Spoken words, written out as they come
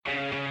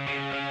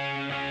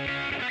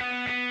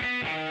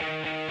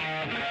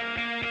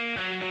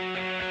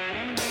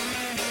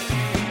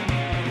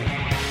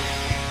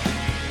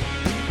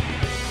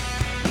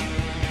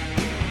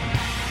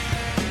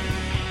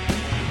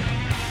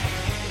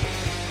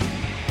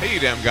Hey,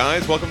 you damn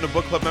guys. Welcome to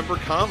Book Club Member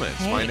Comments.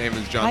 Hey. My name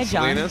is John Hi,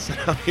 John. Salinas, and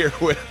I'm here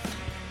with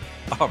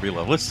Aubrey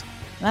Lovelace.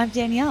 I'm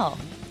Danielle.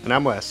 And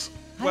I'm Wes.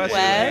 Hi, Wes.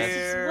 Wes. is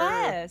It's here.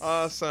 Wes.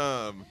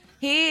 Awesome.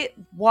 He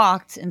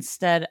walked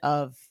instead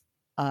of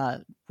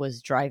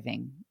was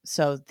driving,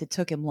 so it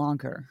took him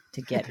longer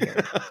to get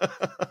here.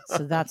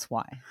 So that's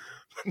why.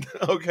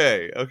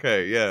 Okay,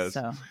 yes.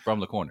 So From From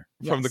the corner.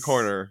 the yes.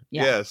 corner.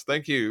 Yeah. Yes,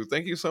 thank you.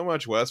 Thank you so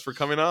much, Wes, for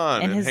coming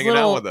on and his hanging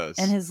little, out with us.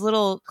 And his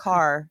little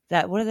car,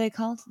 what are they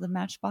called? The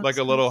Matchbox? Like a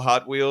cars? little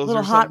Hot Wheels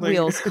little or Hot something?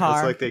 Wheels car.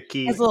 It's like the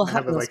key. Has a little I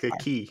Hot have Wheels like a car.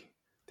 key.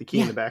 The key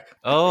in the back.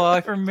 Oh, I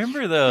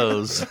remember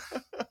those.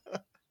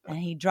 And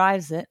he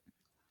drives it,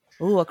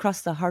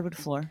 across the hardwood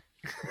floor,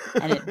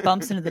 and it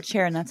bumps into the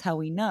chair, and that's how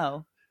we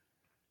know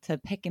to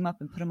pick him up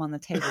and put him on the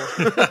table.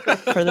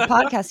 For the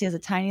podcast, he has a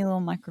tiny little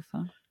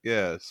microphone.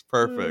 Yes,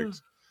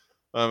 perfect.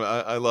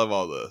 I love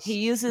all this. He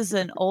uses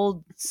an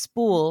old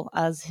spool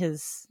as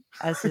his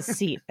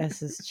seat, as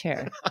his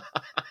chair.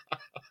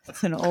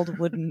 It's an old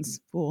wooden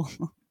spool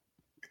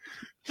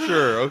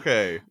Sure,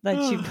 okay. that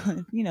you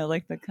put,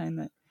 like the kind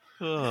that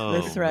Oh,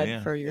 the thread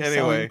man. for your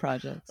Anyway, sewing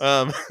projects.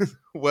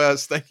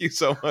 Wes, thank you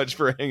so much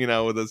for hanging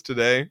out with us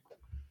today.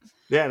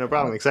 Yeah, no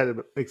problem.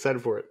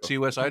 Excited for it. See,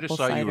 Wes, I just Apple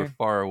saw you were cider.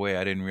 far away.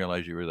 I didn't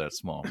realize you were that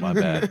small. My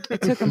bad.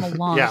 It took him a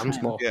long Yeah, time I'm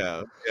small.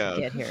 Yeah. to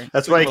get here.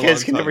 That's Took why him you a guys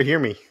long can never time. hear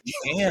me.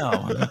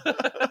 Damn.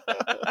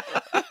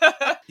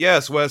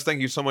 Yes, Wes,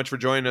 thank you so much for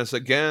joining us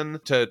again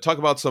to talk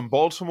about some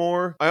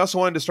Baltimore. I also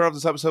wanted to start off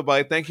this episode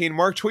by thanking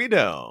Mark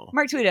Tweedo.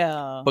 Mark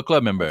Tweedo. Book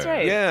club member. That's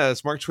right.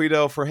 Yes, Mark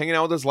Tweedo for hanging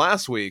out with us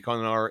last week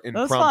on our was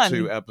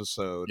impromptu fun.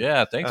 episode.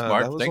 Yeah, thanks, That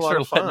Mark. was a Thanks lot for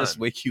of letting fun. us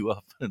wake you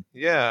up.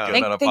 Yeah.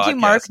 Good. on a Thank you,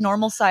 Mark. podcast.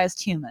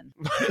 Normal-sized human.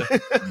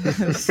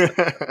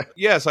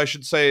 Yes, I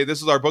should say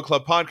this is our book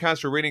club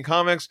podcast. We're reading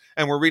comics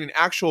and we're reading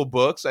actual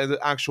books at the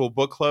actual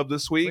book club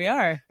this week. We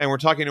are. And we're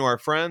talking to our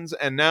friends.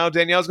 And now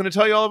Danielle's going to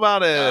tell you all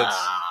about it.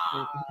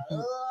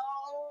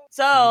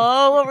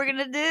 So what we're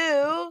gonna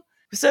do?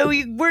 So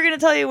we're gonna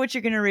tell you what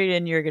you're gonna read,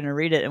 and you're gonna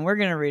read it, and we're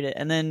gonna read it,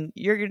 and then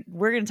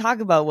we're gonna talk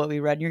about what we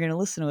read. And you're gonna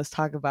listen to us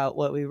talk about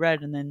what we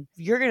read, and then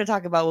you're gonna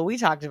talk about what we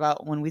talked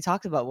about when we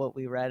talked about what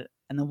we read,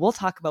 and then we'll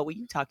talk about what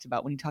you talked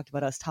about when you talked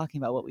about us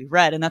talking about what we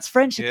read, and that's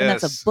friendship, and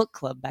that's Yes. a book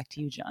club. Back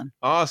to you, John.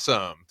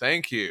 Awesome.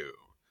 Thank you.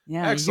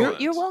 Yeah,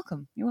 Excellent. You're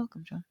welcome. You're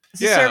welcome, John.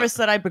 It's Yeah. a service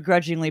that I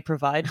begrudgingly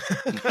provide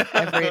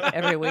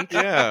every week.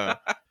 Yeah,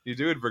 you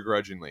do it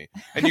begrudgingly.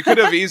 And you could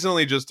have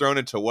easily just thrown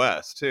it to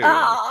Wes, too.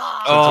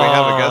 Ah! Since we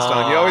have a guest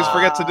on. You always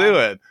forget to do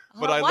it.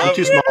 But I Why love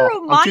do too you small.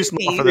 remind I'm too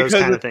small me? for those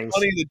because kind of it's things.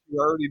 funny that you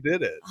already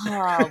did it.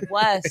 Ah,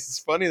 Wes. It's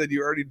funny that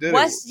you already did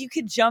Wes, you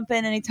could jump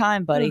in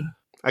anytime, buddy.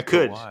 I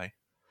could, Why?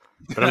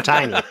 but I'm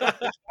tiny.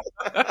 it.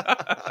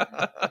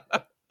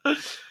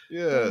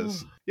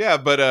 Yes. Yeah,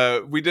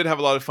 but we did have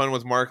a lot of fun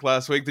with Mark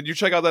last week. Did you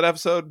check out that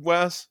episode,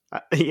 Wes?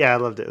 Yeah, I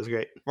loved it. It was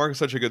great. Mark is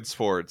such a good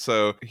sport.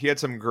 So he had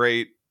some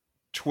great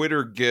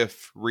Twitter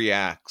GIF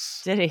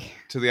reacts Did he?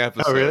 to the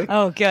episode. really?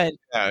 Oh, good.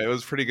 Yeah, it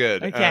was pretty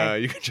good. Okay.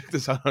 You can check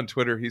this out on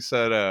Twitter. He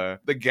said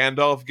the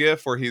Gandalf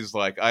GIF where he's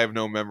like, I have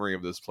no memory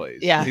of this place.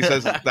 Yeah. He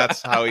says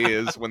that's how he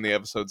is when the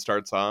episode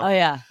starts off. Oh,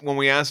 yeah. When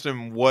we asked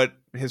him what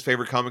his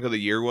favorite comic of the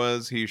year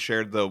was, he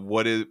shared the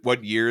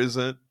what year is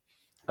it?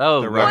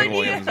 Oh, The right. Robin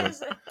Williams one.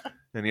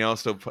 And he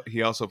also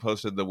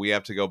posted the We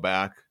Have to Go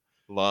Back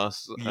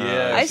loss.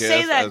 Yeah. I GIF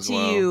say that as to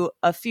well. you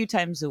a few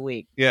times a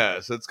week.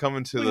 Yes, it's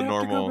coming to We the have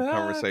to go normal back.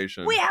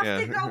 conversation. We have yeah.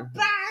 to go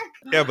back.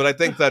 Yeah, but I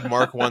think that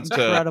Mark wants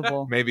to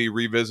Incredible. maybe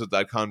revisit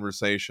that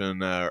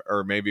conversation,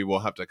 or maybe we'll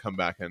have to come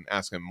back and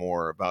ask him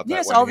more about that.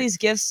 Yes, when all he- these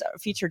gifts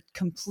featured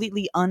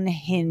completely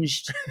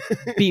unhinged,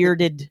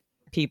 bearded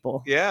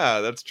people. Yeah,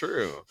 that's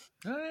true.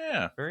 Oh,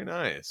 yeah. Very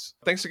nice.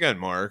 Thanks again,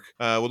 Mark.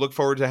 We'll look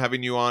forward to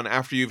having you on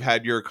after you've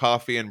had your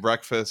coffee and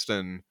breakfast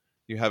and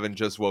you haven't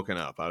just woken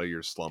up out of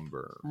your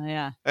slumber. Oh,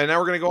 yeah. And now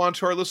we're going to go on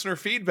to our listener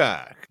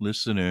feedback.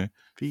 Listener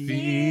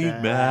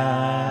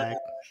Feedback.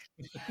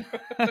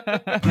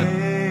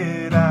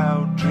 Get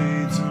out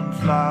trades and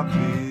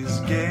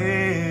floppies.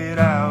 Get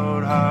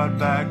out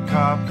hardback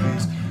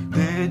copies.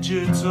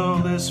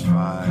 Digital is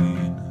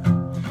fine.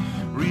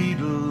 Read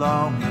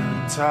along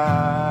in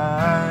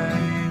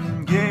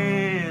time.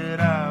 Get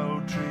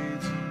out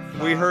trades and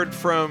floppies. We heard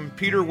from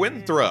Peter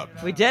Winthrop.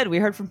 We did. We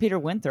heard from Peter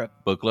Winthrop.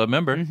 book club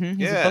member. Mhm,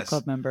 he's a Yes. book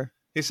club member.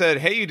 He said,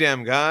 "Hey, you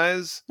damn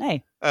guys."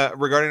 Hey.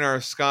 Regarding our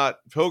Scott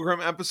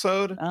Pilgrim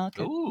episode,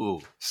 Okay. Ooh.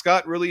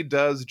 Scott really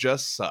does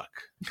just suck.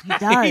 He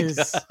does.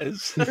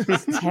 does.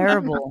 He's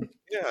terrible.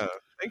 Yeah,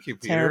 thank you,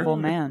 Peter. Terrible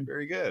man.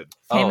 Very good.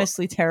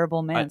 Famously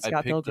terrible man, I Scott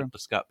picked Pilgrim. up the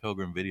Scott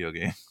Pilgrim video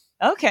game.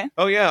 Okay.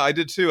 Oh yeah, I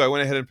did too. I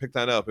went ahead and picked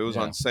that up. It was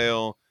Yeah. on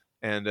sale,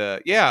 and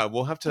yeah,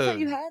 we'll have I thought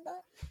you to. had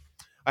that?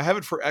 I have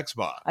it for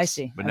Xbox. I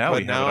see. But Okay. now But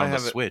we now have I it on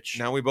have the it- Switch.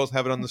 Now we both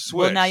have it on the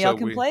Switch. Well, now y'all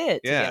so can play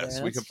it together.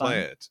 Yes, we That's can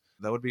play fun. it.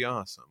 That would be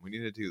awesome. We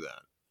need to do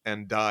that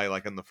and die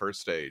like in the first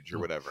stage or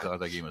whatever. God,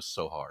 that game is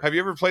so hard. Have you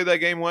ever played that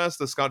game, Wes?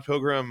 The Scott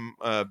Pilgrim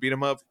beat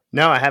 'em up?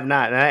 No, I have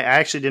not. And I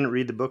actually didn't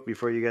read the book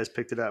before you guys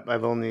picked it up.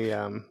 I've only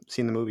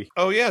seen the movie.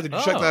 Oh yeah, did you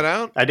check Oh. that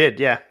out? I did,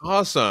 yeah.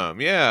 Awesome.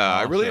 Yeah,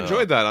 I really Awesome.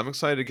 enjoyed that. I'm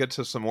excited to get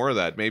to some more of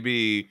that.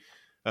 Maybe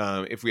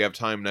if we have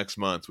time next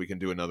month, we can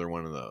do another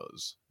one of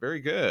those. Very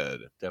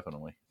good.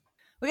 Definitely.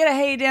 We got a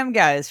Hey Damn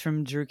Guys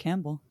from Drew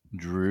Campbell.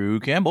 Drew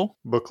Campbell.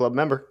 Book club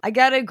member. I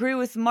gotta agree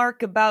with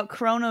Mark about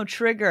Chrono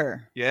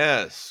Trigger.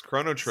 Yes,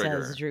 Chrono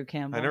Trigger. Says Drew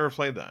Campbell. I never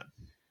played that.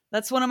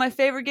 That's one of my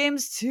favorite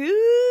games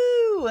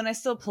too, and I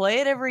still play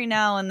it every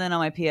now and then on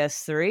my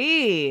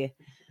PS3.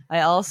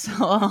 I also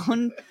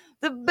own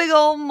the big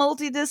old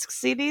multi-disc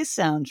CD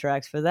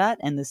soundtracks for that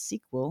and the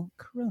sequel,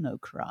 Chrono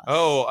Cross.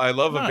 Oh, I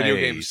love a video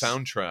game Nice.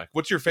 soundtrack.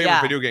 What's your favorite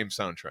Yeah. video game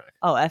soundtrack?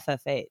 Oh,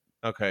 FF8.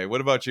 Okay,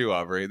 what about you,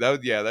 Aubrey?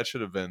 That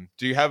should have been.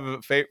 Do you have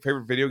a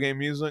favorite video game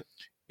music?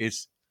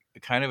 It's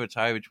kind of a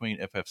tie between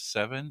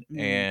FF7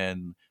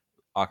 and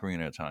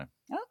Ocarina of Time.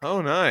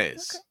 Oh,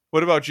 nice. Okay.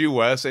 What about you,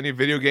 Wes? Any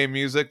video game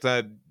music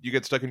that you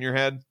get stuck in your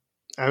head?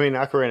 I mean,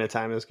 Ocarina of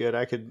Time is good.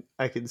 I could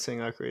sing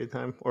Ocarina of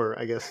Time, or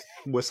I guess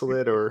whistle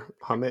it or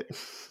hum it.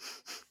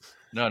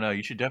 No,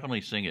 you should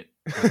definitely sing it.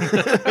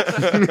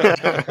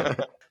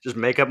 Just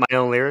make up my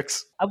own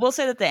lyrics. I will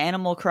say that the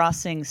Animal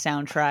Crossing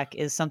soundtrack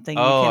is something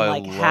you Oh, can I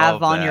like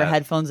have love on your that.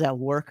 headphones at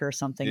work or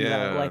something.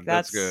 Yeah, though. Like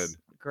that's that's good.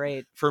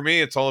 Great. For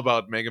me, it's all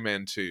about Mega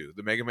Man 2.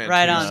 The Mega Man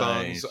Right 2 on.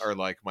 songs Nice. are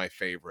like my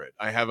favorite.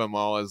 I have them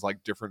all as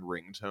like different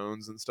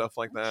ringtones and stuff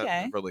like that.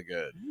 Okay. Really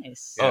good.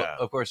 Nice. Yeah.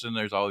 Oh, of course, then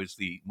there's always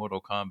the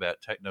Mortal Kombat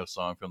techno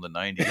song from the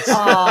 90s.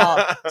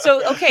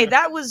 So okay,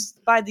 that was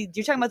by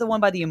you're talking about the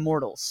one by the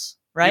Immortals,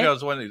 right? You know,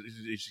 it's when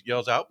he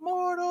yells out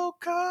Mortal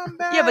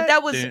Kombat. Yeah, but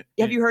that was. Dun,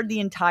 Have you dun. heard the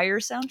entire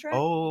soundtrack?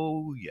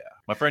 Oh yeah,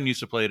 my friend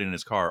used to play it in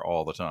his car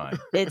all the time.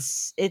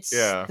 It's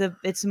Yeah.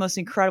 it's the most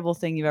incredible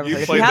thing you've ever You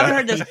heard. If you played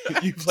haven't that- heard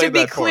this, you to played be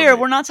that for clear,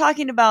 me. we're not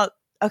talking about.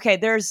 Okay,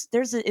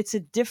 it's a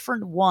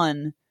different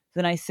one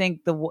than I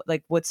think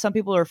like what some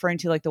people are referring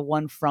to, like the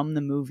one from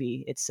the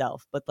movie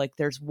itself. But like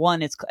there's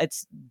one.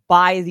 It's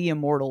by the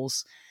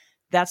Immortals.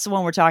 That's the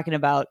one we're talking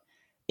about.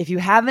 If you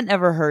haven't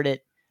ever heard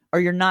it, or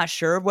you're not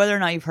sure of whether or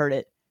not you've heard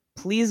it,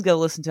 please go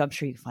listen to it. I'm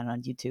sure you can find it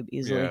on YouTube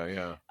easily. Yeah,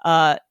 yeah.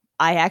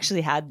 I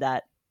actually had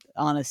that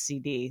on a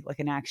CD, like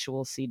an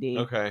actual CD.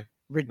 Okay.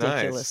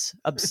 Ridiculous.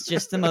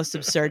 Just the most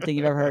absurd thing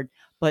you've ever heard,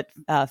 but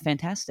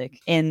fantastic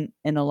in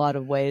a lot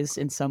of ways,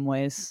 in some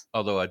ways.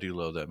 Although I do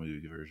love that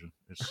movie version.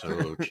 It's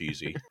so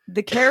cheesy.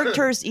 The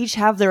characters each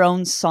have their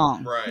own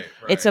song. Right.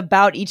 It's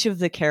about each of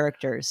the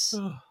characters.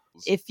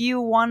 If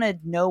you want to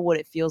know what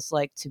it feels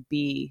like to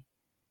be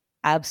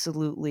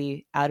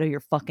absolutely out of your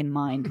fucking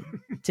mind,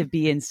 to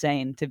be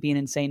insane, to be an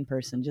insane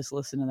person, just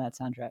listen to that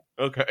soundtrack.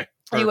 Okay.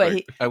 Anyway,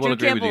 Perfect. I will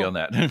Drew agree with you Campbell- on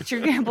that.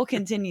 Drew Campbell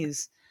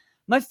continues.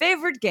 My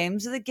favorite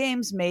games are the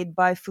games made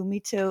by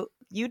Fumito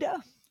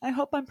Uda. I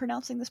hope I'm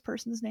pronouncing this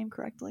person's name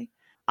correctly.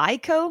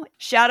 Ico,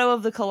 Shadow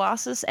of the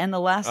Colossus, and The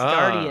Last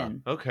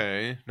Guardian.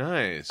 Okay.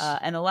 Nice.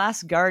 And The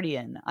Last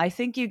Guardian. I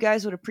think you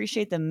guys would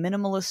appreciate the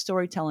minimalist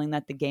storytelling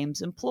that the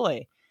games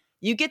employ.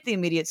 You get the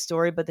immediate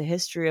story, but the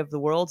history of the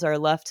worlds are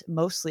left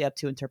mostly up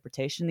to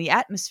interpretation. The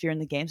atmosphere in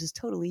the games is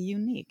totally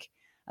unique,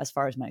 as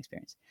far as my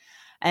experience.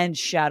 And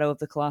Shadow of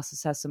the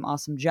Colossus has some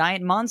awesome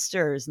giant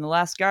monsters, and The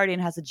Last Guardian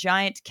has a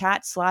giant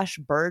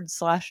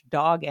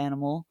cat/bird/dog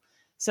animal.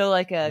 So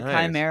like a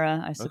Nice.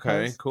 chimera, I suppose.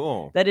 Okay.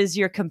 Cool. That is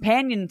your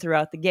companion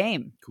throughout the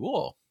game.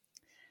 Cool.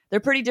 They're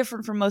pretty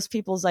different from most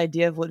people's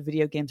idea of what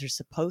video games are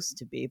supposed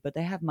to be, but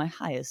they have my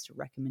highest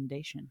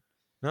recommendation.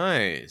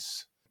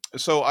 Nice.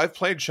 So I've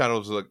played Shadow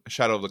of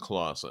the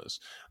Colossus.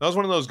 That was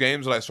one of those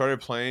games that I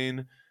started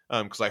playing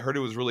because I heard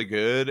it was really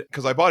good.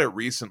 Because I bought it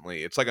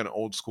recently. It's like an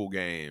old school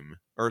game,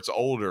 or it's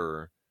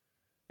older,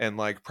 and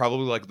like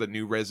probably like the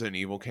new Resident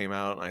Evil came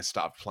out, and I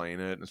stopped playing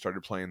it and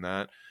started playing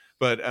that.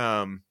 But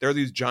there are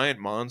these giant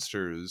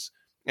monsters,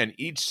 and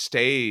each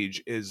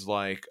stage is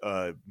like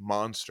a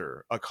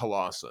monster, a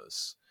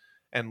colossus,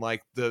 and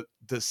like the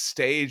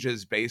stage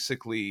is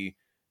basically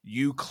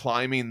you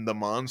climbing the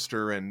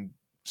monster and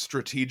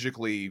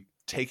strategically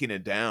taking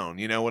it down.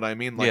 You know what I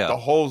mean? Like Yeah. the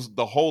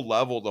whole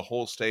level, the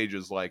whole stage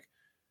is like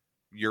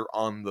you're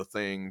on the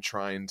thing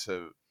trying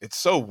to. It's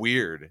so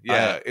weird.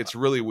 Yeah, it's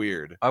really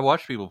weird. I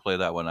watched people play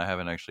that one. I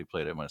haven't actually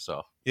played it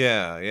myself.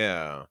 Yeah.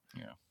 Yeah.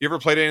 You ever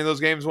played any of those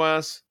games,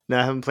 Wes? No,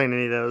 I haven't played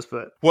any of those,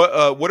 but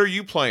What are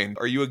you playing?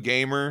 Are you a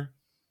gamer?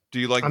 Do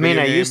you like? I mean,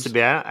 video I games? used to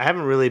be. I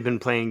haven't really been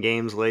playing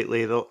games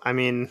lately, though. I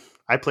mean,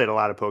 I played a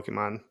lot of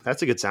Pokemon.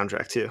 That's a good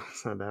soundtrack too.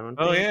 It's not a bad one.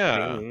 Oh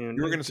yeah, you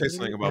were going to say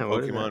something about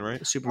what is Pokemon, that?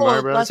 right? Super Well,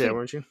 Mario Bros. last Yeah, week-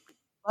 weren't you?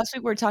 Last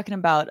week we were talking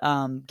about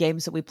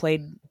games that we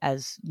played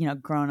as,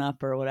 grown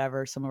up or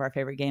whatever, some of our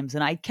favorite games.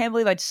 And I can't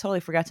believe I just totally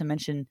forgot to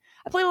mention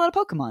I played a lot of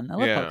Pokemon. I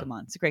love Yeah.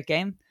 Pokemon. It's a great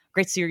game.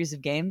 Great series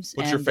of games.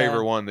 What's your And,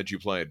 favorite one that you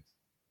played?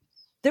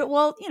 They're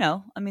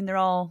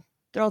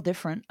they're all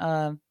different.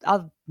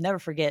 I'll never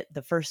forget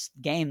the first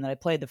game that I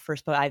played. The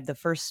first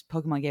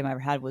Pokemon game I ever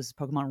had was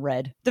Pokemon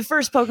Red. The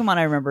first Pokemon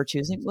I remember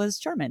choosing was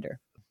Charmander.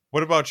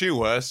 What about you,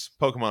 Wes?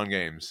 Pokemon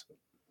games.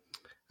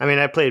 I mean,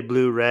 I played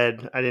Blue,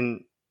 Red. I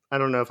don't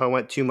know if I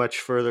went too much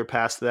further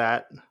past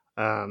that.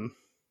 Well,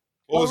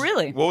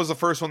 Really? What was the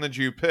first one that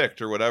you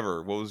picked or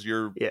whatever? What was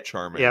your Yeah.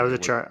 Charmander? Yeah, I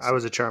What-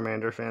 was a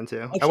Charmander fan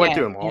too. I Okay, went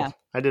through them all. yeah.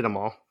 I did them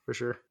all for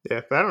sure.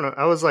 Yeah, but I don't know.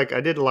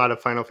 I did a lot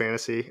of Final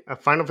Fantasy.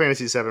 Final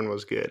Fantasy 7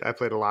 was good. I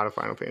played a lot of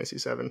Final Fantasy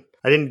 7.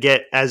 I didn't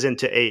get as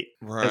into 8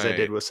 as I Right.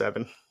 did with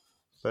 7.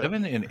 But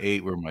 7 and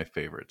 8 were my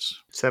favorites.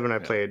 7 I Yeah.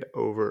 played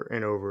over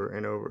and over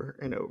and over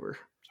and over.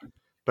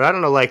 But I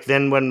don't know, like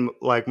then when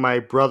like my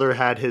brother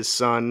had his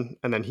son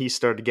and then he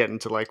started getting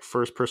into like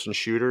first person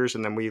shooters,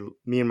 and then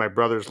me and my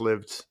brothers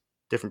lived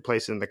different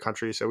places in the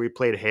country, so we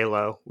played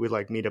Halo. We'd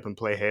like meet up and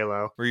play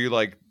Halo. Were you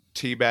like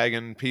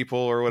teabagging people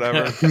or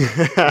whatever?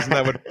 Isn't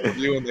that what people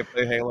do when they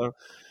play Halo?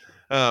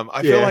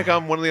 I feel Yeah. like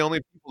I'm one of the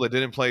only people that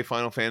didn't play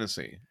Final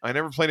Fantasy. I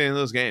never played any of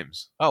those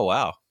games. Oh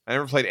wow, I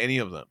never played any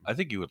of them. I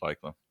think you would like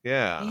them.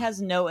 Yeah. He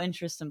has no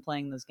interest in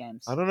playing those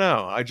games. I don't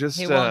know. I just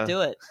He won't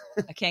do it.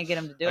 I can't get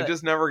him to do I it.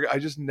 just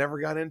never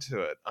got into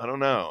it. I don't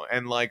know.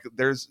 And like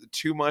there's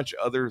too much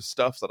other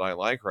stuff that I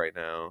like right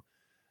now.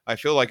 I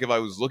feel like if I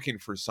was looking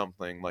for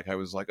something, like I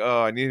was like,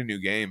 oh, I need a new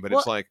game, but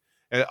it's Well- like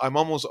I'm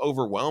almost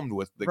overwhelmed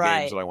with the Right.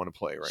 games that I want to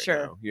play right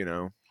Sure. now, you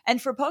know. And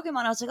for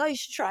Pokemon, I was like, oh, you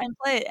should try and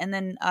play it. And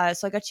then,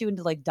 so I got you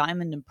into like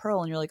Diamond and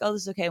Pearl, and you're like, oh,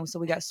 this is okay. And so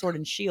we got Sword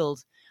and Shield.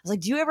 I was like,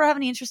 do you ever have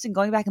any interest in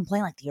going back and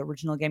playing like the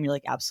original game? You're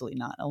like, absolutely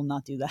not. I will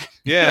not do that.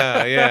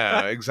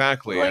 Yeah,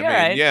 exactly. Like, I mean,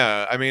 alright.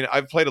 yeah, I mean,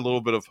 I've played a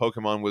little bit of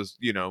Pokemon with,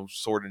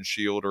 Sword and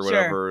Shield or Sure.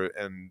 whatever,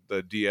 and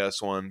the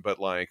DS one, but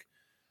like,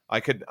 I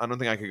don't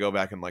think I could go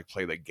back and like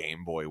play the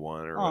Game Boy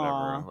one or Aw.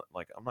 whatever.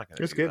 Like, I'm not gonna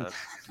It's do good. that.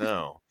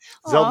 No.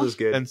 Zelda's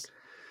good.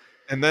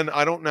 And then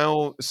I don't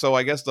know. So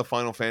I guess the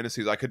Final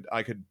Fantasies, I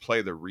could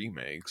play the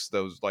remakes,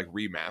 those like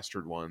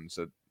remastered ones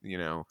that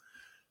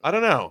I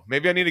don't know.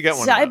 Maybe I need to get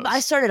one. So of those. I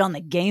started on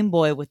the Game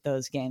Boy with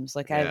those games.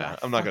 Like, Yeah,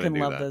 I I'm not gonna fucking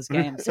do love that. those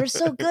games. They're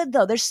so good,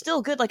 though. They're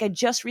still good. Like, I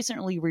just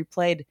recently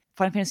replayed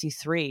Final Fantasy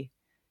 3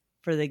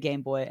 for the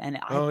Game Boy, and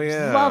I Oh,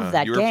 yeah. love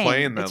that You were game.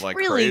 playing that it's like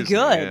really crazy.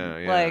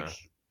 good. Yeah. Like,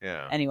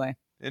 Yeah. anyway.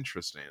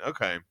 Interesting.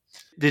 Okay.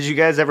 Did you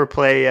guys ever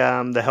play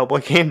the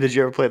Hellboy game? Did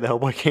you ever play the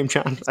Hellboy game,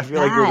 John? I feel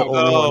like you're the bad.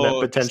 only one that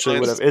Oh, potentially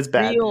would it's have. It's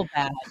bad. Real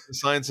bad. The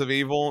Science of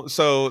Evil.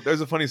 So there's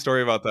a funny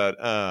story about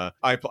that.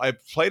 I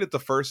played it the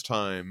first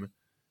time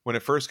when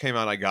it first came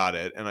out. I got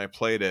it and I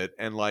played it,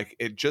 and like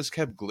it just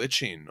kept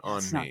glitching on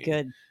It's me. not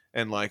good.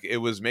 And like it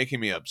was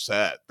making me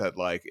upset that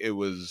like it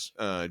was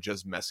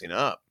just messing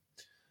up.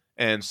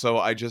 And so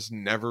I just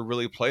never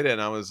really played it.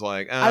 And I was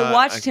like, I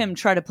watched him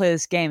try to play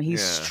this game. He Yeah.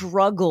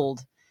 struggled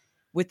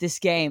with this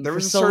game There for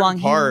was a so certain long.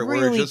 He part where it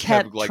really just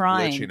kept, kept like,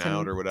 trying glitching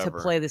out or to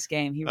whatever. play this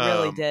game. He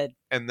really Um, did.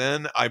 And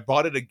then I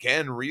bought it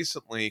again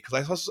recently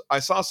because I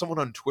saw someone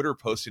on Twitter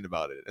posting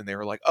about it, and they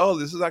were like, "Oh,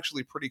 this is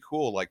actually pretty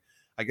cool." Like,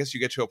 I guess you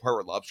get to a part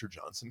where Lobster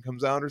Johnson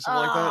comes out or something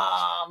like that.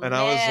 Oh, And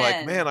I was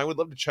like, "Man, I would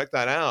love to check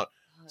that out."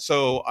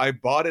 So I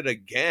bought it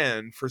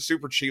again for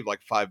super cheap, like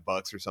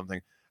 $5 or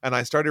something. And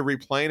I started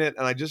replaying it,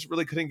 and I just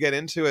really couldn't get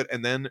into it.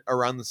 And then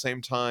around the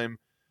same time,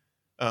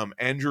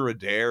 Andrew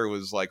Adair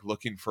was like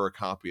looking for a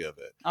copy of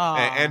it. Aw.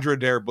 Andrew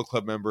Adair, book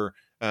club member,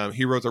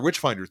 he wrote the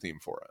Witchfinder theme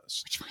for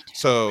us.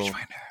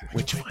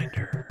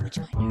 Witchfinder.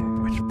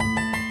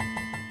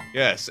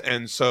 Yes,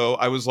 and so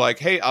I was like,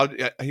 "Hey,"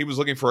 he was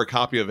looking for a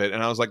copy of it,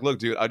 and I was like, "Look,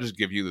 dude, I'll just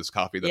give you this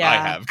copy that I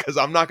Yeah. have because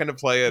I'm not going to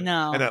play it,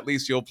 No. and at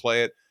least you'll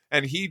play it."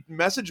 And he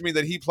messaged me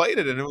that he played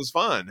it and it was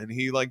fun, and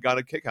he like got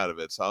a kick out of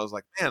it. So I was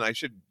like, "Man, I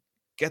should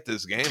get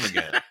this game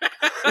again."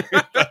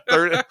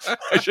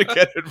 I should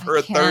get it for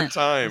a can't third with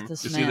time.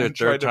 this It's man. either Tried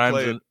third to times.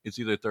 play it. It's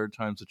either third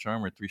time's the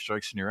charm or 3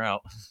 strikes and you're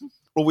out.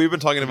 Well, we've been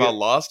talking about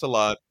Lost a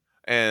lot,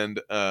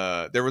 and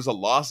there was a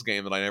Lost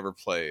game that I never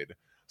played.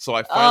 So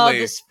I Oh, finally,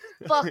 this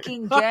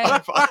fucking game.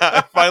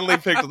 I finally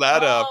picked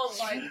that up. Oh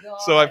my god.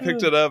 So I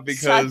picked it up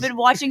So I've because been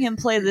watching him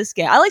play this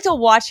game. I like to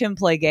watch him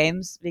play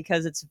games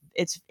because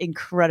it's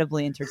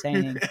incredibly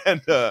entertaining. and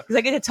Because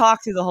I get to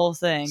talk through the whole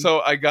thing. so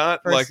I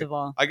got first like of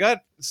all, I got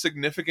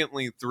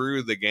significantly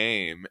through the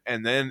game,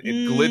 and then it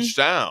Mm. glitched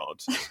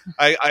out.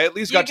 I at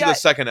least You got to the got-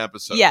 second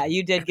episode. yeah,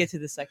 you did get to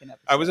the second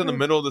episode. I was in the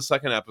middle of the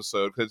second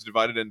episode because it's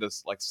divided into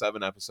like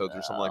 7 episodes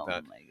or something like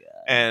that. Oh my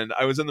god. And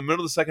I was in the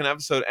middle of the second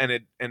episode, and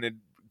it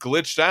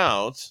glitched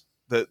out.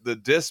 The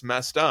disc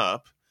messed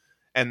up,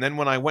 and then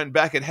when I went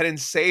back, it hadn't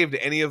saved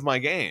any of my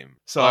game.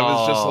 So I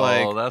was just Oh,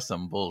 like, that's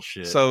some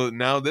bullshit. so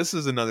now this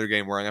is another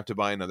game where I have to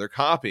buy another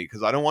copy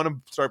because I don't want to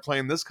start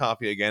playing this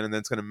copy again, and then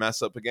it's going to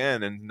mess up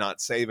again and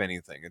not save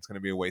anything. It's going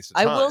to be a waste of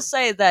I time. will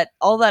say that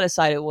all that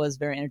aside, it was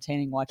very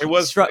entertaining watching. It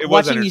was watching you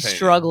entertaining.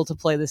 struggle to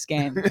play this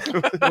game.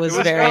 it was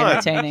very fun.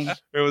 entertaining.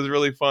 It was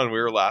really fun. We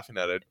were laughing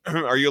at it.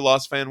 Are you a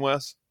Lost fan,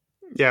 Wes?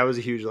 Yeah, I was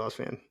a huge Lost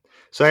fan.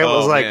 So I Oh,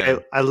 was like, man.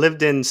 I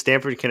lived in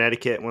Stamford,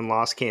 Connecticut when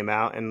Lost came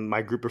out, and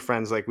my group of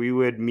friends, like, we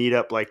would meet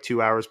up like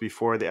 2 hours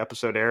before the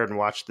episode aired and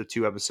watch the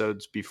 2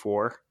 episodes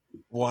before.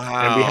 Wow.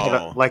 And we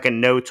had like a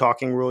no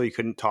talking rule; you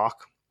couldn't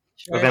talk.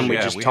 Sure. But then we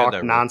Yeah, just we had talked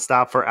that rule.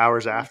 nonstop for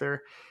hours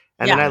after.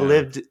 And Yeah.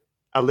 then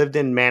I lived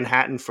in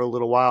Manhattan for a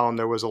little while, and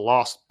there was a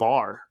Lost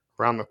bar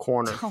around the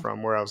corner Oh,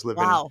 from where I was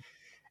living. wow.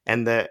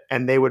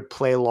 and they would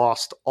play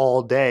Lost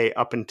all day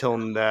up until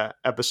the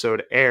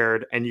episode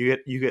aired, and you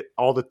get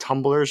all the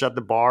tumblers at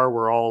the bar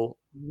were all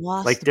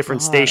Lost like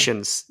different bar.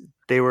 stations.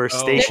 They were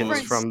stations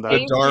Different from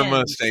The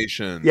Dharma Stations.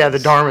 station. the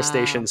Dharma Wow.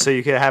 station. So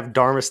you could have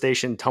Dharma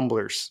station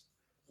tumblers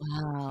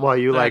Wow. while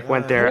you like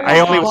went there. What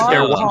I was only the went there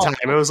bar one called?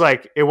 time. It was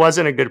like it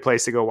wasn't a good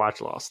place to go watch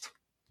Lost.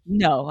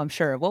 No, I'm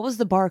sure. What was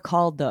the bar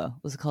called though?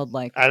 Was it called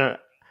like? I don't.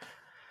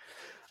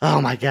 Oh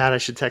my god! I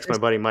should text my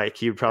buddy Mike.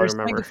 He'd probably there's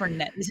something remember. for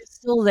net. Is it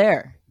still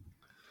there?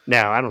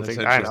 No, I don't That's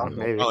think. I don't. interesting.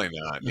 Maybe. Probably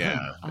not. Yeah.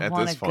 I At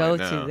want this to point, go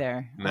no. to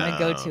there. I want to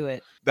go No. to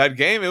it. That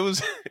game, it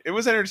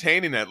was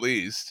entertaining at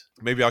least.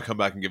 Maybe I'll come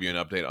back and give you an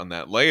update on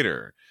that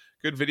later.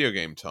 Good video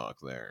game talk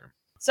there.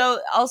 So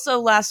also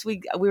last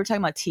week we were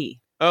talking about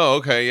tea. Oh,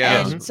 okay,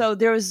 yeah. And so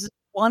there was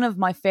one of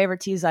my favorite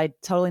teas I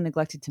totally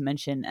neglected to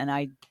mention,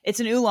 and it's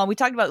an oolong. We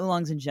talked about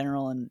oolongs in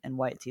general and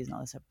white teas and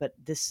all that stuff, but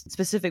this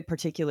specific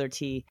particular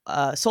tea,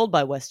 sold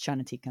by West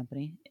China Tea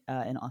Company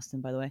in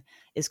Austin, by the way,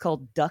 is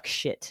called Duck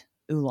Shit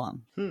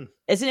Oolong.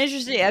 It's an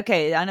interesting.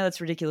 Okay, I know it's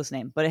a ridiculous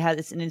name, but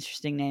it's an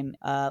interesting name.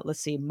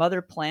 Let's see.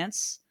 Mother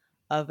plants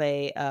of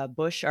a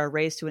bush are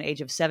raised to an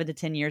age of 7 to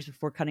 10 years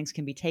before cuttings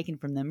can be taken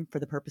from them for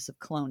the purpose of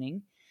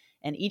cloning.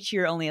 And each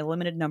year, only a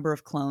limited number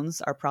of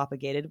clones are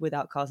propagated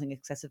without causing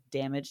excessive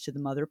damage to the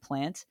mother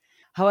plant.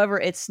 However,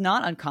 it's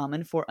not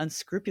uncommon for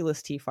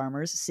unscrupulous tea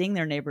farmers, seeing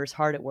their neighbors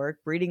hard at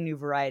work, breeding new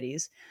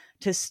varieties,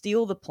 to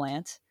steal the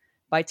plant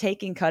by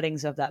taking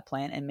cuttings of that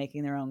plant and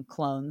making their own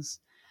clones.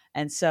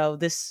 And so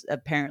this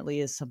apparently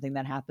is something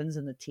that happens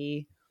in the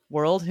tea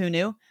world. Who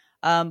knew?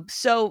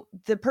 So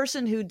the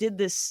person who did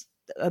this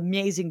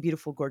amazing,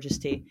 beautiful, gorgeous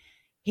tea,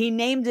 he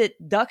named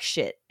it Duck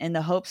Shit in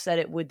the hopes that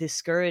it would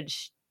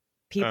discourage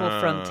people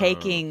from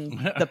taking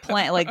the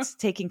plant, like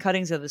taking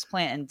cuttings of his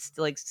plant and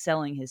like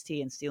selling his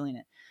tea and stealing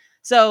it.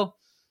 So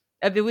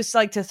it was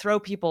like to throw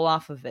people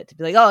off of it, to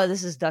be like, oh,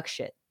 this is duck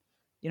shit.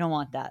 You don't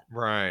want that.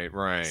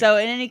 Right. So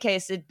in any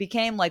case, it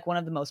became like one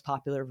of the most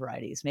popular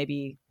varieties,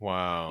 maybe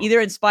Wow. either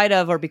in spite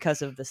of or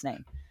because of this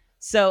name.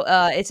 So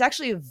it's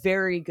actually a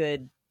very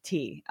good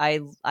tea.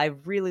 I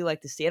really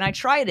like this tea, and I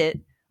tried it.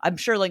 I'm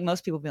sure like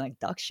most people be like,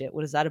 duck shit,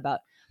 what is that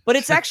about? But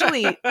it's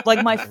actually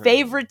like my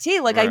favorite tea.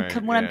 Like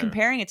when I'm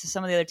comparing it to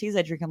some of the other teas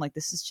I drink, I'm like,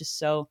 this is just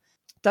so.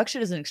 Duck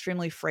shit is an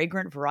extremely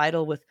fragrant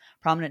varietal with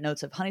prominent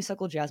notes of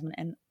honeysuckle, jasmine,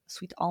 and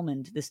sweet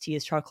almond. This tea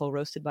is charcoal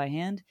roasted by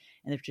hand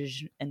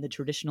in the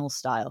traditional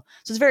style.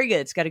 So it's very good.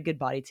 It's got a good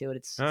body to it.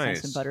 It's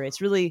nice and buttery.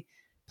 It's really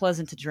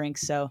pleasant to drink.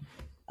 So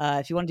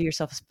if you want to do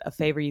yourself a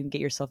favor, you can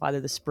get yourself either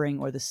the spring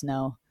or the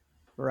snow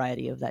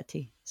variety of that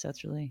tea. So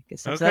it's really good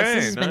stuff. Okay, So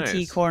this has been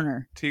Tea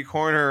Corner. Tea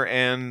Corner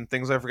and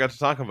things I forgot to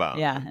talk about.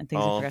 Yeah, and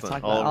things I forgot to talk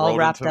about. all All rolled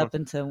wrapped into up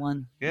into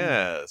one.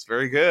 Yes,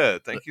 very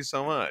good. Thank you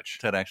so much.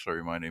 Ted actually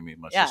reminded me.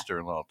 My Yeah.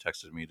 sister-in-law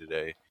texted me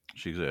today.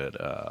 She said,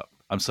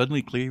 "I'm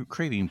suddenly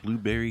craving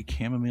blueberry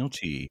chamomile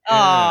tea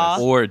Aw,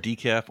 or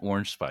decaf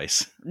orange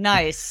spice."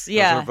 nice. Those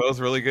Yeah, are both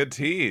really good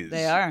teas.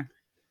 they are.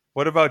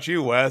 What about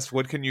you, Wes?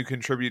 What can you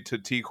contribute to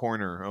Tea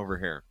Corner over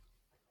here?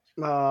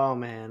 Oh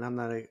man, I'm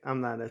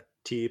not a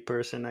tea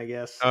person. I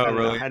guess. Oh, I don't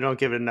know. really? I don't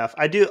give it enough.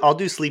 I'll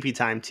do sleepy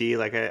time tea.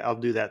 Like I'll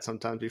do that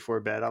sometimes before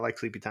bed. I like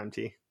sleepy time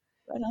tea.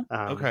 Right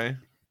on. Okay.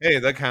 Hey,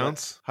 that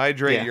counts.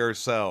 Hydrate Yeah.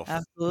 yourself.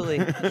 Absolutely.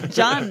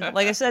 John,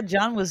 like I said,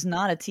 John was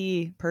not a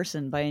tea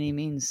person by any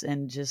means,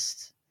 and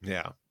just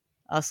Yeah.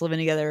 us living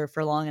together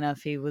for long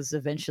enough, he was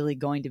eventually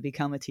going to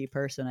become a tea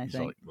person, I He's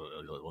think. like,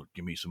 well,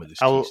 give me some of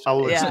this. I will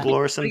Yeah.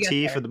 explore some We got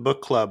tea there. for the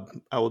book club.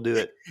 I will do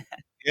it.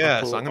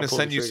 Yes, pull- I'm going I'll to pull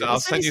send the you. trigger. I'll I'll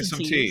send you some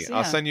tea. teas, I'll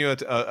yeah. send you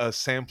a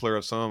sampler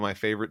of some of my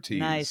favorite teas.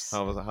 Nice.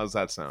 How's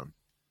that sound?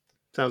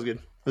 Sounds good.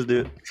 Let's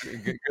do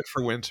it. Good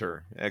for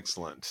winter.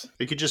 Excellent.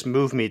 You could just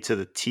move me to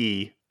the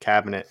tea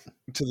cabinet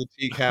To the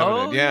tea cabinet.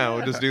 Oh, yeah, we'll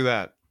yeah. just do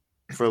that.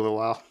 for a little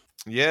while.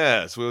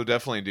 Yes, we'll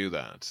definitely do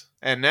that.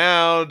 And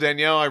now,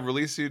 Danielle, I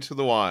release you to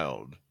the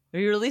wild. Are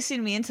you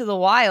releasing me into the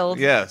wild?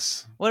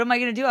 Yes. What am I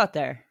going to do out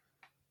there?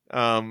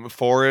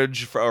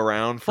 Forage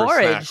around for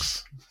Forage?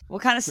 snacks.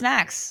 What kind of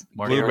snacks?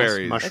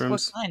 Blueberries. Like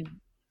Mushrooms. what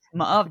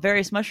kind?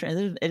 Various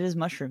mushrooms. It is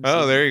mushrooms.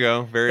 Oh, there you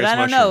go. Various But I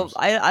don't mushrooms.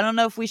 know. I don't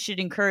know if we should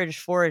encourage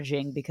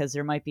foraging, because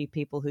there might be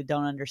people who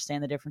don't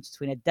understand the difference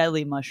between a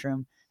deadly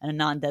mushroom and a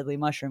non-deadly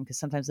mushroom, because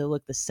sometimes they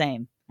look the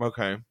same.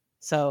 Okay.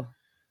 So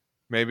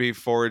Maybe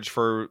forage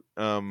for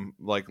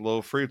like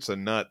little fruits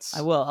and nuts.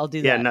 I will. I'll do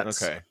Yeah, that.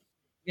 nuts. Okay. I'm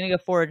gonna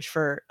go forage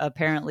for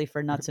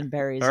nuts and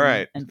berries, All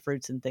right. and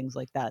fruits and things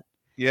like that.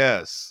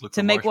 Yes, Look To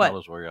for make what?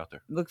 marshmallows while you're out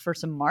there. Look for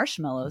some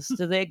marshmallows.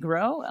 Do they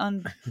grow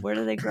on? Where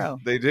do they grow?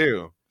 they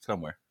do.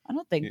 Somewhere. I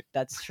don't think Yeah.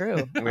 that's true. I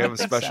We have don't a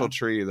think special so.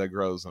 tree that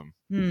grows them.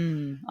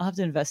 I'll have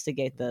to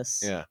investigate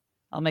this. Yeah.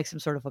 I'll make some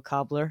sort of a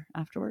cobbler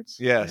afterwards.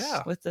 Yes.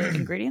 Yeah. With the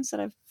ingredients that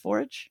I've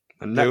foraged.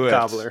 A Do nut it.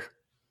 cobbler.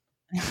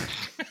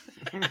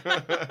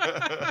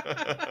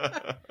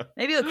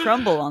 Maybe a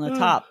crumble on the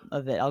top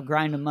of it. I'll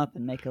grind them up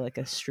and make like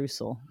a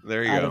streusel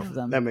There you out go. of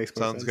them. That makes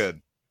more Sounds sense.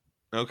 good.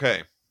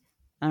 Okay.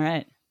 All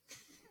right.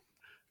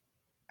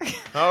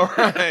 All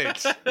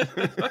right.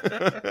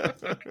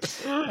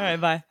 All right.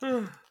 Bye.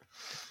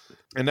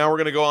 And now we're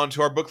going to go on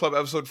to our book club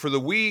episode for the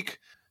week.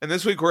 And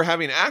this week we're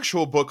having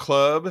actual book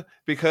club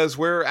because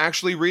we're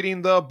actually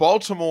reading the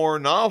Baltimore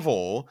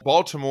novel,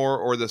 Baltimore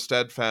or the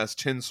Steadfast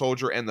Tin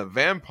Soldier and the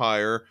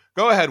Vampire.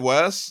 Go ahead,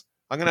 Wes.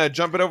 I'm going to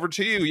jump it over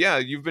to you. Yeah,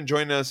 you've been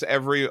joining us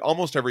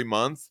almost every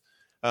month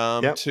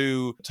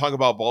to talk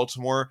about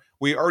Baltimore.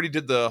 We already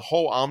did the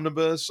whole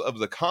omnibus of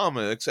the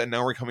comics, and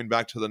now we're coming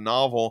back to the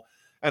novel.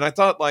 And I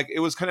thought like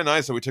it was kind of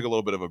nice that we took a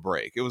little bit of a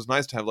break. It was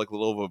nice to have like a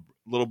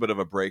little bit of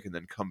a break and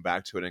then come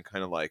back to it and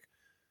kind of like,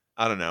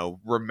 I don't know,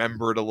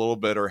 remember it a little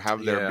bit or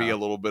have there be a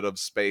little bit of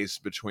space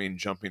between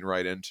jumping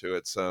right into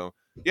it. So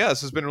yeah,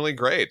 this has been really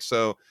great.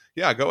 So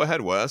yeah, go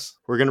ahead, Wes.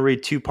 We're going to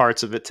read 2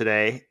 parts of it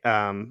today.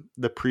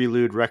 The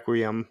Prelude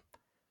Requiem,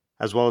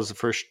 as well as the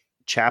first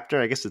chapter.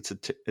 I guess it's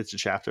a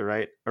chapter,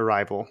 right?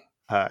 Arrival.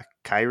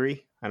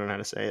 Kyrie. I don't know how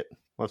to say it.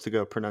 We'll have to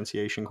go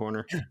pronunciation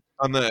corner.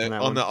 On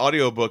the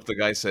audiobook, the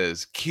guy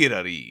says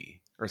Kirari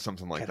or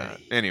something like that.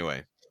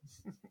 Anyway.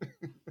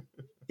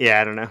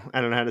 Yeah, I don't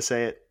know how to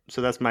say it.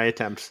 So that's my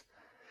attempt.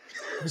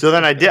 So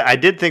then I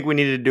did think we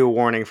needed to do a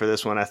warning for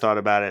this one. I thought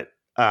about it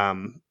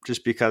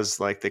just because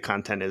like the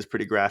content is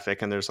pretty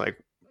graphic and there's like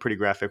pretty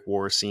graphic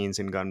war scenes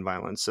and gun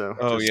violence. So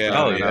for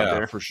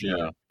sure.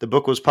 Yeah. The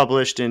book was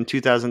published in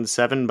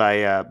 2007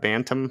 by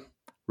Bantam,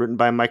 written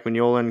by Mike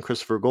Mignola and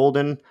Christopher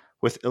Golden,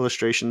 with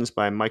illustrations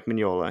by Mike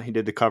Mignola. He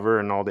did the cover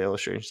and all the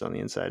illustrations on the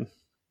inside.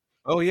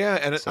 Oh yeah,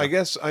 and I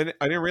guess I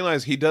didn't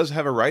realize he does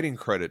have a writing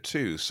credit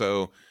too.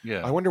 So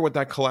Yeah. I wonder what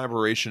that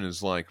collaboration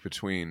is like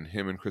between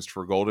him and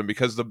Christopher Golden,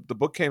 because the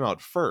book came out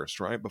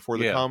first, right, before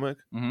the comic.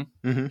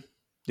 Mm-hmm.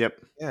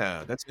 Yep.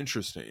 Yeah, that's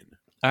interesting.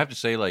 I have to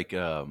say, like,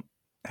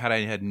 had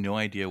I had no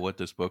idea what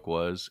this book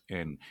was,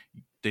 and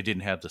they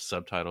didn't have the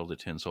subtitle, "The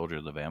Tin Soldier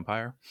and the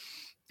Vampire,"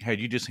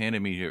 had you just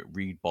handed me to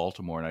read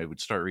Baltimore, and I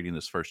would start reading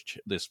this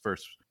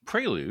first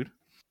prelude,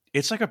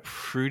 it's like a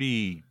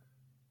pretty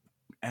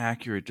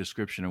accurate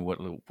description of what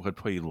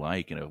would be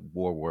like in a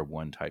World War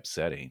I type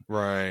setting,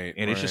 Right.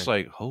 and it's just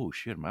like, oh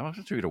shit, am I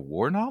about to read a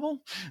war novel?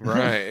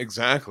 Right,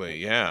 exactly.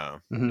 Yeah.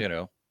 Mm-hmm. You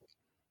know,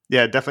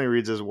 Yeah, it definitely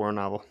reads as a war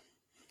novel.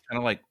 kind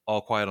of like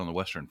All Quiet on the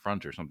Western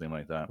Front or something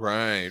like that.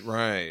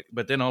 Right.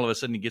 But then all of a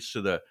sudden, he gets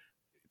to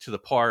the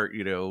part,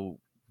 you know,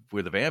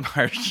 where the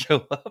vampires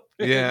show up.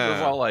 Yeah. It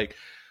was all like,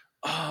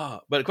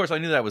 but of course I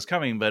knew that was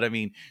coming. But I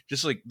mean,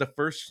 just like the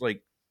first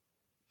like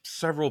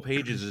several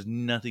pages is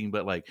nothing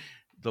but like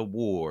the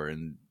war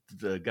and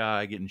the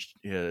guy getting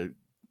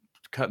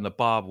cutting the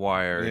barbed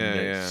wire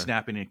and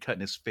snapping and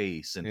cutting his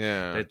face, and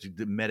that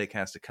the medic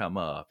has to come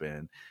up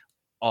and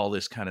all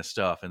this kind of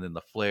stuff, and then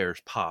the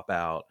flares pop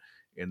out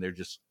and they're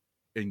just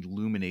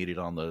illuminated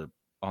on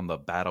the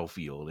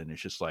battlefield, and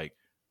it's just like,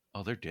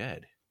 oh, they're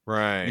dead.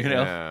 Right. You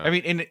know, yeah. I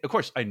mean, and of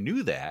course I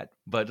knew that,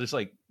 but it's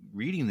like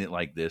reading it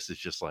like this is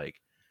just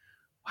like,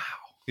 wow.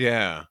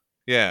 Yeah.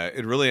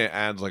 It really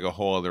adds like a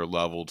whole other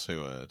level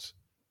to it.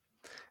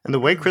 And the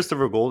way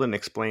Christopher Golden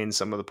explains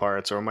some of the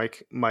parts, or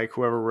Mike,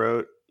 whoever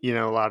wrote, you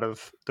know, a lot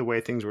of the way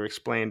things were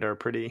explained are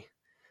pretty.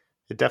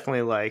 It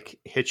definitely like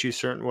hits you a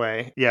certain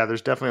way. Yeah,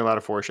 there's definitely a lot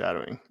of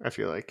foreshadowing, I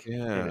feel like.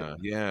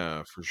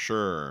 Yeah, for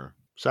sure.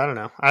 So I don't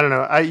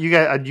know.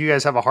 Do you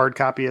guys have a hard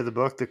copy of the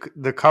book?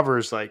 The cover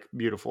is like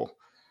beautiful.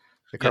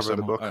 The cover of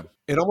the book.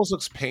 It almost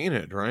looks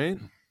painted, right?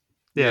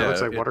 Yeah, it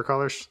looks like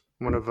watercolors.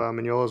 One of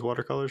Mignola's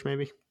watercolors,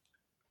 maybe.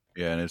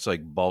 Yeah, and it's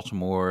like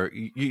Baltimore.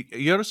 You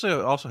notice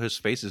also his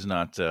face is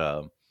not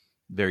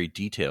very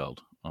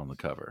detailed on the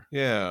cover.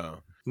 Yeah.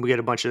 We get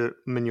a bunch of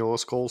Mignola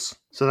skulls.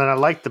 So then I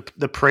like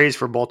the praise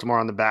for Baltimore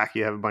on the back.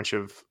 You have a bunch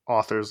of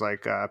authors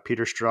like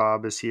Peter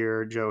Straub is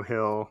here, Joe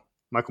Hill,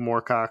 Michael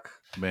Moorcock.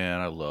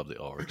 Man, I love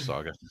the Ulrich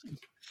saga.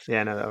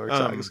 Yeah, no, that Ulrich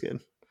saga is good.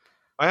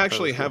 I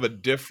actually have a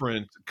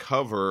different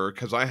cover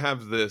because I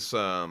have this.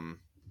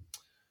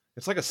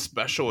 It's like a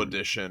special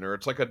edition, or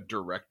it's like a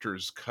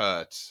director's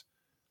cut.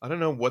 I don't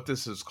know what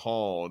this is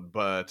called,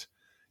 but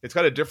it's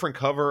got a different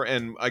cover,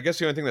 and I guess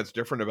the only thing that's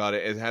different about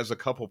it, it has a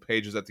couple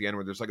pages at the end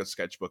where there's like a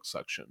sketchbook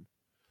section.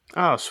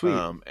 Oh, sweet!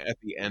 At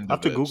the end, I'll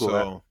have to Google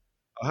that.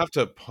 I'll have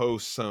to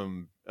post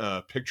some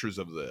pictures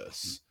of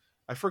this.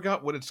 I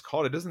forgot what it's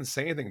called. It doesn't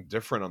say anything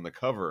different on the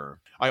cover.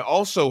 I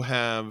also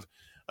have,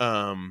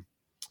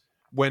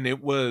 when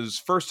it was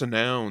first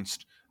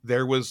announced,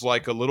 there was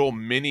like a little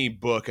mini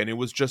book, and it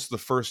was just the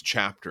first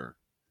chapter.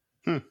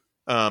 And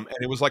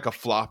it was like a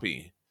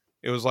floppy.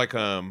 It was like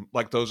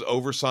those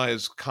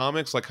oversized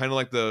comics, like kind of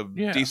like the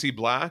DC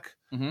Black,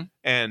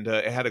 and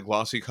it had a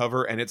glossy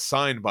cover, and it's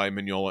signed by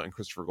Mignola and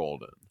Christopher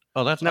Golden.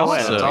 Oh, that's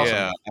awesome. awesome.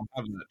 Yeah, I'm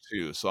having that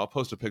too, so I'll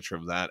post a picture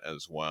of that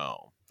as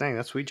well. Dang,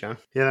 that's sweet, John.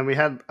 Yeah, then we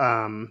had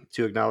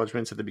 2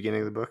 acknowledgments at the beginning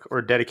of the book,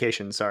 or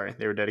dedications. Sorry,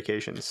 they were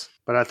dedications.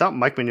 But I thought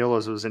Mike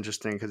Mignola's was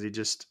interesting because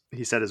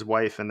he said his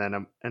wife and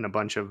then a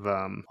bunch of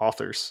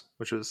authors,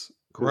 which was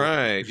cool.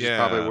 Right? Which is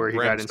probably where he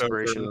got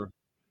inspiration.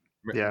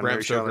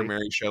 Bram Stoker,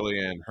 Mary Shelley,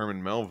 and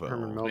Herman Melville.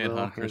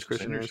 and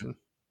Chris Anderson.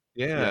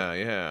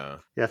 Yeah.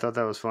 I thought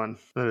that was fun.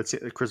 And it's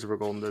Christopher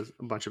Golden does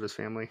a bunch of his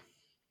family.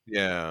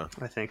 Yeah.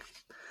 I think.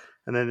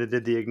 And then they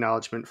did the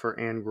acknowledgement for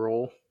Anne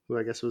Grohl, who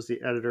I guess was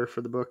the editor for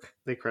the book.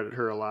 They credit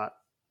her a lot.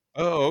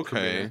 Oh,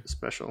 okay.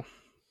 Special.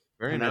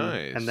 Very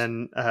nice. And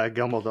then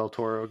Guillermo del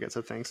Toro gets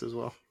a thanks as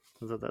well.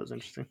 I thought that was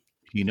interesting.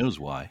 He knows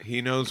why.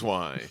 He knows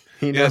why.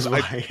 He knows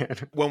why.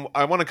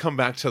 I want to come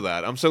back to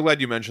that. I'm so glad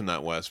you mentioned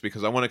that, Wes,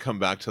 because I want to come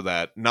back to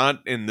that,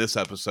 not in this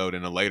episode,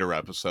 in a later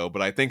episode,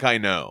 but I think I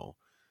know.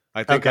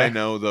 I think I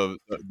know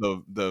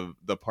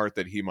the part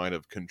that he might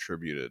have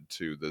contributed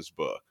to this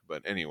book.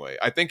 But anyway,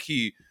 I think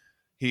he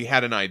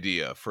had an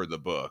idea for the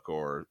book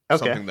or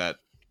something that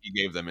he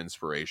gave them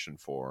inspiration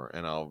for,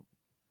 and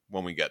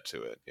when we get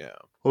to it, yeah.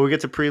 Well, we get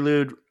to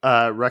Prelude,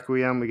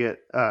 Requiem. We get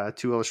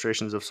 2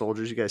 illustrations of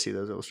soldiers. You guys see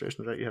those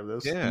illustrations, right? You have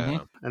those? Yeah.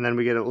 Mm-hmm. And then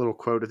we get a little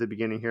quote at the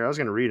beginning here. I was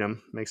going to read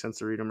them. Makes sense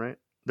to read them, right?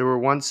 There were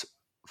once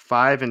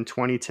 5 and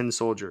 20 tin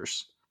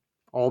soldiers,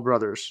 all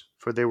brothers,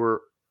 for they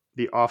were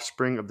the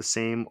offspring of the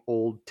same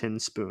old tin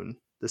spoon.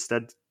 The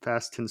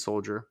Steadfast Tin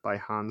Soldier by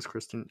Hans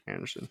Christian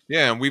Andersen.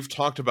 Yeah, and we've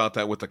talked about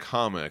that with the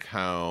comic,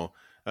 how,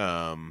 there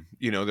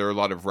are a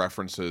lot of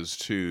references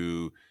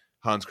to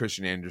Hans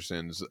Christian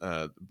Andersen's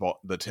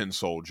The Tin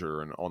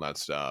Soldier and all that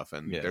stuff.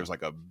 And there's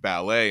like a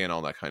ballet and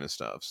all that kind of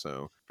stuff.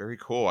 So very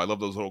cool. I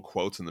love those little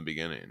quotes in the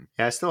beginning.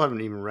 Yeah, I still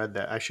haven't even read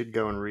that. I should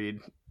go and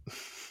read.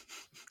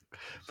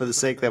 For the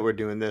sake that we're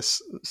doing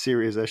this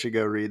series, I should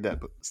go read that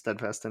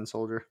Steadfast Tin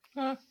Soldier.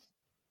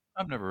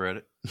 I've never read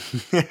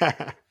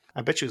it.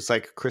 I bet you it's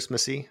like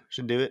Christmassy.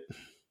 Should do it.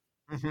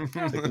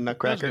 Like the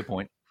Nutcracker. That's a good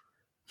point.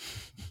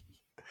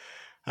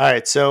 All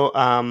right.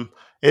 So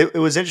it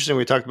was interesting.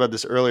 We talked about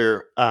this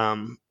earlier,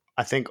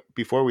 I think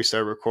before we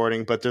started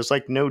recording, but there's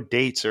like no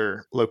dates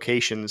or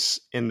locations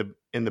in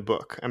the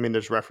book. I mean,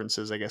 there's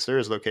references, I guess there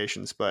is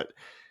locations, but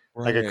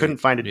like I couldn't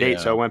find a date.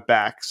 So I went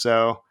back.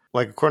 So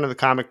like according to the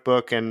comic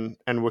book and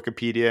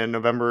Wikipedia,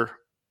 November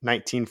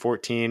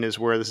 1914 is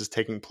where this is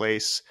taking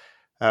place.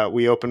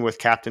 We open with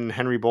Captain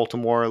Henry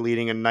Baltimore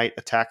leading a night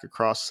attack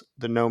across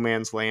the no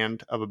man's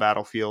land of a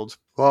battlefield.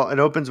 Well, it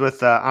opens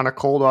with on a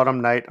cold autumn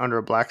night under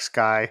a black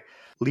sky,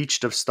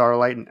 leached of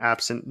starlight and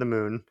absent the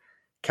moon,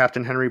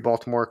 Captain Henry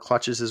Baltimore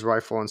clutches his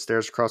rifle and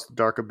stares across the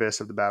dark abyss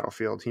of the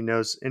battlefield. He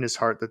knows in his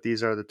heart that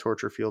these are the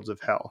torture fields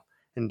of hell,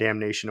 and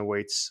damnation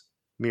awaits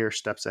mere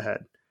steps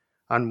ahead.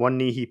 On one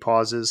knee he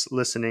pauses,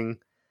 listening,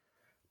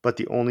 but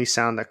the only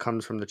sound that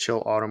comes from the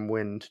chill autumn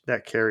wind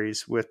that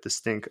carries with the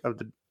stink of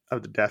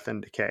the death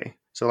and decay.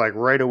 So like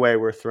right away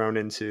we're thrown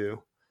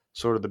into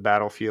sort of the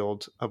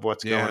battlefield of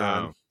what's going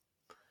on,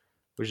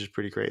 which is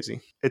pretty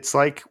crazy. It's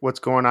like what's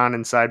going on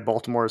inside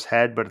Baltimore's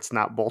head, but it's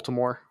not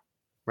Baltimore,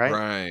 right?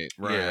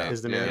 Right. Yeah.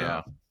 Is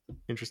the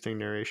interesting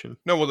narration.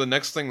 No, well, the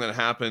next thing that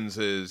happens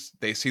is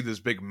they see this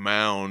big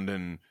mound,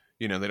 and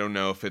they don't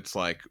know if it's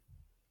like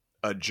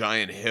a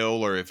giant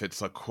hill or if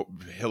it's a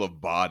hill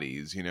of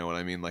bodies. You know what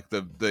I mean? Like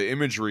the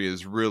imagery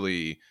is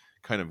really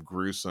kind of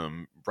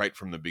gruesome right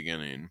from the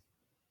beginning.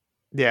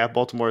 Yeah,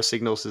 Baltimore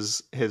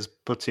signals his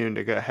platoon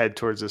to go head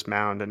towards this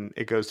mound, and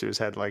it goes to his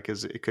head like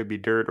it could be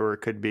dirt or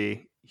it could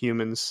be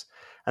humans.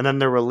 And then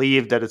they're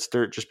relieved that it's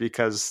dirt just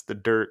because the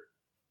dirt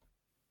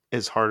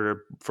is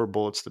harder for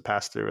bullets to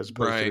pass through as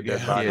opposed to a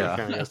dead body. Yeah.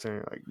 Kind of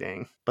like,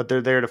 dang. But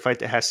they're there to fight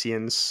the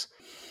Hessians.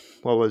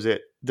 What was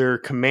it? Their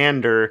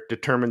commander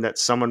determined that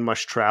someone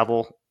must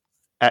travel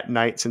at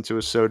night since it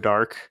was so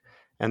dark,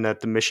 and that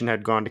the mission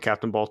had gone to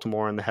Captain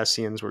Baltimore, and the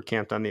Hessians were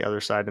camped on the other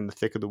side in the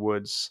thick of the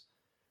woods.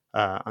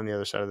 On the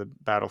other side of the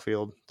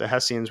battlefield. The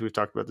Hessians, we've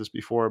talked about this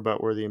before,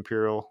 but were the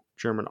Imperial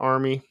German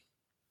Army.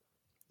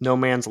 No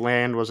man's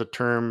land was a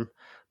term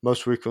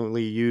most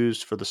frequently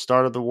used for the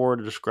start of the war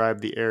to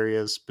describe the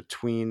areas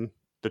between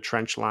the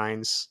trench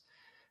lines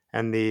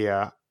and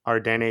the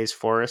Ardennes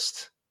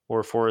forest,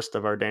 or Forest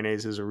of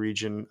Ardennes, is a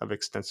region of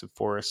extensive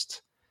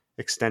forest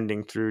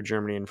extending through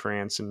Germany and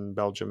France and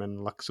Belgium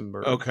and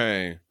Luxembourg.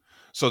 Okay.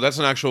 So that's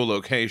an actual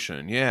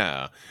location.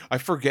 Yeah. I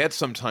forget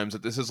sometimes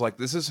that this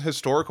is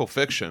historical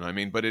fiction. I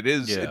mean, but it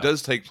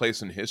does take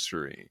place in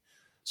history.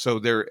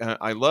 So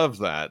I love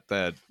that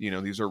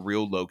these are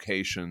real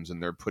locations,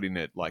 and they're putting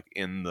it like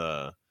in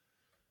the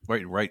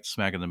right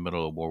smack in the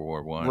middle of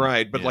World War I.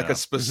 Right, but like a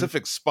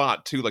specific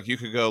spot too. Like you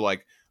could go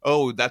like,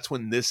 oh, that's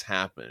when this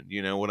happened.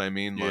 You know what I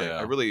mean? Like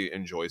I really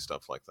enjoy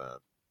stuff like that.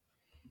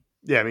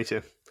 Yeah, me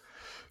too.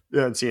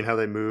 Yeah, and seeing how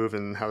they move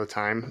and how the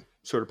time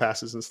sort of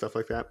passes and stuff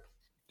like that.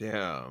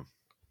 Yeah.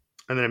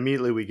 And then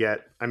immediately we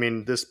get, I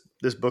mean, this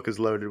book is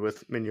loaded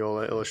with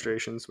Mignola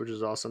illustrations, which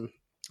is awesome.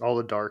 All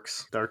the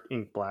darks, dark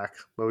ink black,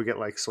 but we get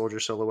like soldier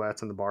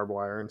silhouettes and the barbed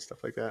wire and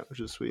stuff like that, which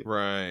is sweet.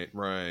 Right.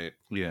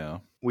 Yeah.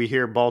 We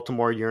hear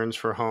Baltimore yearns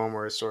for home,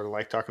 or it's sort of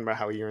like talking about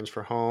how he yearns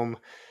for home,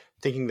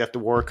 thinking that the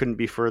war couldn't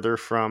be further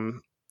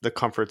from the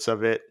comforts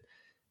of it.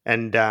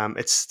 And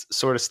it's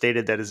sort of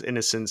stated that his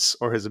innocence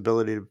or his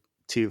ability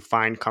to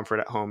find comfort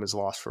at home is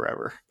lost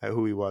forever. That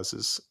who he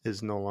was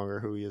is no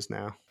longer who he is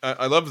now.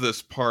 I love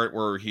this part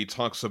where he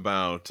talks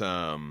about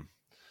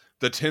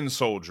the tin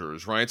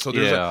soldiers, right? So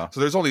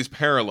there's all these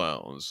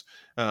parallels.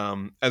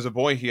 As a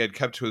boy, he had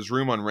kept to his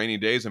room on rainy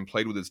days and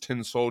played with his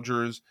tin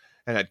soldiers,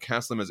 and had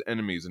cast them as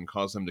enemies and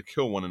caused them to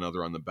kill one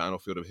another on the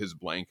battlefield of his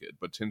blanket.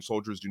 But tin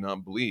soldiers do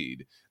not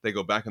bleed. They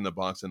go back in the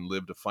box and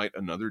live to fight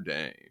another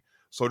day.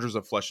 Soldiers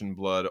of Flesh and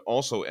Blood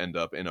also end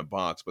up in a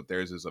box, but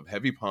theirs is of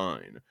heavy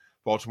pine.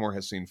 Baltimore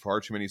has seen far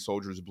too many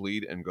soldiers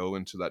bleed and go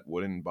into that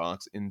wooden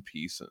box in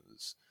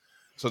pieces.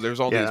 So there's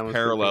all Yeah, these that one's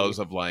pretty parallels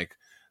cool. of like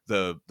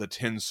the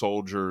tin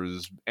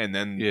soldiers and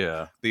then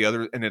Yeah. the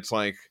other, and it's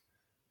like,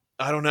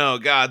 I don't know,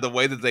 God, the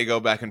way that they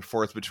go back and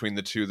forth between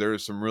the two,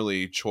 there's some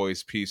really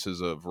choice pieces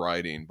of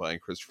writing by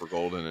Christopher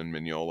Golden and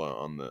Mignola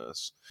on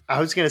this. I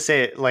was gonna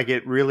say like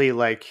it really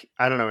like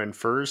I don't know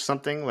infers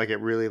something like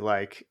it really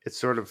like it's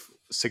sort of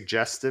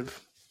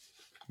suggestive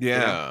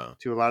Yeah.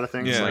 to a lot of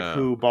things Yeah. like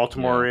who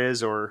Baltimore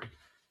is or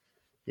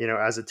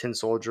as a tin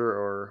soldier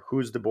or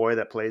who's the boy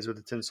that plays with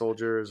the tin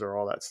soldiers or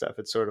all that stuff.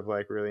 It's sort of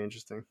like really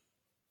interesting.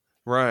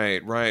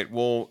 Right.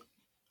 Well,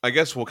 I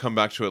guess we'll come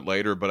back to it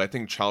later, but I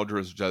think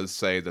Childress does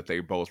say that they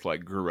both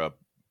like grew up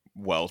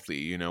wealthy,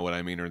 you know what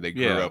I mean? Or they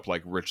grew Yeah. up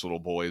like rich little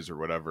boys or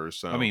whatever.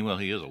 So I mean, well,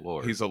 he is a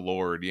lord. he's a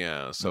lord,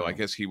 yeah. So I Yeah.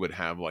 guess he would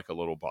have like a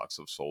little box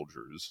of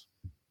soldiers.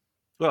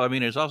 Well, I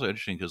mean, it's also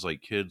interesting because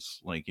like kids,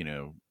 like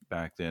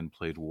back then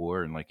played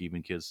war, and like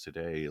even kids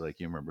today, like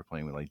you remember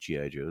playing with like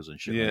GI Joes and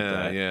shit like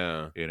that.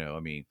 Yeah. I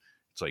mean,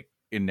 it's like,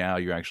 and now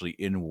you're actually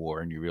in war,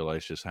 and you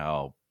realize just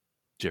how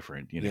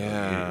different.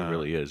 Yeah. It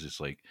really is. It's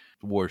like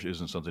war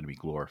isn't something to be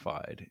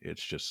glorified.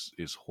 It's just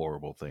this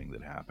horrible thing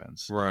that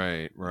happens.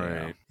 Right.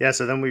 Yeah,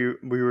 so then we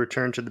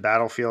return to the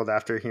battlefield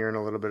after hearing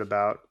a little bit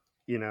about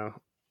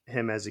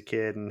him as a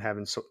kid and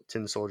having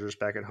tin soldiers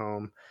back at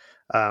home.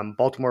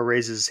 Baltimore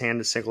raises his hand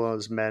to signal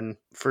his men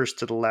first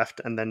to the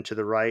left and then to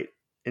the right.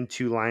 In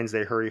two lines,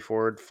 they hurry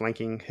forward,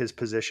 flanking his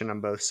position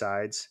on both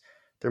sides.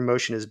 Their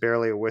motion is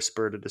barely a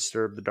whisper to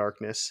disturb the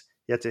darkness,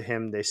 yet to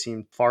him they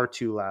seem far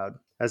too loud.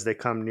 As they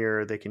come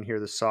nearer, they can hear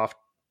the soft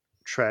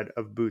tread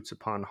of boots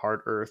upon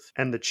hard earth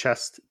and the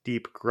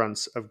chest-deep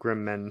grunts of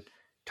grim men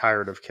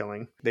tired of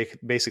killing. They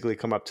basically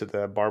come up to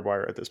the barbed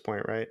wire at this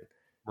point, right?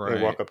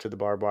 They walk up to the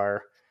barbed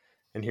wire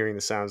and hearing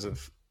the sounds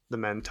of the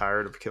men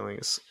tired of killing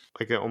is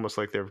like almost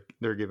like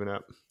they're giving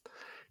up.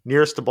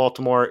 Nearest to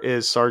Baltimore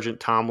is Sergeant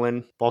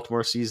Tomlin.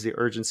 Baltimore sees the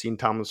urgency in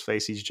Tomlin's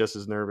face. He's just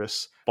as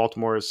nervous.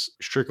 Baltimore is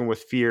stricken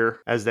with fear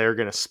as they're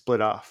going to split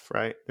off,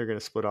 right? They're going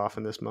to split off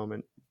in this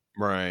moment.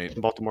 Right.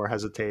 Baltimore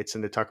hesitates,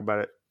 and they talk about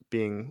it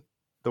being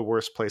the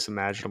worst place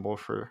imaginable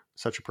for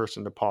such a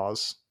person to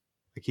pause.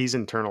 Like he's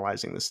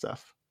internalizing this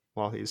stuff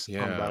while he's on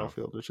the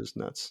battlefield, which is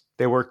nuts.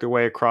 They work their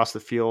way across the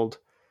field,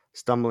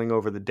 stumbling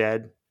over the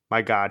dead.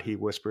 My God, he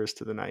whispers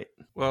to the night.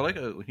 Well, like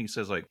he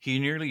says, like he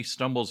nearly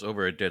stumbles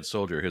over a dead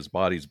soldier. His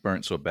body's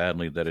burnt so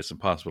badly that it's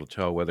impossible to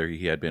tell whether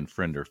he had been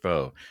friend or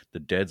foe.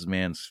 The dead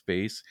man's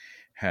face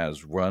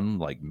has run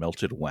like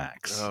melted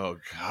wax. Oh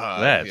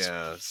God,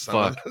 That's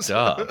fucked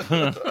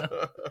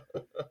up.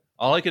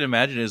 All I can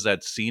imagine is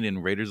that scene in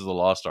Raiders of the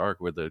Lost Ark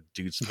where the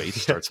dude's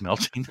face starts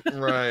melting.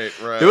 Right.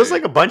 There was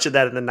like a bunch of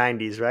that in the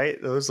 90s, right?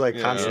 It was like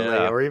constantly,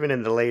 Yeah. or even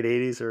in the late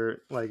 80s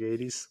or like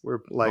 80s. Where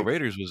like Well,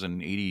 Raiders was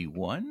in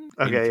 81.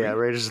 Okay, 83? yeah,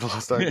 Raiders of the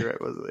Lost Ark,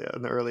 right? Was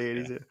in the early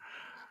 80s.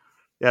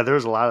 Yeah, there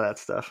was a lot of that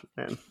stuff,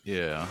 man.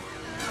 Yeah.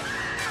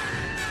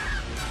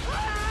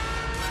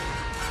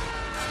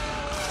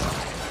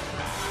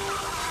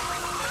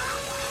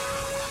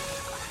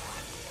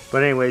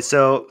 But anyway,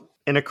 so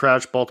in a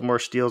crouch, Baltimore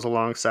steals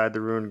alongside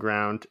the ruined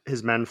ground,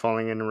 his men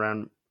falling in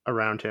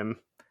around him.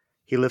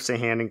 He lifts a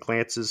hand and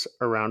glances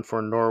around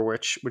for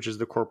Norwich, which is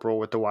the corporal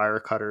with the wire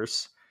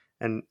cutters,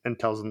 and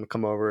tells them to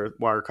come over,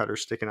 wire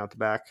cutters sticking out the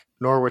back.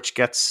 Norwich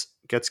gets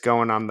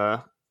going on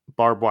the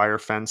barbed wire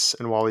fence,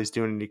 and while he's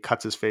doing it, he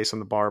cuts his face on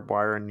the barbed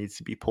wire and needs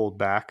to be pulled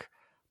back.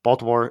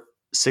 Baltimore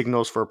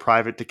signals for a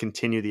private to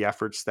continue the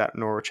efforts that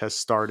Norwich has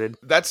started.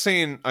 That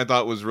scene I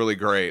thought was really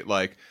great,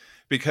 like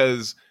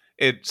because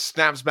it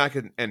snaps back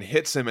and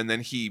hits him, and then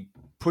he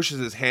pushes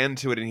his hand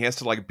to it, and he has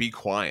to like be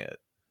quiet.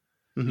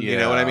 You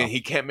know what I mean? He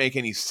can't make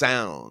any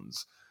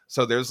sounds.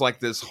 So there's like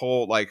this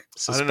whole like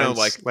Suspense, I don't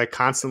know, like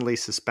constantly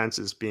suspense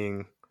is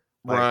being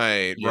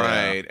right.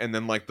 And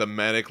then like the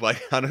medic,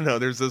 like I don't know,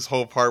 there's this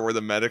whole part where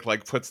the medic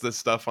like puts this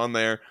stuff on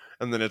there,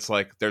 and then it's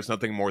like there's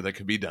nothing more that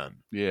could be done.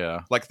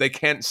 Yeah. Like they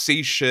can't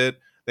see shit,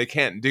 they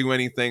can't do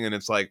anything, and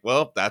it's like,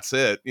 well, that's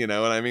it. You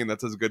know what I mean?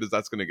 That's as good as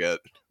that's gonna get.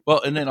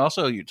 Well, and then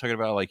also you're talking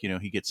about like,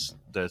 he gets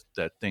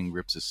that thing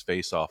rips his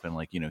face off and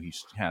like, he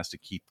has to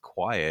keep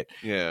quiet.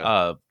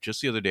 Yeah.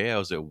 Just the other day I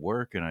was at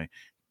work and I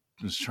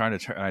was trying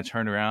to I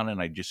turned around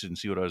and I just didn't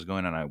see what I was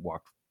going, and I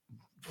walked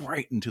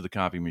right into the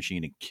copy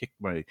machine and kicked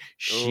my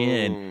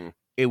shin. Ooh.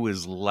 It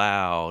was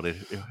loud. It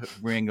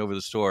rang over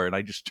the store, and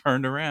I just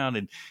turned around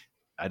and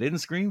I didn't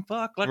scream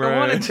fuck like I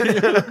wanted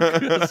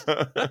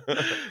to.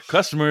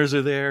 Customers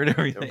are there and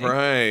everything.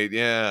 Right,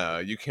 yeah.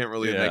 You can't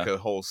really Yeah. make a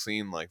whole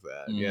scene like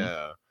that. Mhm.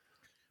 Yeah.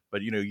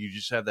 But you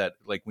just have that,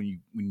 like when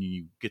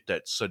you get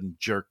that sudden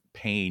jerk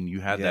pain, you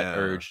have that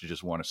Yeah. urge to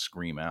just want to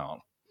scream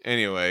out.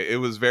 Anyway, it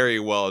was very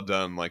well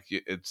done. Like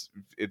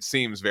it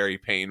seems very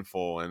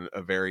painful and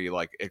a very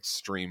like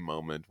extreme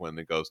moment when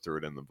it goes through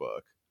it in the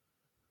book.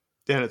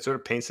 Then it sort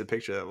of paints the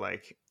picture that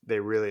like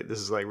this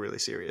is like really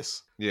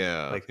serious.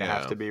 Yeah. Like they yeah.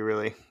 have to be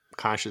really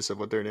conscious of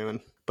what they're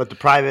doing. But the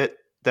private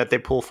that they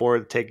pull forward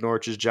to take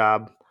Norwich's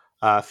job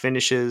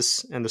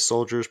finishes, and the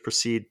soldiers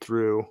proceed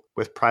through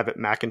with Private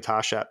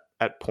McIntosh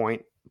at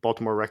point.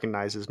 Baltimore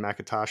recognizes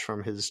McIntosh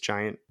from his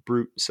giant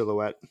brute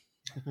silhouette.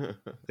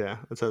 Yeah,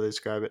 that's how they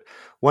describe it.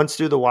 Once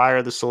through the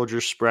wire, the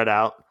soldiers spread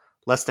out.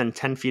 Less than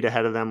 10 feet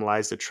ahead of them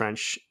lies the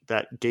trench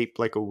that gaped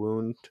like a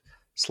wound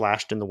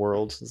slashed in the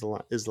world,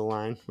 is the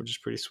line, which is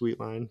a pretty sweet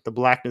line. The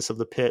blackness of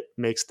the pit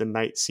makes the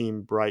night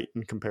seem bright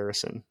in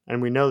comparison.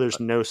 And we know there's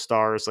no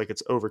stars, like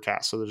it's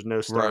overcast, so there's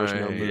no stars,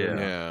 no Right. moon.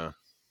 Yeah.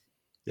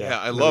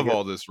 I And then love we get-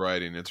 all this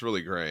writing. It's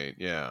really great.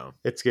 Yeah.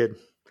 It's good.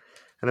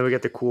 And then we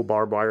get the cool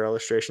barbed wire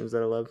illustrations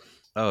that I love.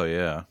 Oh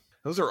yeah.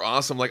 Those are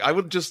awesome. Like, I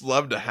would just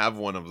love to have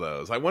one of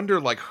those. I wonder,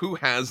 like, who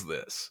has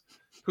this?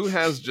 Who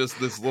has just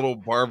this little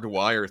barbed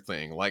wire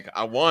thing? Like,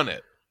 I want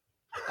it.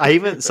 I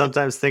even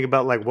sometimes think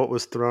about like what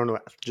was thrown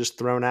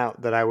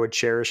out that I would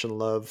cherish and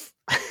love.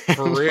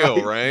 For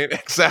real, right?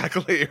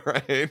 Exactly,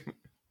 right?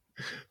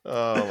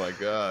 Oh, my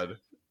God.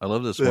 I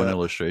love this one Yeah.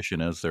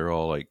 illustration as they're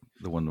all like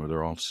the one where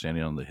they're all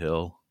standing on the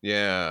hill.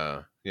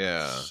 Yeah.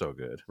 So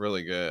good.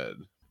 Really good.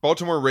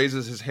 Baltimore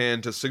raises his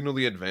hand to signal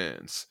the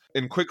advance.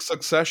 In quick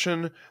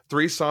succession,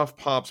 3 soft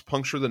pops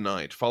puncture the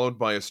night, followed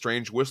by a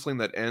strange whistling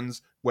that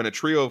ends when a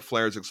trio of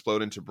flares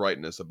explode into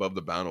brightness above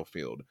the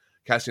battlefield,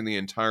 casting the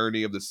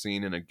entirety of the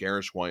scene in a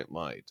garish white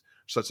light,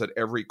 such that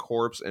every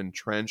corpse and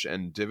trench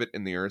and divot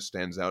in the earth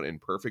stands out in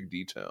perfect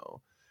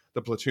detail.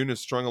 The platoon is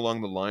strung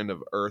along the line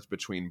of earth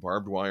between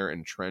barbed wire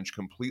and trench,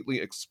 completely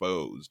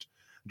exposed.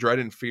 Dread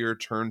and fear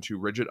turn to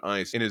rigid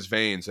ice in his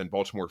veins, and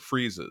Baltimore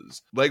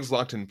freezes, legs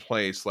locked in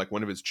place like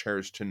one of his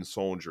cherished tin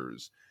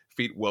soldiers,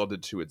 feet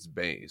welded to its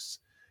base.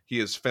 He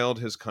has failed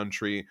his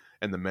country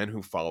and the men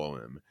who follow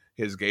him.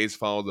 His gaze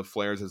follows the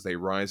flares as they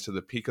rise to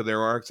the peak of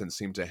their arcs and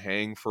seem to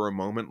hang for a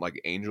moment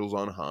like angels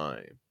on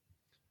high.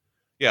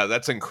 Yeah,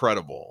 that's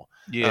incredible.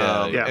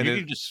 Yeah, yeah. you And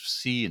can just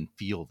see and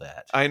feel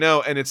that. I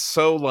know, and it's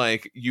so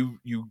like you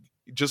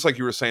just like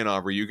you were saying,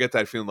 Aubrey, you get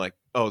that feeling like,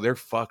 oh, they're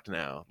fucked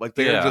now. Like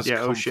they're Yeah. just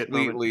Yeah, oh shit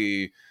moment.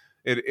 completely.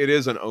 It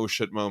is an oh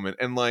shit moment,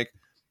 and like,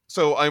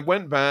 so I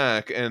went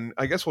back, and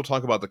I guess we'll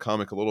talk about the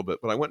comic a little bit,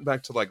 but I went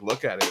back to like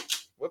look at it.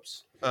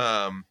 Whoops.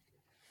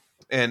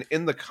 And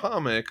in the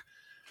comic,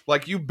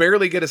 like you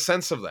barely get a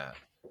sense of that.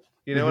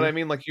 You know what I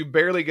mean? Like you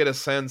barely get a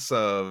sense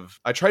of.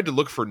 I tried to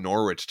look for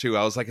Norwich too.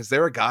 I was like, is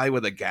there a guy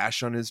with a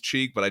gash on his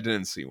cheek? But I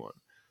didn't see one.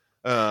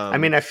 I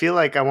mean, I feel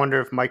like I wonder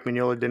if Mike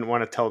Mignola didn't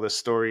want to tell this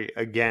story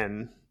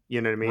again.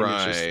 You know what I mean?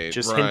 It's Right,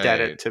 just hint at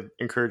right. it to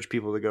encourage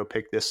people to go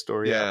pick this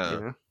story Yeah. up.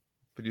 You know?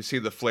 But you see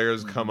the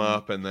flares come Mhm.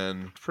 up, and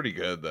then pretty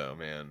good though,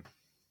 man.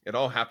 It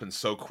all happens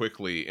so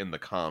quickly in the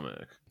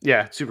comic.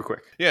 Yeah, super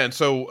quick. Yeah, and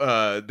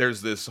so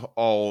there's this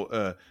all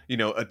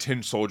a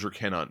tin soldier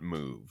cannot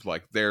move.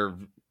 Like they're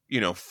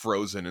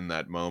frozen in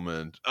that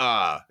moment.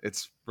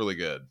 It's really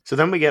good. So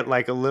then we get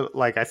like a little,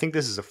 like I think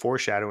this is a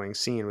foreshadowing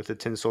scene with the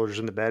tin soldiers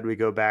in the bed. We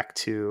go back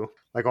to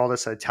like all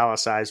this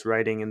italicized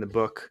writing in the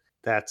book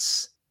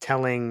that's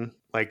telling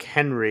like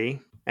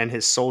Henry and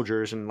his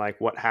soldiers and like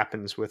what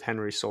happens with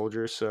Henry's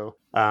soldiers. So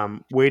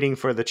waiting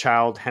for the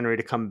child Henry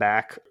to come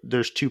back.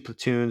 There's 2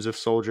 platoons of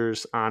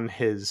soldiers on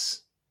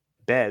his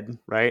bed,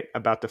 right?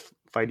 About to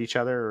fight each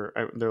other,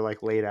 or they're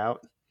like laid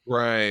out.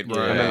 Right, Yeah.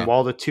 right. And then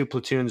while the 2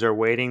 platoons are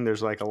waiting,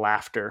 there's like a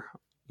laughter,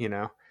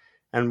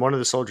 and one of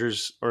the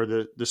soldiers, or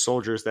the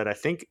soldiers that I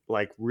think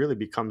like really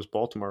becomes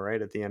Baltimore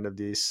right at the end of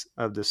this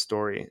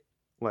story,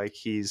 like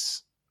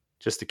he's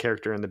just a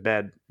character in the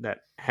bed that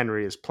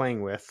Henry is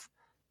playing with,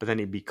 but then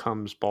he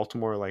becomes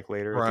Baltimore like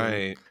later. At the end.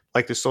 Right.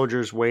 Like the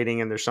soldiers waiting,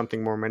 and there's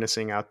something more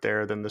menacing out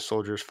there than the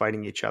soldiers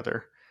fighting each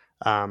other.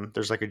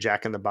 There's like a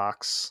Jack in the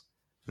Box,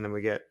 and then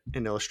we get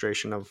an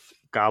illustration of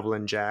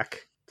Goblin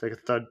Jack. It's like a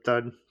thud,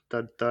 thud,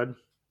 thud, thud.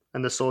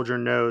 And the soldier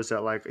knows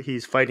that like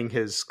he's fighting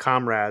his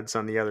comrades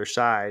on the other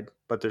side,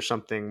 but there's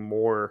something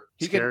more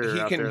He can scarier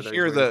out there that he's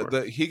hear waiting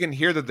for. he can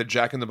hear that the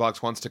Jack in the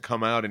Box wants to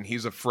come out, and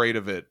he's afraid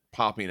of it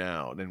popping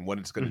out and what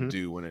it's going to Mhm.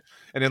 do when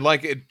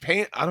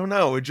I don't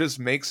know, it just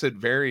makes it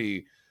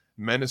very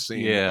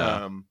menacing.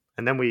 Yeah.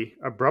 And then we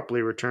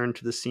abruptly return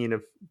to the scene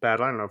of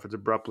battle. I don't know if it's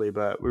abruptly,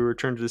 but we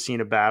return to the scene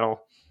of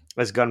battle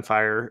as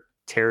gunfire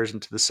tears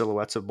into the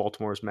silhouettes of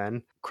Baltimore's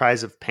men.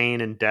 Cries of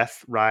pain and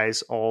death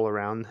rise all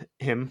around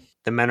him.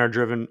 The men are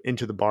driven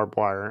into the barbed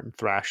wire and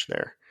thrashed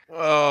there.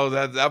 Oh,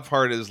 that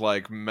part is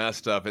like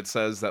messed up. It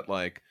says that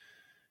like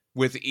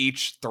with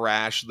each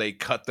thrash they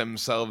cut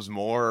themselves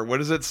more. What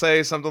does it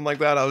say? Something like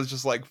that. I was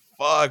just like,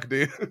 fuck,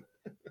 dude.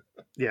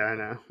 Yeah, I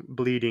know.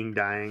 Bleeding,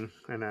 dying.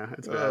 I know.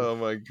 It's bad. Oh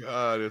my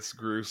god, it's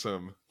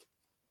gruesome.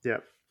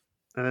 Yep.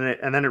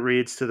 And then it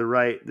reads, to the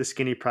right, the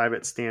skinny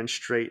private stands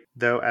straight,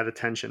 though at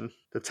attention,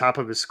 the top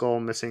of his skull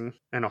missing,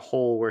 and a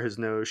hole where his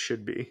nose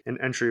should be. An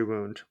entry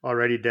wound.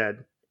 Already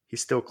dead, he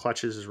still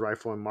clutches his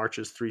rifle and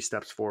marches 3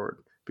 steps forward,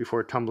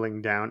 before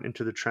tumbling down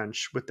into the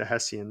trench with the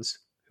Hessians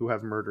who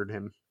have murdered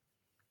him.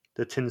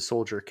 The tin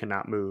soldier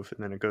cannot move.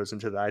 And then it goes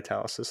into the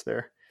italics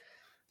there.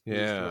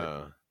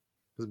 Yeah.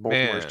 Because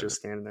Baltimore's Man. just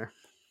standing there.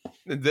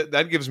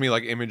 That gives me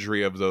like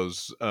imagery of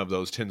those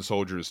tin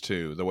soldiers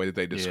too. The way that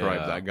they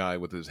describe Yeah. that guy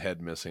with his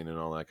head missing and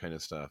all that kind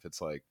of stuff.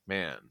 It's like,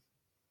 man,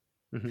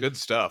 Good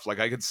stuff. Like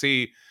I could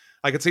see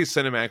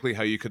cinematically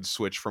how you could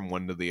switch from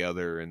one to the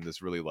other in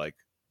this really like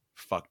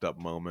fucked up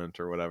moment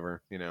or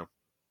whatever, you know.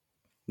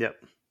 Yep.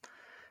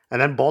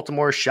 And then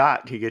Baltimore's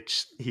shot.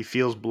 He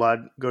feels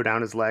blood go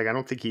down his leg. I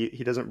don't think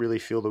he doesn't really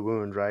feel the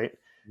wound, right?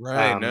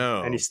 Right.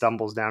 No. And he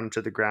stumbles down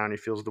into the ground. He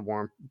feels the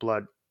warm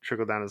blood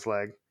trickle down his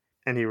leg,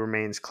 and he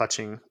remains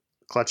clutching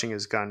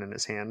his gun in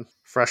his hand.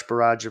 Fresh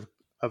barrage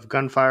of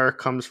gunfire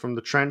comes from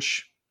the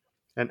trench,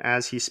 and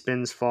as he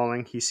spins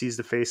falling, he sees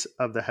the face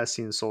of the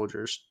Hessian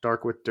soldiers,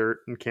 dark with dirt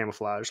and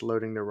camouflage,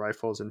 loading their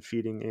rifles and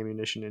feeding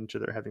ammunition into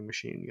their heavy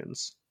machine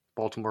guns.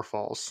 Baltimore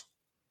falls.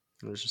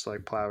 And there's just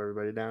like plow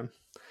everybody down.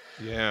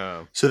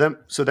 Yeah. So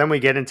then we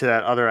get into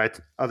that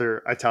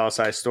other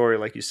italicized story,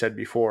 like you said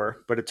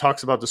before, but it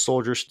talks about the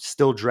soldiers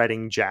still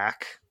dreading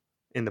Jack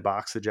in the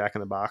box, the Jack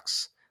in the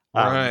Box.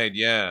 Right.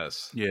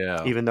 Yes.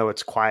 Yeah. Even though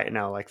it's quiet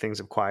now, like things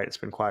have quiet. It's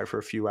been quiet for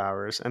a few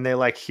hours, and they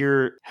like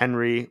hear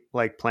Henry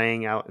like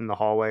playing out in the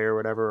hallway or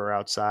whatever, or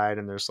outside,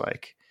 and there's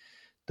like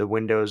the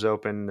windows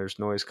open, there's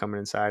noise coming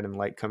inside and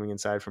light coming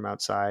inside from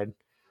outside.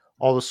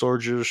 All the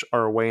soldiers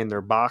are away in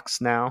their box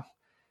now.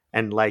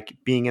 And like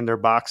being in their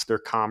box, they're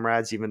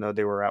comrades, even though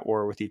they were at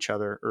war with each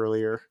other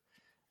earlier.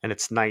 And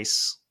it's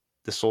nice.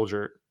 The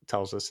soldier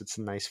tells us it's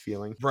a nice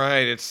feeling.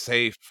 Right. It's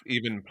safe,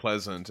 even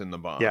pleasant in the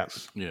box. Yeah.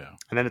 Yeah.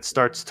 And then it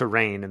starts to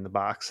rain in the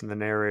box, and the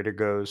narrator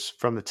goes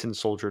from the tin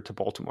soldier to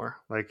Baltimore.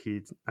 Like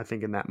I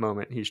think in that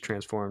moment he's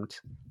transformed.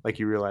 Like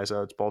you realize,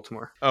 oh, it's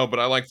Baltimore. Oh, but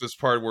I like this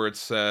part where it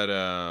said,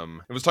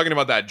 it was talking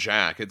about that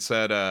Jack. It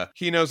said,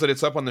 he knows that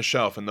it's up on the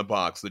shelf in the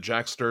box. The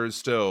Jack stirs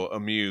still,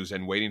 amused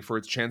and waiting for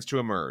its chance to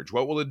emerge.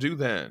 What will it do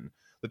then?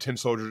 The tin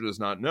soldier does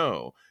not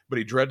know, but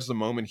he dreads the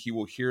moment he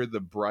will hear the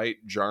bright,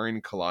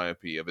 jarring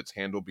calliope of its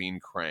handle being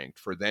cranked,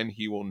 for then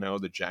he will know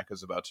that Jack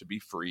is about to be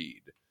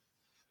freed.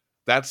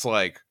 That's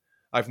like,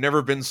 I've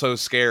never been so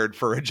scared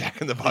for a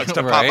Jack in the Box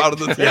to Right? pop out of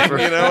the thing.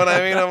 You know what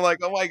I mean? I'm like,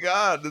 oh my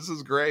God, this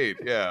is great.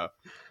 Yeah,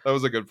 that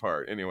was a good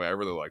part. Anyway, I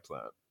really liked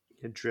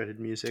that.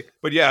 Dreaded music.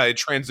 But yeah, it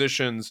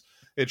transitions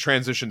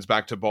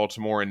back to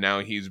Baltimore, and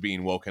now he's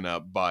being woken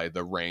up by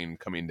the rain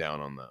coming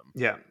down on them.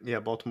 Yeah.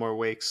 Baltimore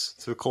wakes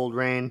to the cold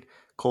rain,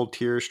 cold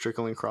tears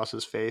trickling across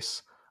his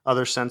face.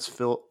 Other scents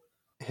fill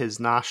his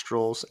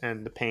nostrils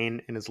and the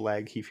pain in his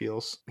leg he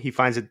feels. He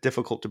finds it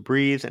difficult to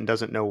breathe and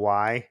doesn't know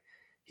why.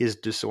 He is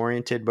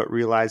disoriented, but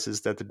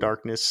realizes that the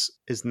darkness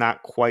is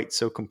not quite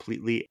so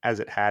completely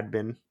as it had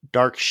been.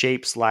 Dark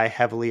shapes lie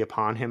heavily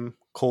upon him.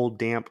 Cold,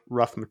 damp,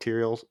 rough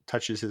material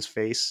touches his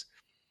face.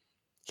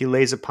 He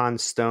lays upon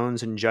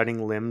stones and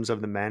jutting limbs of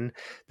the men.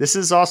 This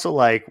is also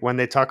like when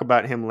they talk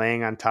about him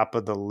laying on top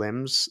of the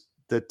limbs.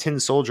 The tin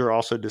soldier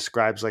also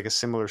describes like a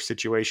similar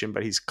situation,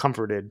 but he's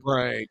comforted.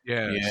 Right.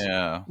 Yes.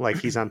 Yeah. Like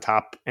he's on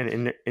top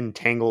and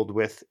entangled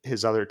with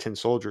his other tin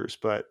soldiers,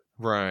 but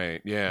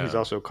Right. Yeah. he's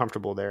also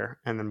comfortable there.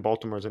 And then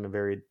Baltimore's in a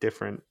very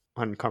different,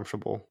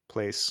 uncomfortable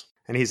place.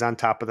 And he's on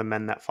top of the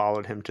men that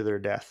followed him to their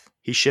death.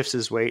 He shifts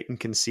his weight and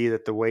can see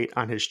that the weight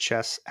on his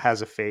chest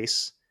has a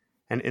face.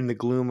 And in the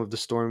gloom of the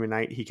stormy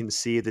night, he can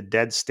see the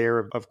dead stare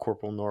of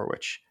Corporal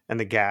Norwich and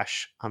the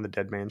gash on the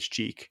dead man's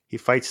cheek. He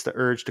fights the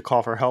urge to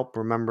call for help,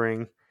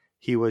 remembering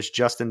he was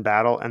just in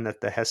battle and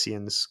that the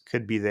Hessians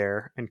could be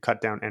there and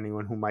cut down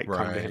anyone who might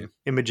come to Right. him.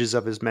 Images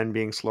of his men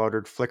being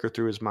slaughtered flicker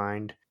through his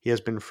mind. He has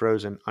been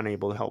frozen,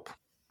 unable to help.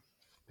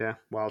 Yeah,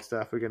 wild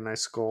stuff. We get a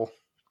nice skull.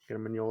 Get a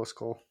Mignola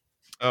skull.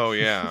 Oh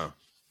yeah.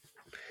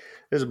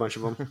 There's a bunch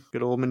of them.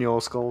 Good old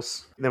Mignola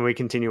skulls. Then we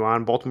continue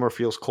on. Baltimore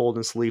feels cold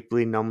and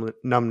sleepy.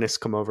 Numbness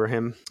come over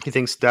him. He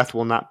thinks death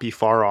will not be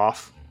far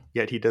off,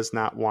 yet he does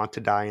not want to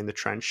die in the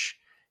trench.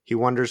 He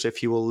wonders if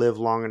he will live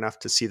long enough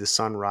to see the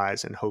sun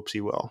rise and hopes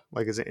he will.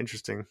 Like, is it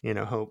interesting?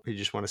 Hope. You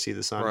just want to see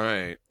the sun.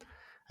 Right.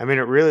 I mean,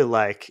 it really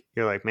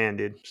you're like, man,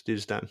 dude, this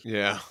dude's done.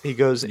 Yeah. He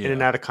goes in Yeah.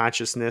 and out of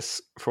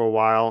consciousness for a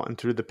while, and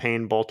through the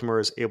pain, Baltimore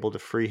is able to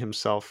free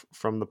himself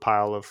from the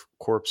pile of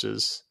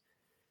corpses.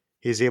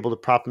 He's able to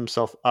prop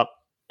himself up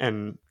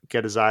and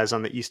get his eyes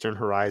on the eastern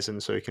horizon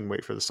so he can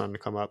wait for the sun to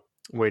come up,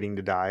 waiting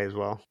to die as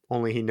well.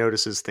 Only he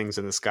notices things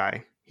in the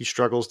sky. He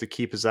struggles to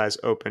keep his eyes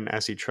open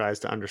as he tries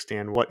to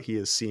understand what he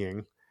is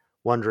seeing,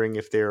 wondering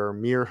if they are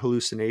mere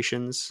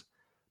hallucinations,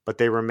 but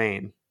they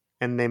remain,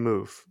 and they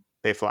move,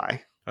 they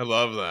fly. I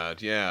love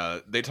that. Yeah.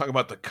 They talk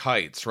about the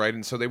kites, right?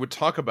 And so they would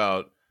talk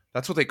about,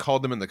 that's what they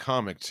called them in the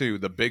comic too,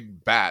 the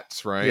big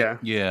bats, right? Yeah.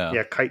 Yeah.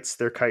 Yeah, kites,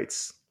 they're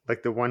kites.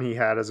 Like the one he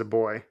had as a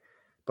boy,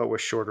 but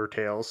with shorter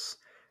tails.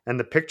 And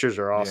the pictures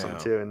are awesome Yeah.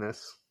 too in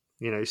this.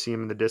 You see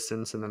them in the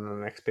distance, and then on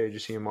the next page you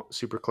see them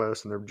super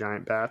close, and they're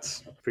giant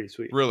bats. Pretty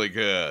sweet. Really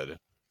good.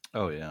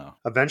 Oh yeah.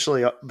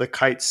 Eventually, the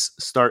kites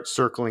start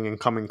circling and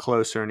coming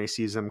closer, and he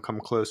sees them come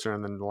closer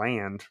and then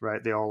land,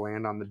 right? They all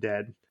land on the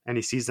dead, and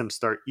he sees them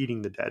start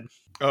eating the dead.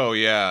 Oh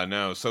yeah,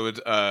 no. So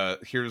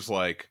here's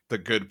like the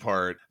good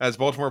part. As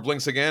Baltimore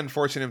blinks again,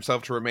 forcing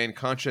himself to remain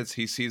conscious,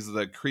 he sees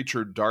the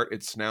creature dart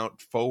its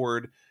snout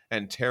forward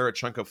and tear a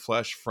chunk of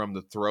flesh from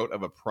the throat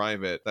of a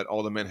private that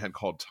all the men had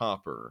called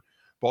Topper.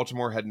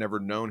 Baltimore had never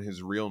known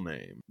his real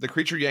name. The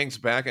creature yanks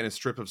back and a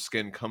strip of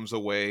skin comes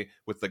away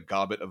with the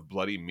gobbet of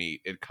bloody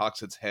meat. It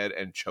cocks its head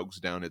and chokes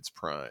down its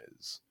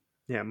prize.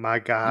 Yeah, my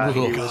God. Oh,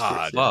 he was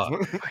God. yeah,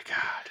 Fuck. my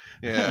God.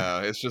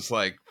 Yeah, it's just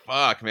like,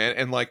 fuck, man.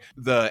 And like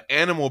the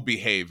animal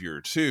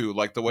behavior too,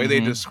 like the way they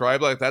Mhm.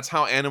 describe, like that's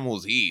how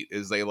animals eat,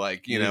 is they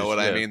like, you know Use- what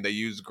I yeah. mean? They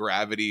use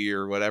gravity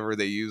or whatever.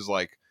 They use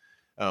like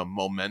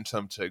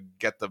momentum to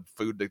get the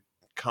food to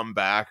come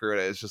back, or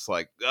it's just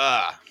like,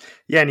 Yeah,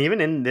 and even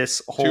in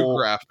this whole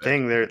graphic.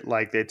 thing,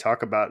 they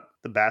talk about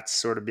the bats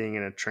sort of being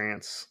in a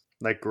trance,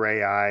 like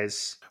gray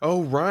eyes.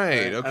 Oh,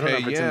 right. I don't know Okay,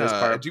 if it's in this yeah.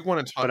 part, I do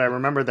want to talk. But I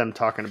remember them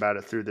talking about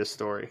it through this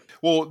story.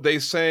 Well, they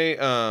say,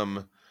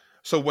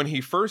 so when he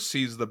first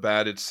sees the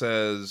bat, it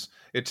says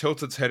it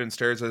tilts its head and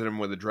stares at him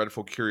with a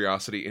dreadful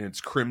curiosity in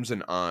its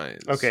crimson eyes.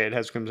 Okay, it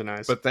has crimson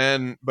eyes. But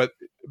then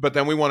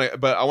I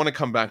want to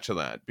come back to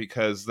that,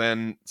 because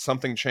then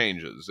something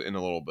changes in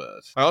a little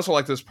bit. I also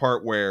like this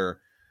part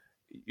where,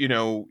 you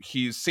know,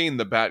 he's seen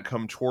the bat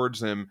come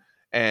towards him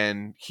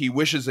and he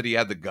wishes that he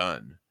had the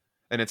gun.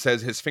 And it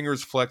says his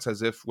fingers flex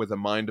as if with a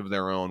mind of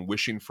their own,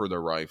 wishing for the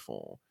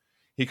rifle.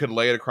 He could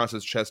lay it across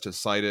his chest to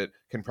sight it,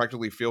 can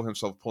practically feel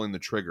himself pulling the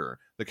trigger,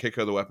 the kick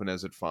of the weapon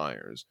as it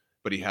fires,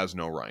 but he has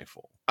no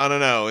rifle. I don't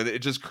know. It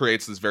just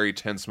creates this very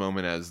tense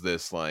moment as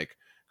this like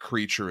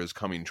creature is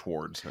coming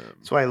towards him.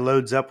 That's why he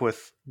loads up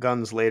with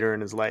guns later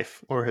in his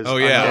life, or his Oh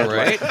yeah,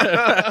 undead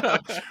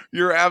life. right.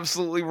 You're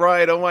absolutely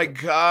right. Oh my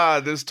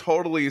God, this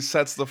totally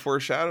sets the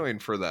foreshadowing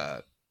for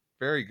that.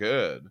 Very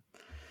good.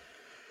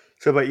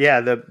 So, but yeah,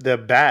 the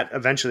bat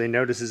eventually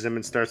notices him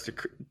and starts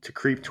to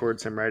creep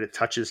towards him, right? It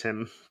touches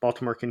him.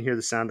 Baltimore can hear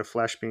the sound of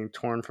flesh being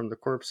torn from the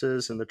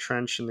corpses, and the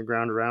trench in the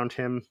ground around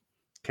him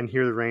can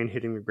hear the rain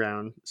hitting the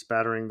ground,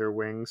 spattering their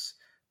wings.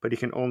 But he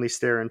can only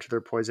stare into their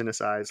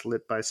poisonous eyes,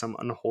 lit by some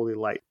unholy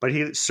light. But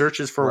he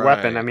searches for a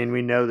weapon. I Right. mean,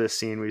 we know this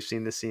scene. We've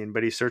seen this scene.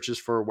 But he searches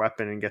for a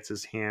weapon and gets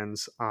his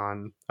hands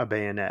on a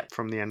bayonet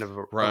from the end of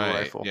a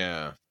rifle.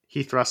 Yeah.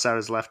 He thrusts out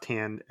his left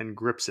hand and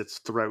grips its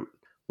throat.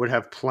 Would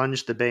have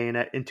plunged the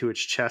bayonet into its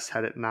chest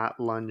had it not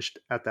lunged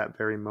at that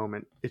very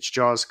moment. Its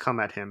jaws come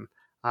at him,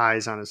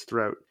 eyes on his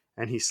throat,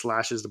 and he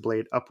slashes the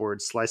blade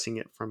upward, slicing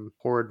it from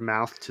horrid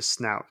mouth to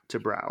snout to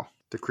brow.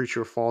 The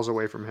creature falls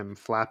away from him,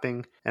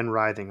 flapping and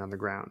writhing on the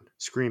ground,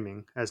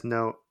 screaming as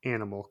no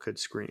animal could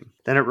scream.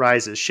 Then it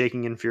rises,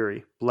 shaking in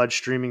fury, blood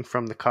streaming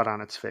from the cut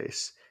on its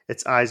face.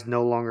 Its eyes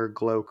no longer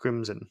glow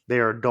crimson. They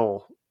are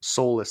dull,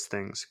 soulless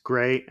things,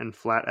 gray and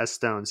flat as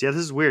stones. Yeah,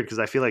 this is weird because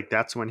I feel like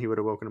that's when he would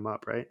have woken him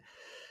up, right?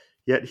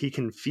 Yet he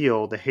can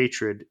feel the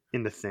hatred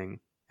in the thing,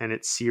 and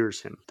it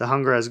sears him. The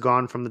hunger has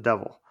gone from the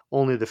devil.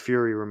 Only the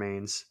fury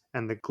remains,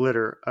 and the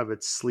glitter of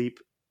its sleep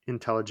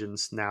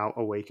intelligence now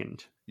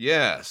awakened.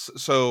 Yes.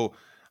 So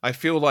I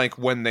feel like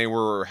when they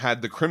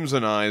had the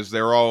crimson eyes,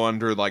 they're all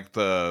under like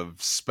the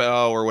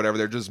spell or whatever.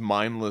 They're just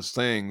mindless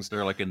things.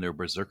 They're like in their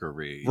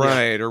berserkery.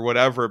 Right, or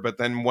whatever. But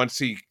then once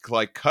he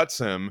like cuts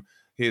him,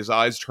 his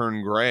eyes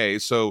turn gray.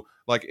 So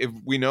like if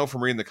we know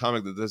from reading the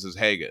comic that this is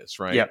Haggis,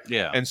 right? Yep.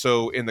 Yeah. And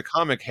so in the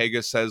comic,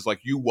 Haggis says like,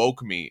 you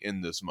woke me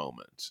in this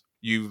moment.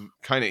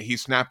 He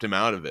snapped him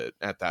out of it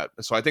at that.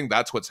 So I think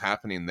that's what's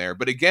happening there.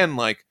 But again,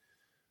 like,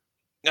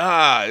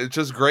 it's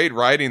just great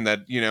writing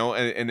that, you know,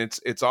 and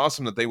it's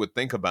awesome that they would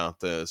think about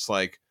this.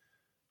 Like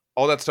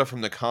all that stuff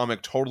from the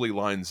comic totally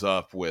lines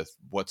up with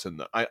what's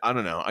in I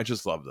don't know. I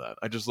just love that.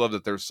 I just love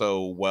that they're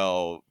so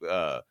well,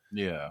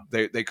 Yeah.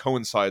 they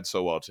coincide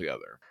so well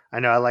together. I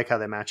know, I like how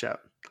they match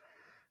up.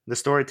 The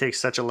story takes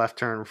such a left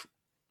turn,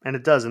 and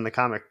it does in the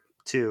comic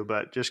too,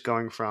 but just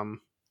going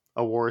from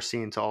a war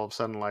scene to all of a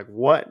sudden like,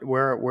 what?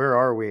 Where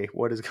are we?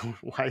 What is going?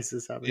 Why is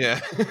this happening? Yeah.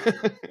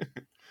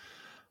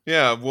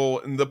 Yeah, well,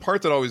 and the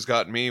part that always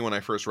got me when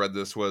I first read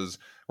this was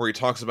where he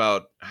talks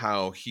about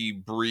how he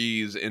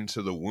breathes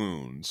into the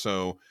wound.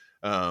 So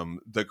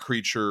the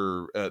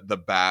creature, the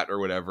bat or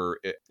whatever,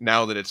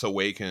 now that it's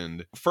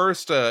awakened,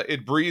 first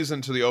it breathes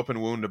into the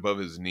open wound above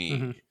his knee.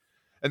 Mhm.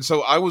 And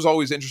so I was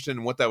always interested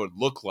in what that would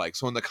look like.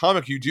 So in the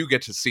comic, you do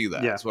get to see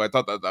that. Yeah. So I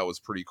thought that was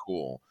pretty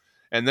cool.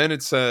 And then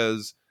it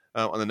says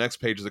on the next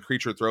page, the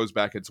creature throws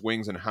back its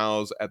wings and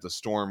howls at the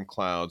storm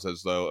clouds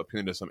as though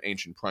appealing to some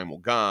ancient primal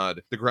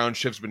god. The ground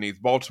shifts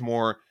beneath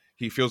Baltimore.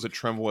 He feels it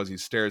tremble as he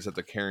stares at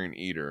the carrion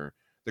eater.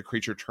 The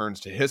creature turns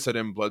to hiss at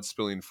him, blood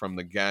spilling from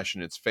the gash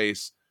in its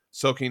face,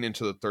 soaking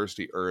into the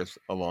thirsty earth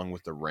along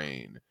with the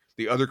rain.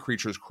 The other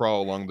creatures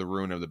crawl along the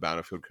ruin of the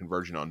battlefield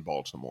converging on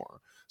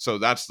Baltimore. So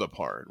that's the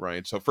part,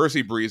 right? So first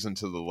he breathes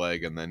into the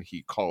leg, and then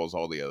he calls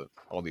all the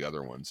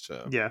other ones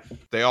to. Yeah.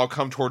 They all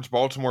come towards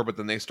Baltimore, but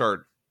then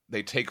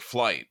they take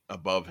flight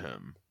above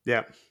him.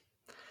 Yeah.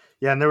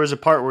 Yeah, and there was a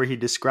part where he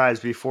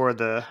describes before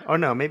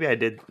maybe I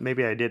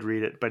did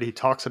read it, but he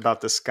talks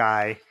about the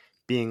sky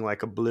being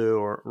like a blue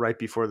or right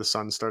before the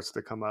sun starts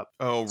to come up.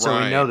 Oh, right. So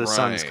we know the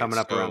sun's coming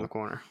up So, around the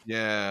corner.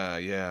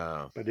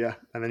 Yeah. But yeah,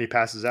 and then he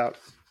passes out.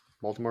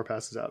 Baltimore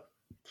passes out.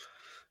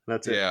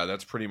 That's it. Yeah,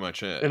 that's pretty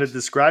much it. And it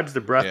describes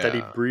the breath that he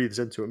Yeah. breathes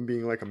into him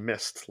being like a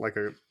mist, like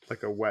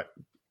a wet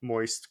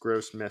moist,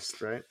 gross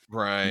mist, right?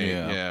 Right.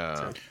 Yeah.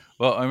 Yeah.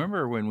 Well, I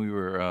remember when we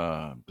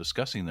were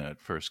discussing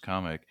that first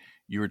comic,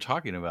 you were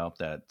talking about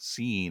that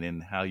scene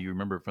and how you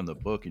remember it from the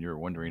book, and you were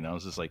wondering. I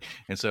was just like,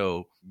 and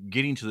so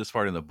getting to this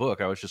part in the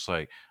book, I was just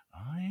like,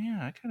 oh yeah,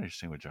 I kind of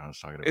understand what John was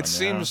talking about. It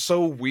seems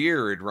so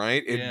weird,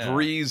 right? It Yeah.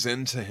 breathes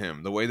into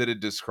him the way that it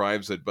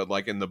describes it, but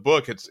like in the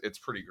book, it's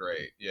pretty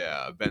great.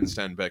 Yeah, Ben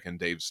Stenbeck and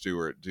Dave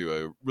Stewart do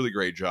a really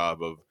great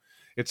job of.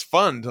 It's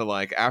fun to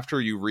like after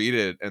you read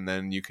it, and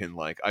then you can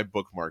like I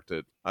bookmarked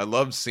it. I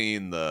love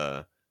seeing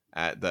the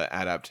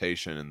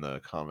adaptation in the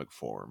comic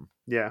form.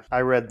 Yeah, I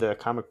read the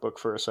comic book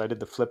first, so I did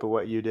the flip of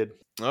what you did.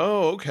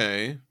 Oh,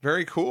 okay.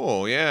 Very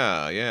cool.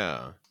 Yeah,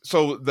 yeah.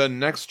 So the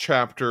next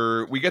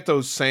chapter, we get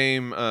those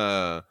same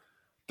the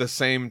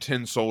same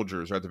tin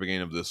soldiers at the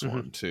beginning of this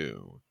one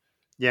too.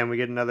 Yeah, and we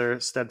get another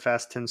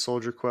steadfast tin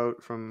soldier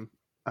quote from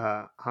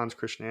Hans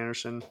Christian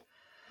Andersen.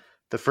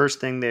 The first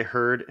thing they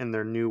heard in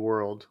their new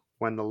world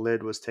when the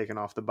lid was taken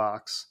off the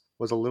box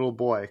was a little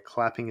boy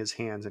clapping his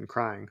hands and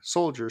crying,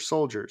 "Soldiers,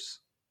 soldiers!"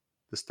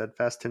 The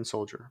Steadfast Tin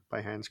Soldier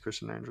by Hans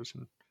Christian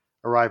Andersen.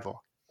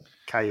 Arrival.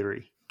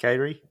 Kairi.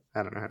 Kairi?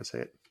 I don't know how to say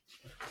it.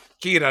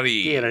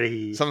 Kirari.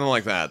 Kairi. Something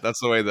like that. That's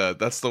the way that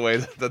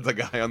the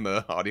guy on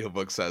the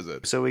audiobook says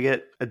it. So we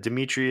get a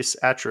Demetrius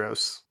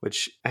Atros,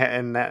 which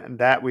and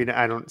that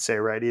I don't say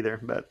right either,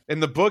 but In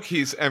the book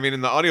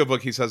in the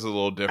audiobook he says it a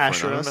little different. I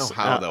don't know Ashras?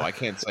 how though. I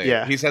can't say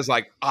yeah. it. He says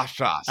like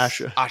Ashras.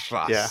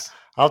 Ashras. Yeah.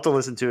 I'll have to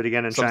listen to it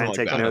again and Something try and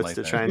like take that. notes Like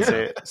to that. try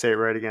and say it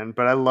right again.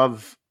 But I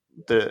love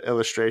the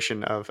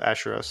illustration of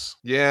Asheros. I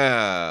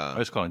Yeah.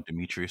 was calling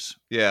Demetrius.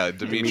 Yeah,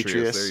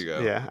 Demetrius. There you go.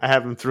 Yeah, I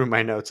have him through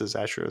my notes as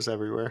Asheros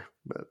everywhere,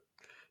 but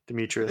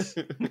Demetrius.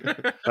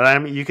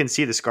 But you can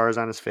see the scars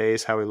on his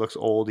face, how he looks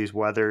old, he's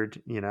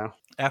weathered,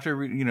 After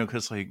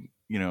because I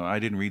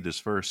didn't read this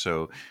first,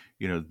 so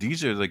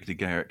these are like the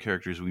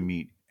characters we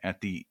meet at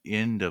the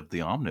end of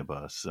the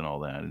omnibus and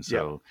all that, and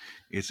so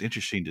it's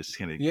interesting to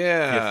kind of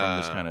get from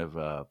this kind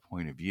of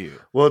point of view.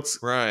 Well, it's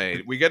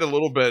Right. We get a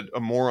little bit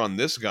more on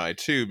this guy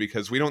too,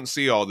 because we don't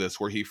see all this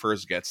where he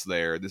first gets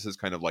there. This is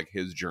kind of like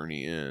his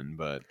journey in,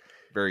 but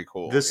very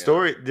cool. this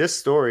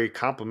story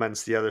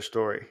complements the other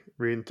story.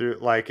 Reading through,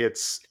 like it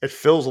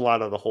fills a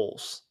lot of the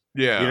holes.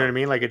 Yeah. You know what I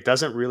mean? Like it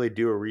doesn't really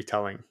do a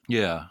retelling.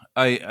 Yeah,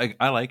 I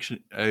like,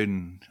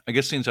 and I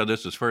guess since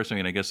this is first, I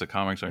guess the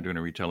comics aren't doing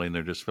a retelling;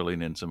 they're just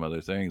filling in some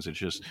other things. It's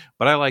just,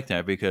 but I like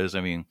that because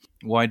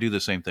why do the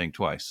same thing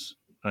twice?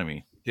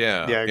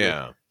 Yeah. Yeah, I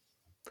agree.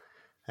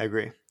 I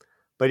agree.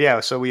 But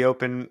yeah, so we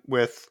open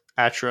with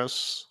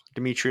Atros,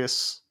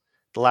 Demetrius.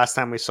 The last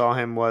time we saw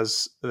him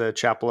was the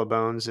Chapel of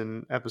Bones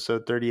in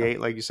episode 38,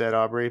 like you said,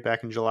 Aubrey,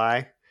 back in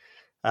July.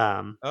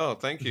 Oh,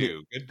 thank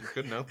you.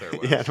 Good note there,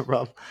 Wes. Yeah, no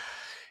problem.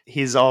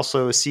 He's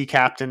also a sea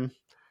captain.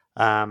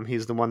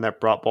 He's the one that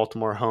brought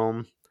Baltimore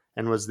home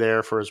and was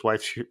there for his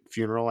wife's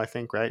funeral, I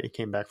think, right? He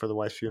came back for the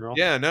wife's funeral.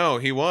 Yeah, no,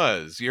 he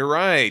was. You're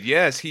right.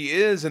 Yes, he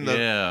is in the.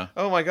 Yeah.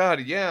 Oh my God.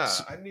 Yeah,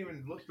 I didn't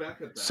even look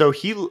back at that. So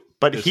he left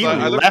I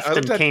looked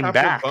and at came Chapel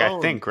back, I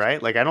Bones. think,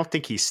 right? Like, I don't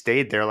think he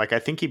stayed there. Like, I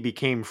think he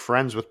became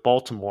friends with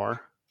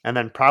Baltimore and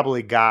then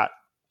probably got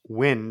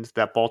wind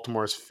that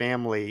Baltimore's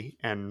family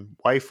and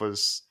wife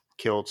was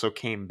killed, so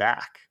came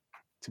back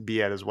to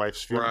be at his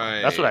wife's funeral.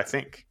 That's what I Right.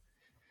 think.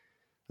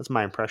 That's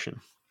my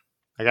impression.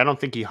 Like, I don't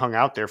think he hung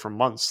out there for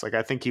months. Like,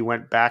 I think he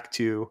went back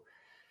to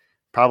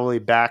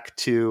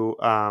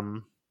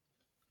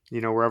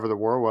wherever the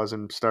war was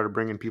and started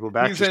bringing people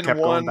back. He's just in kept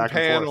one going back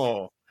and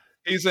forth.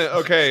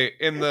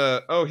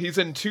 panel. He's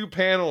in two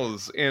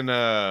panels in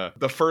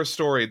the first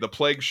story, The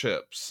Plague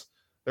Ships.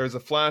 There's a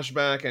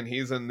flashback and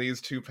he's in these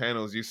two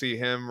panels. You see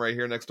him right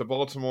here next to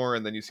Baltimore,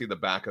 and then you see the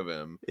back of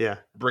him Yeah.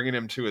 bringing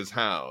him to his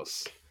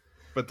house.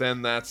 But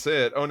then that's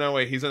it. Oh no,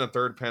 wait, he's in a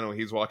third panel.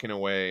 He's walking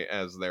away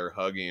as they're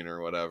hugging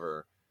or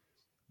whatever.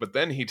 But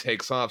then he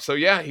takes off. So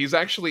yeah, he's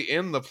actually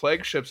in the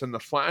Plague Ships in the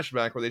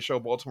flashback where they show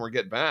Baltimore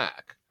get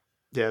back.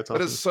 Yeah, it's That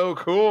awesome. is so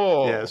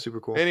cool. Yeah, it's super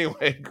cool.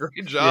 Anyway, great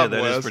Yeah, job,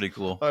 that Wes. is pretty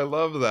cool. I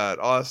love that.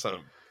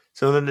 Awesome.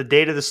 So then the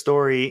date of the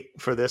story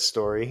for this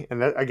story, and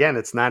that, again,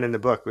 it's not in the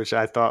book, which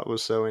I thought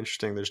was so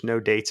interesting. There's no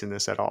dates in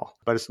this at all.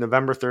 But it's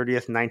November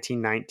 30th,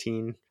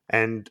 1919,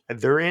 and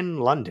they're in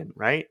London,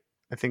 right?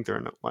 I think they're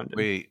in London.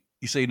 Wait,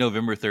 you say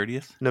November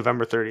 30th?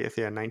 November 30th,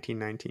 yeah,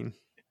 1919.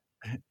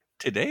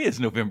 Today is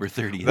November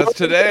 30th. That's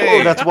today.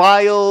 Oh, that's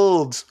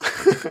wild.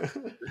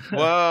 Whoa.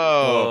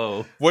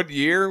 Whoa. What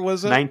year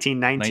was it?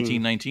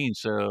 1919. 1919,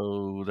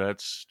 so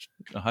that's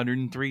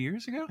 103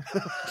 years ago?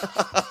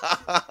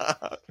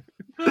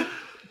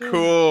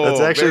 Cool.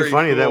 That's actually Very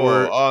funny that cool.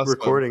 we're Awesome.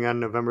 recording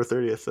on November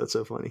 30th. That's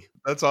so funny.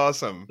 That's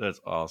awesome.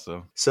 That's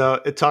awesome. So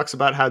it talks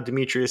about how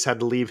Demetrius had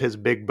to leave his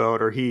big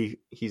boat, or he's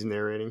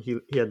narrating. He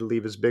had to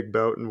leave his big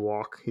boat and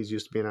walk. He's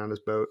used to being on his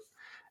boat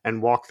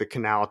and walk the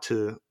canal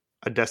to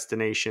a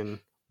destination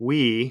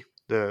we,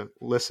 the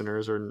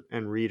listeners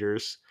and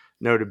readers,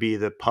 know to be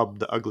the pub,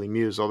 the Ugly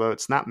Muse. Although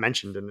it's not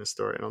mentioned in this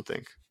story, I don't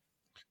think.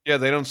 Yeah,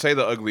 they don't say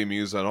the Ugly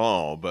Muse at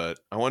all, but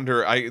I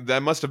wonder.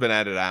 That must have been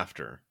added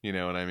after. You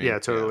know what I mean? Yeah,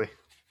 totally.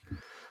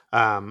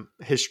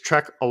 His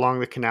trek along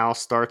the canal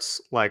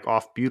starts like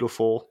off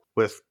beautiful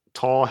with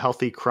tall,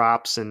 healthy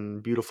crops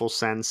and beautiful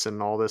scents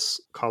and all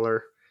this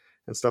color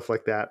and stuff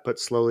like that, but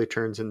slowly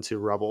turns into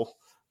rubble,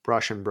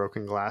 brush, and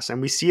broken glass.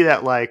 And we see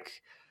that like,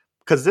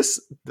 because this,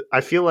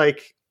 I feel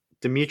like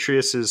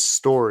Demetrius's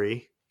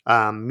story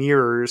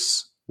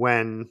mirrors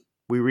when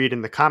we read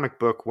in the comic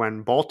book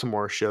when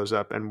Baltimore shows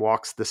up and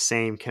walks the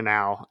same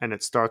canal, and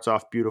it starts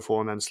off beautiful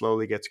and then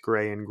slowly gets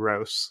gray and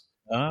gross.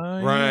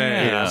 Oh,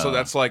 Right. yeah. So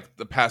that's like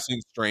the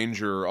passing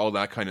stranger, all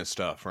that kind of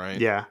stuff, right?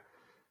 Yeah,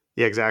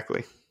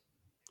 exactly.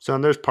 So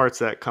and there's parts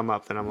that come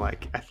up that I'm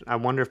like, I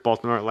wonder if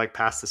Baltimore like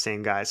passed the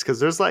same guys, because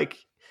there's like,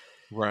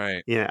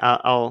 Right. yeah,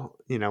 I'll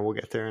we'll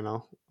get there and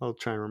I'll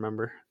try and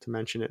remember to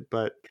mention it.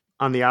 But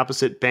on the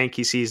opposite bank,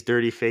 he sees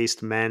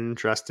dirty-faced men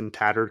dressed in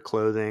tattered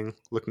clothing,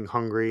 looking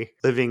hungry,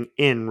 living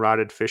in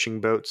rotted fishing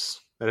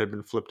boats that had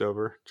been flipped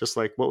over. Just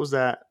like, what was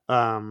that?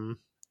 The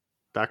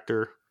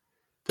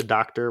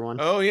doctor one?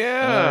 Oh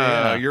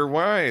yeah, yeah. you're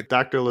right.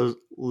 Dr.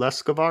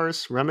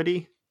 Lescavar's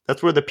remedy?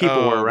 That's where the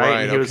people were, right?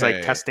 Right, And he was like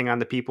okay. testing on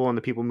the people, and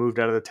the people moved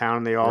out of the town,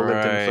 and they all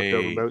lived in flipped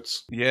over Right.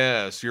 boats.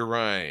 Yes, you're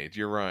right.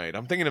 You're right.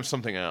 I'm thinking of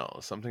something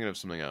else.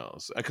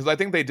 Because I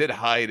think they did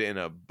hide in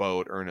a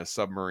boat or in a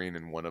submarine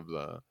in one of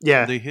the.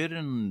 Yeah, They hid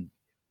in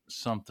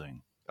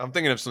something. I'm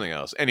thinking of something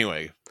else.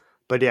 Anyway,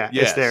 but yeah,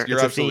 yes, it's there. you're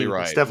It's a absolutely theme.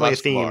 right. It's definitely a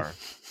theme. Lescavar.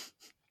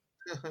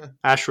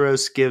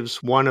 Ashros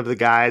gives one of the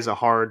guys a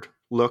hard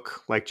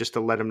look, like just to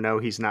let him know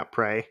he's not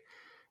prey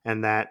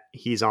and that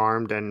he's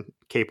armed and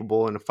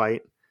capable in a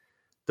fight.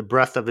 The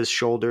breadth of his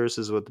shoulders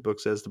is what the book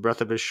says. The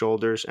breadth of his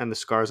shoulders and the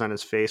scars on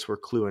his face were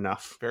clue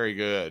enough. Very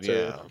good. So-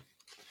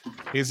 Yeah,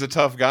 he's a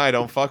tough guy.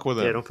 Don't fuck with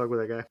him. Yeah, don't fuck with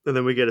that guy. And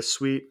then we get a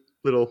sweet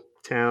little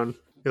town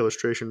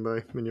illustration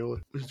by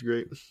Mignola, which is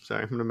great.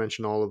 Sorry, I'm going to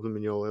mention all of the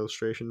Mignola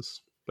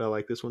illustrations, but I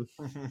like this one.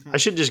 I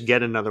should just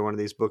get another one of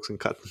these books and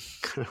cut.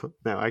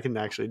 No, I can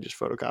actually just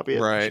photocopy it.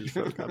 I Right. should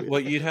just photocopy it.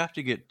 Well, you'd have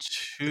to get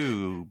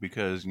two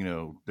because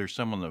there's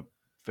some on the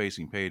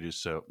facing pages.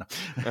 So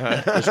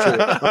That's true.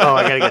 Oh,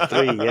 I gotta get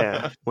 3.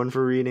 Yeah, one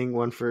for reading,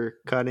 one for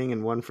cutting,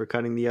 and one for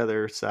cutting the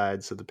other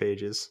sides of the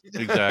pages.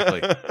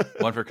 Exactly.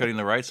 One for cutting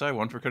the right side,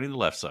 one for cutting the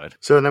left side.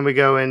 So then we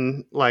go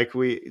in, like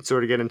we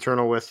sort of get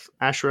internal with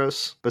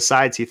Ashros.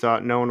 Besides, he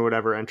thought no one would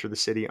ever enter the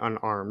city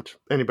unarmed.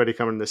 Anybody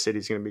coming to the city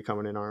is going to be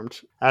coming in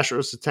armed.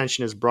 Ashros'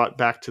 attention is brought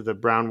back to the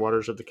brown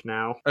waters of the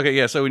canal. Okay,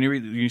 yeah. So when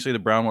you say the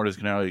Brown Waters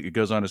Canal, it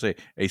goes on to say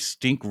a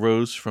stink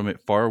rose from it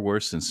far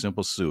worse than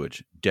simple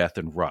sewage, death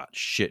and rot,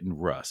 shit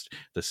and rust.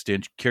 The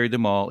stench carried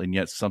them all, and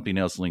yet something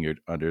else lingered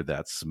under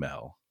that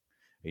smell.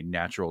 A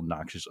natural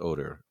noxious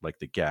odor, like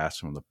the gas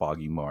from the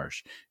boggy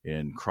marsh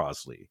in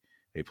Crosley,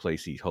 a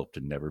place he hoped to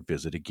never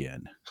visit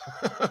again.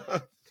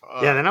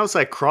 Yeah, then I was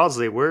like,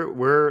 Crosley,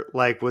 where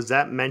like, was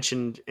that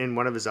mentioned in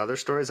one of his other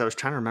stories? I was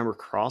trying to remember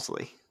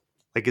Crosley.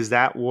 Like, is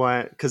that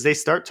what, because they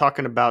start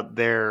talking about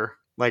their,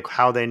 like,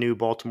 how they knew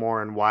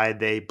Baltimore and why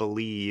they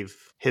believe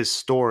his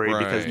story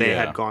because Right, they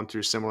yeah. had gone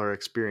through similar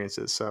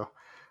experiences. So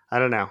I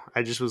don't know.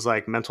 I just was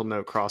like, mental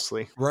note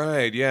Crossley.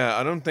 Right. Yeah.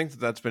 I don't think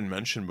that's been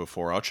mentioned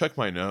before. I'll check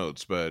my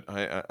notes, but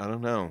I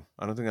don't know.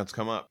 I don't think that's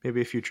come up.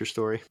 Maybe a future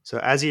story. So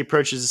as he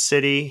approaches the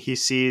city, he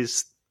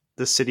sees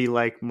the city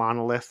like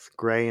monolith,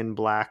 gray and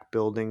black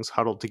buildings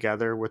huddled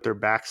together with their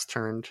backs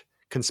turned,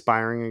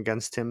 conspiring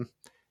against him.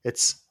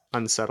 It's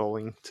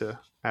unsettling to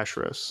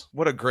Ashros.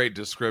 What a great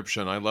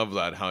description. I love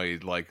that. How he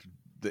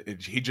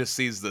he just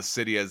sees the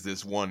city as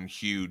this one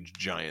huge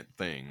giant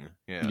thing.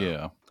 Yeah.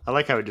 Yeah. I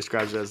like how he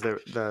describes it as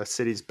the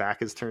city's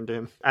back is turned to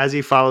him. As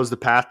he follows the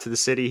path to the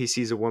city, he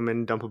sees a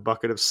woman dump a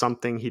bucket of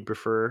something he'd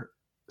prefer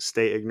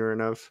stay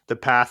ignorant of. The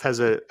path has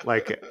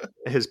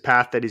his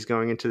path that he's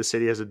going into the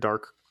city has a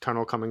dark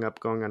tunnel coming up,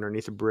 going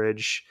underneath a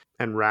bridge,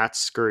 and rats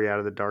scurry out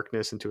of the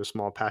darkness into a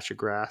small patch of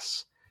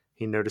grass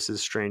he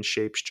notices strange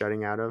shapes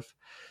jutting out of.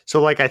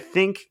 So like, I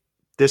think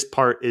this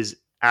part is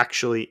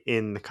actually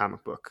in the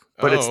comic book,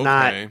 but Oh, it's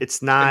not, okay.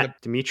 it's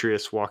not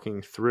Demetrius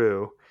walking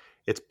through.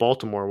 It's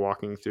Baltimore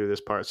walking through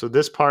this part. So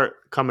this part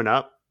coming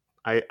up,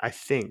 I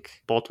think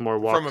Baltimore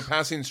walks From a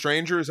passing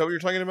stranger? Is that what you're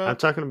talking about? I'm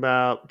talking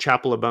about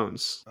Chapel of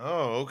Bones,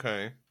 Oh,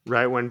 okay.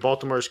 right? When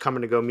Baltimore's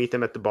coming to go meet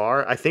them at the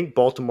bar, I think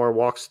Baltimore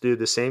walks through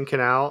the same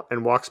canal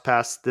and walks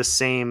past this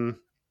same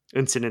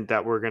incident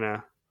that we're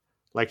gonna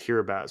like hear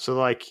about. So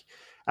like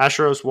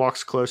Ashros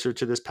walks closer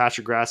to this patch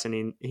of grass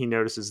and he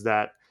notices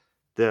that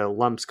the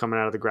lumps coming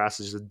out of the grass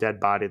is a dead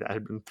body that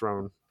had been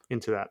thrown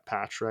into that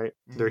patch, right?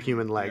 They're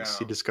human legs. yeah.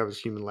 He discovers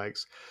human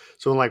legs.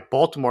 So when like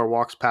Baltimore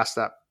walks past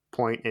that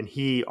point and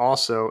he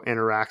also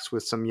interacts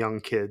with some young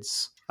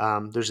kids,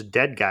 there's a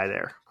dead guy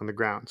there on the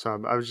ground.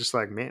 So I was just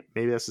like, man,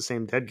 maybe that's the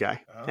same dead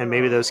guy. And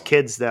maybe those Oh.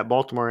 kids that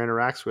Baltimore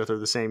interacts with are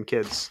the same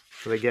kids.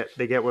 So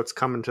they get what's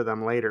coming to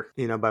them later,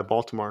 by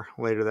Baltimore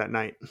later that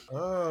night.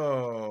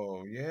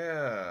 Oh,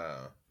 yeah.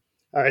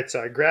 All right,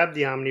 so I grabbed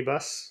the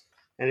omnibus,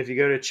 and if you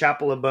go to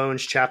Chapel of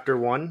Bones, Chapter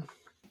 1,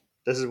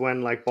 this is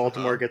when like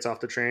Baltimore gets off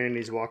the train and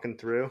he's walking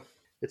through.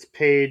 It's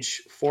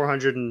page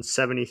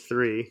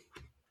 473,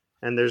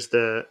 and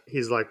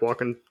he's like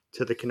walking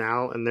to the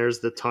canal, and there's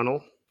the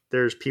tunnel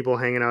there's people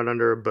hanging out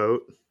under a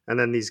boat, and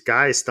then these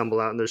guys stumble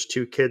out, and there's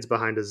 2 kids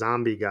behind a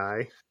zombie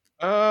guy.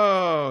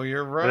 Oh,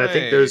 you're right. And I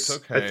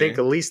think I think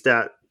at least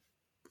that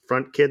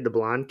front kid, the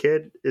blonde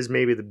kid, is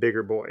maybe the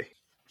bigger boy.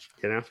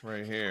 You know,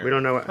 right here. we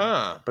don't know.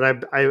 Huh.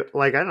 But I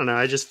don't know.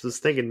 I just was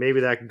thinking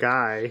maybe that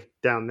guy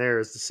down there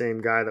is the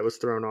same guy that was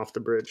thrown off the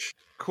bridge.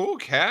 Cool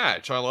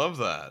catch. I love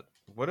that.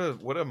 What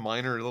a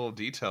minor little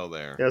detail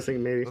there. Yeah, I was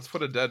thinking maybe. Let's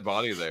put a dead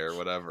body there,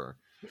 whatever.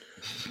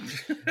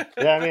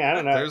 Yeah, I mean, I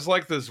don't know. There's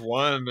like this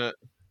one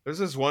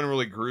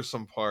really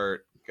gruesome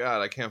part.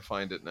 God, I can't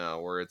find it now,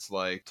 where it's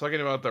like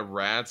talking about the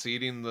rats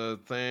eating the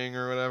thing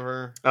or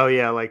whatever. Oh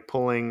yeah, like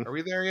pulling. Are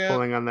we there yet?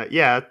 Pulling on that.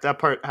 Yeah, that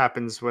part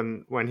happens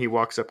when he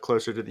walks up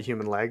closer to the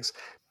human legs.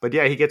 But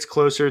yeah, he gets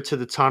closer to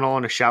the tunnel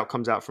and a shout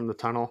comes out from the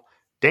tunnel.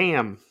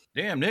 Damn,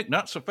 Nick,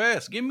 not so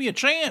fast. Give me a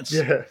chance.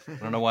 Yeah. I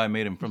don't know why I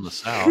made him from the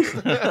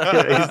South.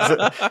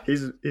 Yeah,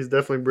 he's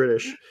definitely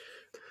British.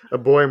 A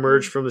boy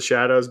emerged from the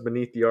shadows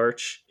beneath the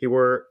arch. He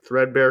wore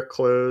threadbare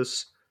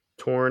clothes,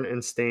 torn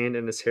and stained,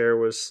 and his hair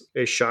was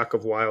a shock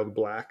of wild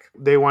black.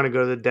 They want to go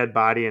to the dead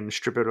body and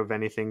strip it of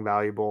anything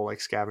valuable, like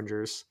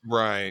scavengers.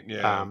 Right,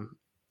 yeah.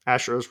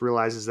 Ashros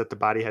realizes that the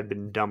body had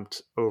been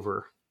dumped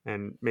over,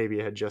 and maybe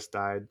it had just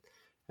died.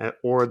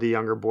 Or the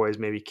younger boys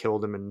maybe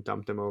killed him and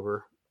dumped him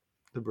over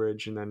the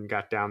bridge and then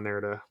got down there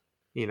to,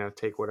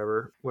 take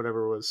whatever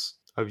was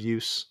of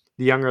use.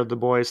 The younger of the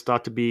boys,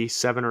 thought to be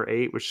 7 or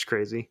 8, which is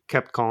crazy,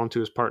 kept calling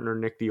to his partner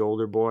Nick, the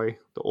older boy,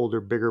 the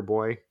older, bigger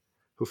boy,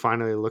 who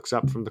finally looks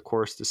up from the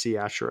corpse to see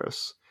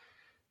Ashros.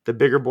 The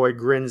bigger boy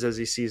grins as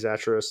he sees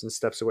Ashros and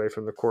steps away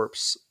from the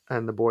corpse,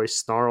 and the boy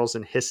snarls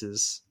and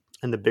hisses,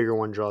 and the bigger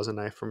one draws a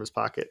knife from his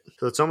pocket.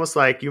 So it's almost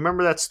like, you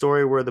remember that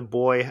story where the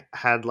boy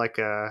had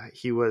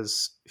he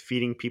was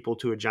feeding people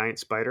to a giant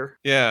spider?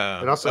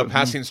 Yeah, It also- a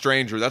passing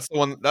stranger. That's the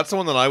one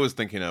that I was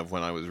thinking of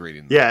when I was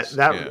reading this.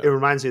 It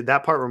reminds me,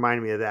 that part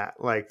reminded me of that.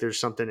 Like there's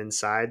something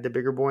inside the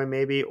bigger boy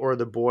maybe, or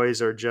the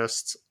boys are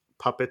just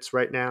puppets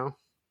right now.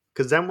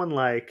 Because then when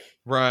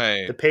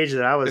right. the page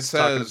that I was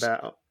talking says-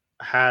 about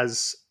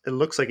it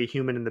looks like a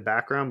human in the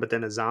background, but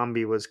then a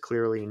zombie was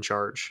clearly in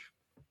charge.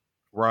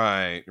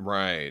 Right.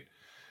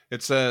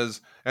 It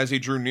says, as he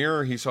drew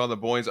nearer, he saw the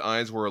boy's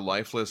eyes were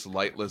lifeless,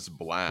 lightless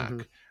black,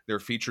 Mhm. their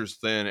features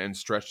thin and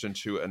stretched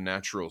into a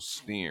natural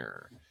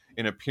sneer.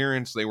 In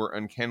appearance, they were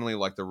uncannily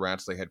like the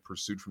rats they had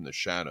pursued from the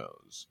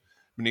shadows.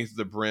 Beneath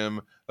the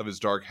brim of his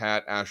dark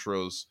hat,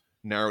 Ashros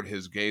narrowed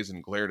his gaze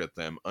and glared at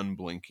them,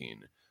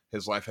 unblinking.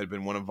 His life had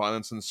been one of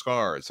violence and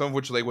scars, some of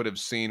which they would have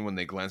seen when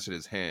they glanced at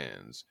his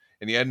hands.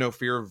 And he had no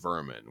fear of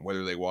vermin,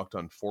 whether they walked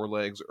on 4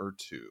 legs or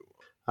 2.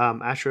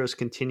 Ashros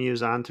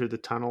continues on through the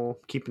tunnel,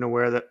 keeping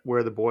aware that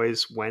where the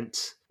boys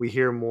went. We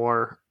hear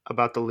more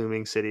about the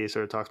looming city,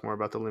 so it talks more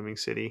about the looming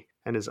city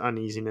and his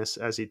uneasiness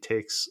as he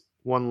takes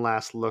one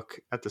last look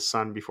at the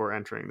sun before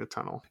entering the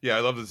tunnel. Yeah,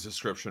 I love this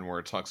description where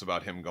it talks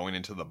about him going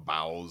into the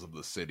bowels of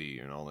the city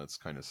and all that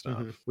kind of stuff.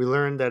 Mhm. We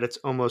learned that it's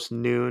almost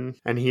noon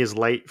and he is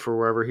late for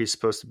wherever he's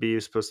supposed to be.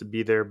 He's supposed to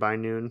be there by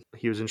noon.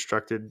 He was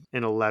instructed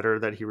in a letter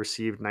that he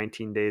received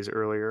 19 days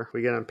earlier.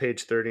 We get on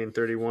page 30 and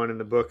 31 in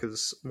the book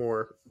is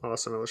more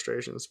awesome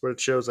illustrations, but it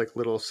shows like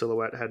little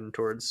silhouette heading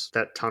towards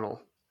that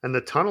tunnel. And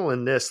the tunnel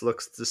in this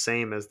looks the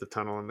same as the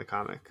tunnel in the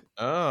comic.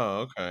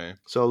 Oh, okay.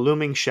 So a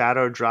looming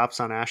shadow drops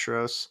on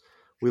Ashros.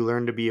 We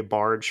learn to be a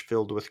barge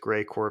filled with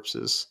gray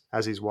corpses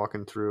as he's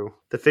walking through.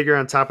 The figure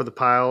on top of the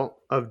pile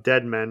of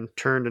dead men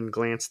turned and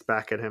glanced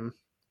back at him.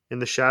 In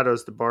the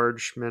shadows, the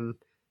bargemen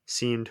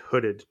seemed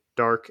hooded,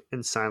 dark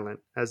and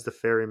silent as the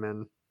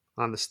ferrymen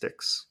on the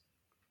Styx.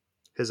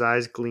 His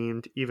eyes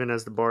gleamed even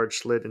as the barge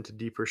slid into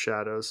deeper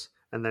shadows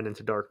and then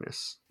into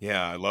darkness.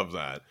 Yeah, I love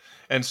that.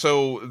 And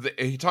so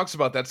he talks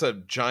about that's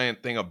a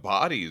giant thing of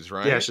bodies,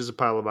 right? Yeah, it's just a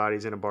pile of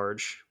bodies in a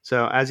barge.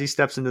 So as he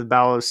steps into the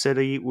bow of the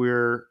city,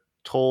 we're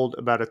told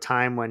about a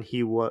time when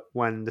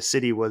when the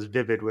city was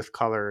vivid with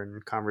color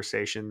and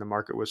conversation. The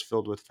market was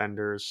filled with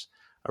vendors,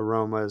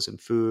 aromas,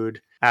 and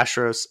food.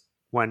 Ashros,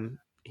 when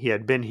he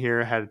had been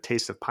here, had a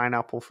taste of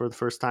pineapple for the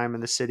first time in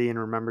the city and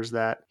remembers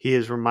that. He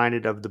is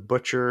reminded of the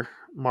butcher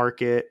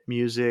market,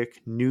 music,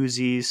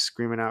 newsies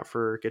screaming out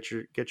for get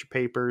your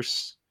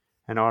papers,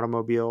 and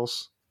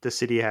automobiles. The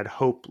city had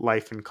hope,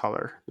 life, and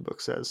color, the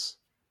book says.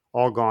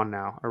 All gone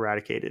now,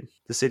 eradicated.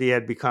 The city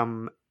had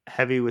become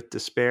heavy with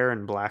despair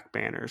and black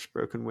banners,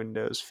 broken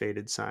windows,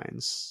 faded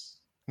signs.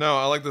 No,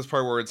 I like this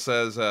part where it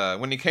says,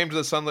 when he came to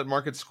the sunlit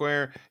market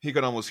square, he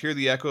could almost hear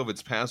the echo of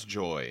its past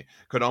joy,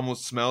 could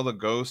almost smell the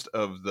ghost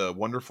of the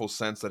wonderful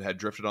scents that had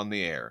drifted on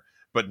the air.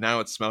 But now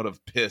it smelled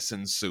of piss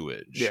and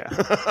sewage. Yeah.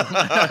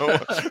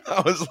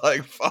 I was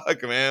like,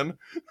 fuck, man.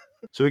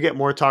 So we get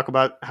more talk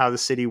about how the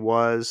city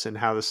was and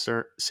how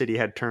the city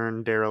had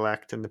turned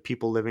derelict and the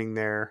people living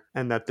there,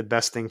 and that the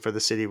best thing for the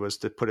city was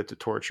to put it to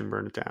torch and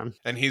burn it down.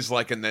 And he's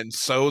like, and then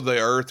sow the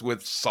earth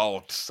with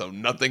salt so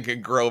nothing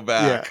can grow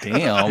back. Damn.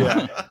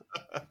 Yeah.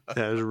 That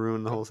has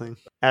ruined the whole thing.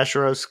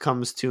 Ashros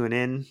comes to an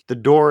inn. The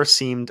door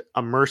seemed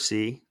a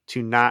mercy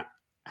to not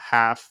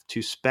have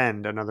to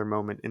spend another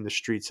moment in the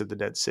streets of the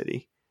dead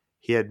city.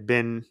 He had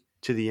been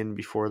to the inn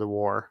before the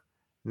war,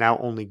 Now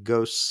only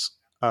ghosts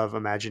of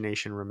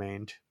imagination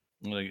remained.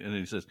 Like, and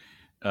he says,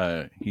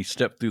 he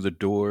stepped through the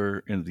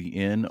door into the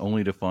inn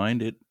only to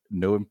find it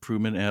no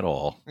improvement at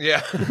all.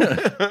 Yeah.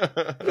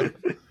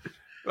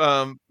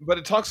 But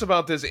it talks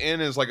about this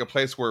inn as like a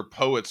place where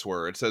poets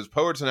were. It says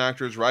poets and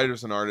actors,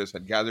 writers and artists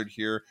had gathered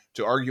here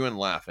to argue and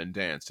laugh and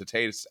dance, to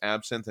taste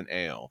absinthe and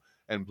ale,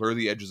 and blur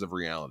the edges of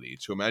reality,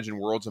 to imagine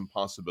worlds and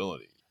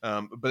possibility.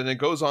 But then it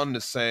goes on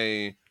to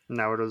say,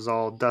 Now it was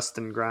all dust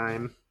and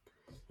grime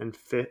and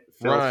filth,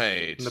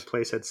 right. and the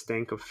place had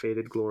stank of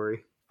faded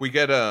glory. We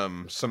get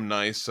some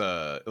nice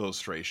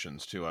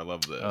illustrations too. I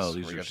love this. Oh,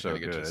 these we are get so to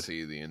get to good.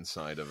 see the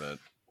inside of it.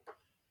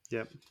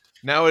 Yep.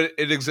 Now it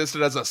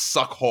existed as a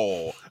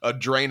suckhole, a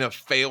drain of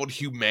failed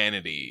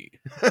humanity.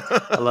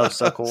 I love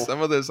suckhole.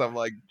 Some of this, I'm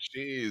like,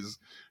 geez,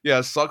 yeah,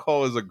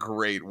 suckhole is a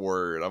great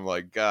word. I'm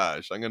like,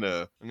 gosh, I'm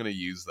gonna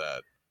use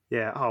that.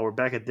 Yeah. Oh, we're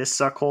back at this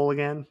suckhole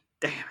again.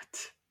 Damn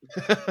it.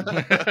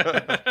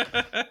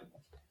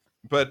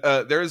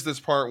 But there is this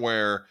part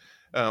where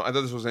I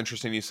thought this was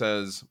interesting. He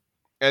says,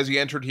 as he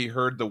entered, he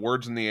heard the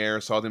words in the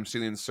air, saw them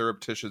stealing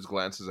surreptitious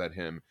glances at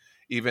him,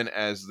 even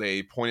as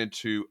they pointed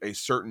to a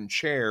certain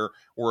chair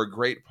where a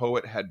great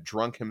poet had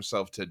drunk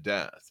himself to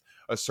death,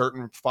 a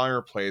certain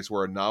fireplace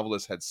where a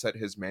novelist had set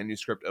his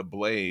manuscript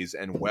ablaze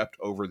and wept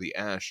over the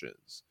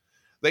ashes.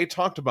 They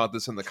talked about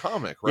this in the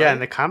comic, right? Yeah, in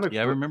the comic.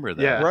 Yeah, I remember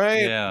that. Yeah.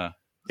 Right? Yeah.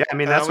 Yeah, I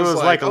mean And I that's what it was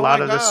was like, like. A oh lot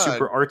my of the God.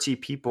 super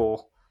artsy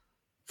people,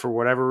 for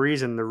whatever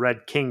reason, the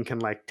Red King can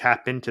like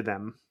tap into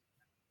them.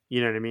 You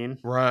know what I mean?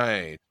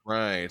 Right.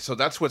 So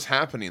that's what's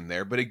happening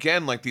there. But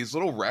again, like these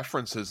little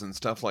references and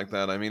stuff like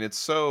that. I mean, it's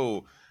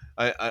so.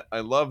 I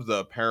love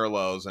the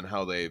parallels and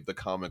how the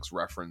comics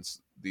reference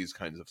these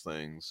kinds of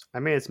things. I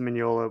mean, it's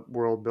Mignola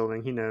world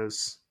building. He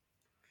knows.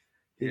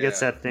 He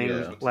gets Yeah, that thing. he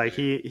knows what to Like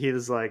do. he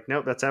was like,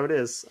 nope, that's how it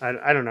is.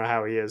 I don't know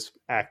how he is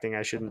acting.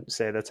 I shouldn't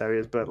say that's how he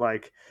is, but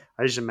like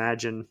I just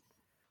imagine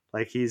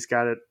like he's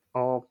got it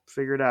all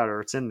figured out,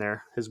 or it's in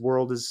there. His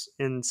world is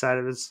inside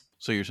of his.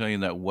 So you're saying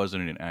that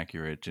wasn't an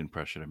accurate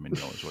impression of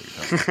Mignola is what you're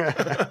telling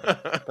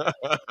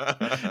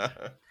me.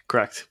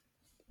 Correct.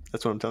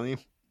 That's what I'm telling you.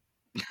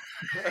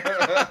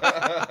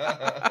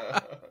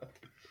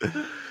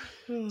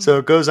 So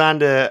it goes on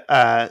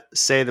to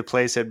say the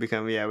place had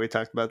become, yeah, we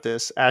talked about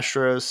this.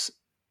 Astros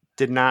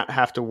did not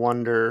have to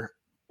wonder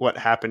what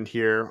happened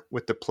here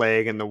with the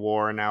plague and the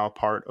war, now a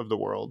part of the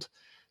world.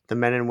 The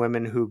men and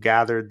women who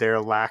gathered there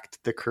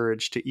lacked the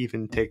courage to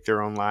even take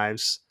their own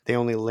lives. They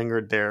only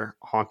lingered there,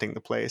 haunting the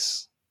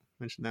place.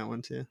 Mentioned that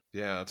one too.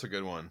 Yeah, that's a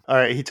good one. All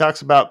right, he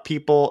talks about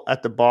people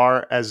at the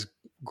bar as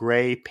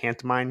gray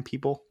pantomime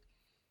people,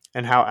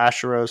 and how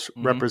Asteros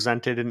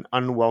represented an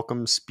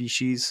unwelcome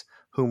species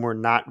whom were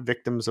not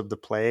victims of the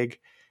plague,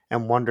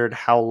 and wondered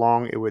how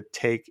long it would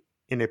take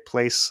in a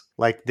place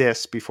like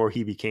this before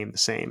he became the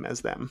same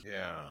as them.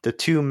 Yeah. The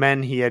two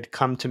men he had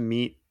come to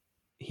meet,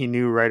 he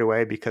knew right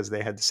away because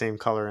they had the same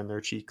color in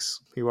their cheeks.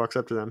 He walks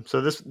up to them.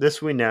 So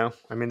this we know.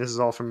 I mean, this is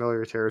all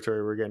familiar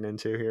territory we're getting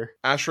into here.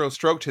 Ashro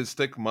stroked his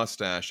thick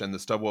mustache and the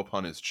stubble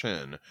upon his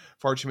chin,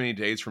 far too many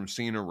days from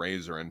seeing a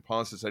razor, and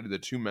paused to study the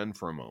two men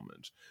for a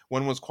moment.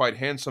 One was quite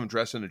handsome,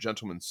 dressed in a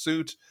gentleman's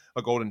suit.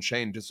 A golden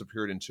chain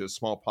disappeared into a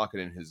small pocket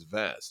in his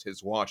vest,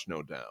 his watch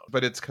no doubt.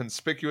 But its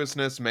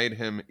conspicuousness made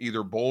him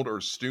either bold or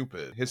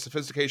stupid. His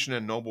sophistication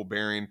and noble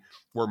bearing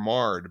were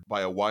marred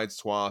by a wide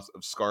swath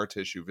of scar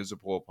tissue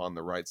visible upon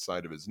the right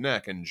side of his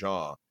neck and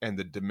jaw, and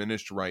the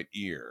diminished right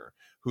ear,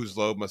 whose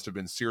lobe must have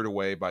been seared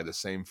away by the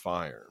same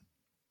fire.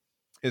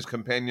 His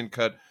companion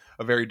cut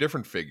a very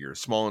different figure,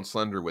 small and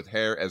slender, with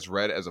hair as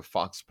red as a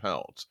fox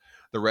pelt.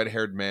 The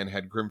red-haired man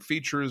had grim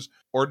features,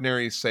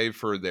 ordinary save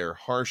for their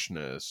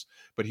harshness,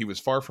 but he was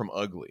far from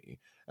ugly.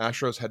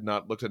 Ashros had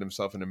not looked at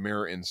himself in a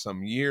mirror in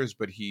some years,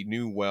 but he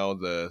knew well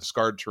the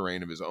scarred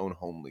terrain of his own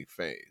homely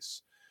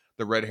face.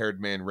 The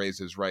red-haired man raised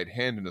his right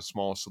hand in a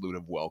small salute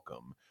of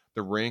welcome.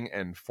 The ring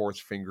and fourth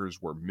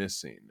fingers were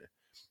missing.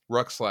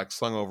 Rucksack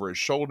slung over his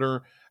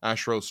shoulder,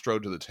 Ashros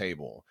strode to the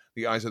table.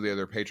 The eyes of the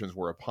other patrons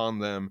were upon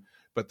them,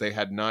 but they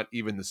had not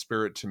even the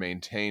spirit to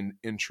maintain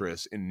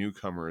interest in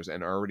newcomers,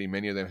 and already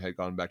many of them had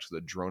gone back to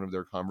the drone of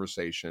their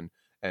conversation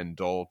and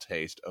dull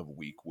taste of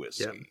weak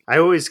whiskey. Yeah. I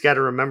always got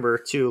to remember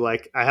too,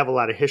 like I have a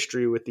lot of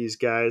history with these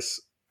guys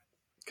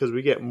because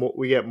we get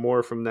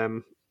more from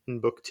them in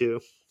book 2,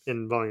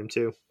 in volume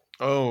 2.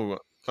 Oh,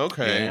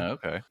 okay. Yeah,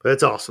 okay. But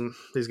it's awesome.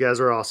 These guys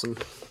are awesome.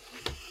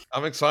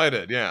 I'm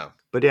excited, yeah.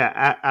 But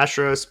yeah,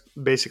 Ashros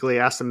basically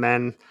asked the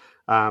men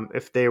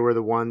if they were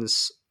the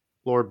ones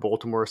Lord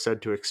Baltimore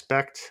said to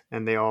expect,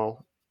 and they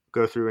all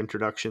go through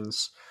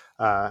introductions.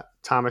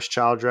 Thomas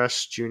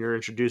Childress Jr.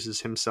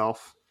 introduces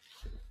himself.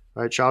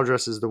 Right,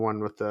 Childress is the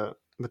one with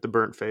the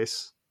burnt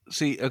face.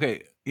 See,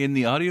 okay, in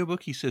the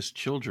audiobook he says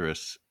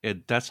Childress,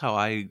 and that's how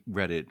I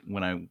read it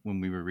when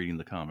we were reading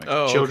the comic.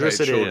 Oh, Childress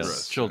okay. it is.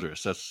 Yes,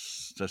 Childress.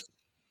 That's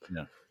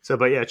yeah. So,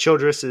 but yeah,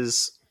 Childress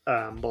is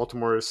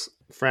Baltimore's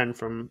friend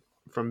from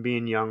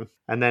being young,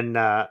 and then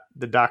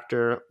the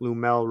Dr.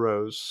 Lumel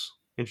Rose,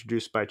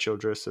 introduced by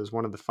Childress as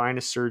one of the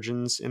finest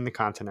surgeons in the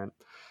continent.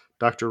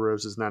 Dr.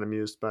 Rose is not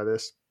amused by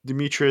this.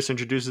 Demetrius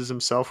introduces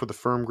himself with a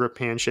firm grip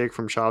handshake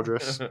from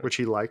Childress, which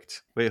he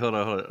liked. Wait, hold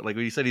on. Like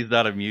when you said he's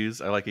not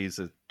amused, I like it. He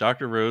says,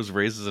 Dr. Rose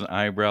raises an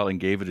eyebrow and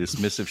gave a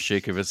dismissive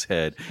shake of his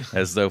head,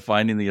 as though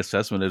finding the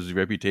assessment of his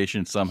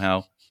reputation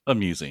somehow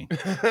amusing.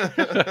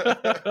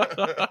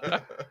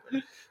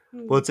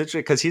 Well, it's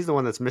interesting because he's the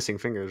one that's missing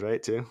fingers,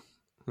 right, too?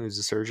 He's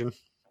a surgeon.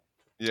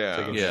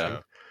 Yeah. Yeah.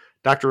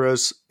 Dr.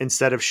 Rose,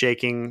 instead of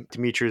shaking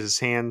Demetrius'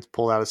 hand,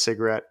 pulled out a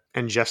cigarette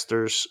and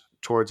gestures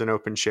towards an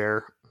open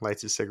chair,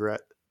 lights a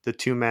cigarette. The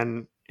two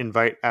men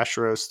invite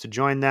Asteros to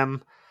join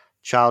them.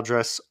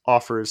 Childress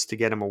offers to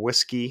get him a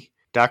whiskey.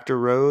 Dr.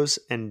 Rose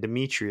and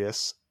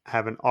Demetrius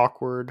have an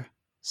awkward,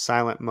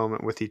 silent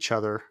moment with each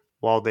other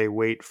while they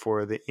wait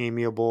for the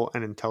amiable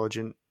and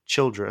intelligent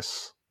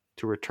Childress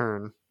to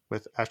return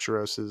with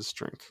Asteros'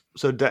 drink.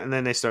 So and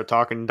then they start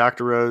talking.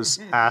 Dr. Rose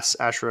asks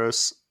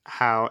Asteros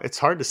how it's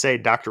hard to say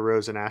Dr.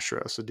 Rose and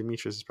Asteros, so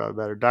Demetrius is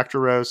probably better. Dr.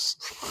 Rose.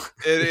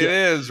 It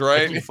is, I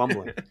right? keep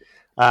fumbling.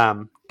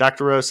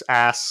 Dr. Rose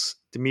asks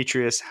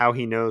Demetrius how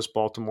he knows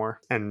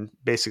Baltimore and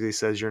basically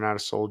says, "You're not a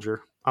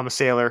soldier." "I'm a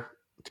sailor,"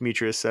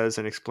 Demetrius says,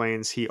 and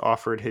explains he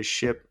offered his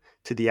ship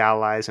to the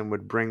Allies and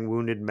would bring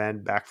wounded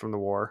men back from the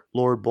war,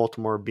 Lord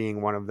Baltimore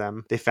being one of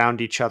them. They found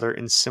each other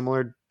in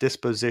similar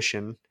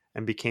disposition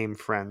and became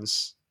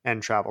friends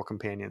and travel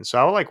companions. So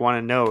I would want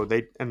to know,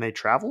 they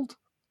traveled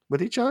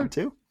with each other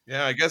too?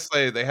 Yeah, I guess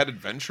they had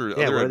adventures,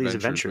 Yeah, other what are these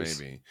adventures,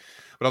 adventures? maybe.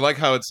 But I like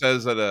how it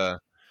says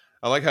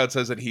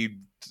that he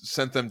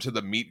sent them to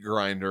the meat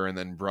grinder and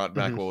then brought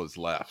back what was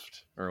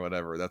left or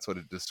whatever. That's what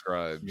it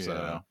describes.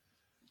 Yeah.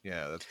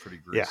 Yeah, that's pretty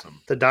Yeah.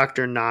 gruesome. The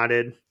doctor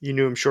nodded. "You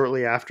knew him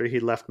shortly after he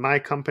left my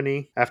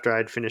company, after I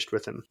had finished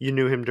with him." "You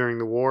knew him during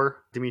the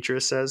war?"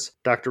 Demetrius says.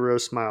 Dr.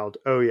 Rose smiled.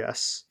 "Oh,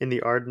 yes. In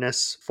the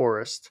Ardennes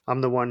forest. I'm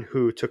the one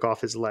who took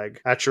off his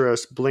leg."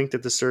 Acheros blinked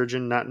at the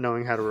surgeon, not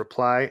knowing how to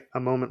reply. A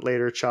moment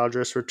later,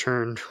 Childress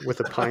returned with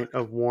a pint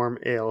of warm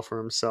ale for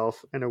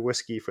himself and a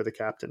whiskey for the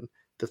captain.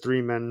 The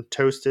three men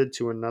toasted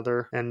to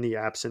another and the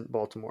absent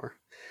Baltimore.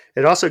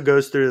 It also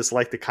goes through this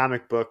like the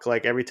comic book,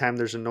 like every time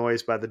there's a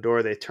noise by the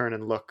door, they turn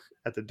and look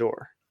at the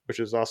door, which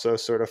is also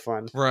sort of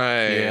fun.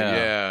 Right. Yeah.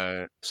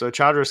 Yeah. So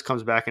Childress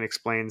comes back and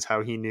explains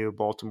how he knew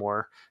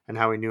Baltimore and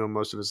how he knew him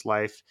most of his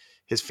life.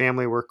 His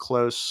family were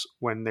close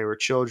when they were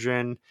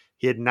children.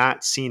 He had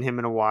not seen him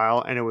in a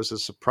while, and it was a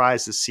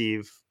surprise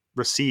to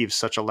receive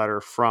such a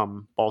letter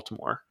from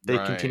Baltimore. They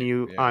Right,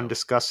 continue yeah. on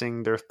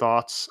discussing their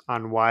thoughts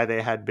on why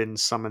they had been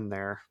summoned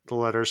there. The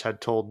letters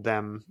had told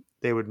them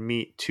they would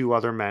meet two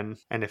other men,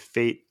 and if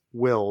fate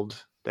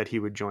willed, that he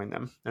would join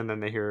them. And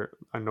then they hear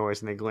a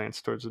noise and they glance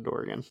towards the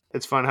door again.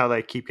 It's fun how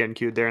they keep getting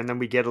cued there, and then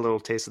we get a little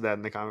taste of that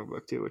in the comic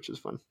book too, which is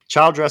fun.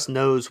 Childress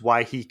knows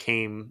why he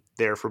came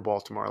there for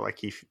Baltimore. Like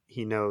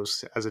he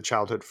knows as a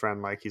childhood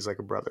friend, like he's like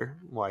a brother,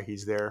 why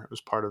he's there. It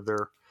was part of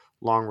their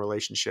long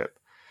relationship.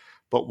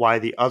 But why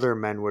the other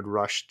men would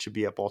rush to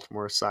be at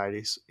Baltimore's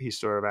side, he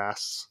sort of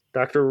asks.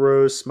 Dr.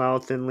 Rose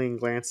smiled thinly and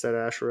glanced at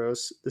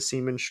Asteros. The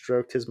seaman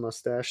stroked his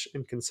mustache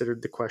and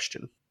considered the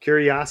question.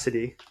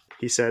 "Curiosity,"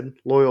 he said.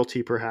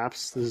 "Loyalty,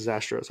 perhaps." This is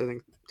Asteros, I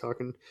think,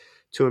 talking.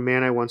 "To a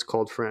man I once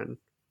called friend.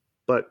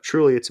 But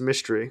truly it's a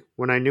mystery.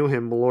 When I knew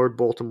him, Lord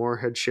Baltimore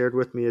had shared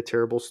with me a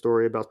terrible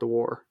story about the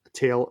war, a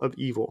tale of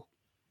evil.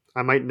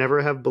 I might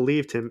never have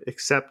believed him,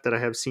 except that I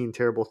have seen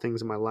terrible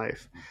things in my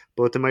life,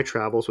 both in my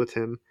travels with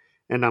him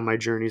and on my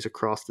journeys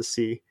across the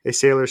sea. A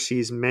sailor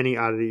sees many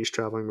oddities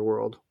traveling the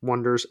world,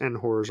 wonders and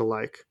horrors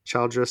alike."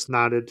 Childress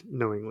nodded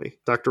knowingly.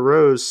 Dr.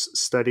 Rose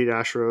studied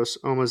Asteros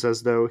almost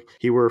as though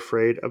he were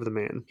afraid of the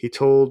man. "He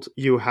told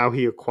you how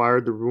he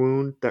acquired the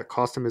wound that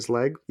cost him his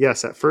leg?"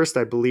 "Yes, at first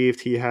I believed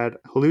he had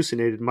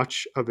hallucinated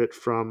much of it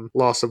from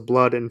loss of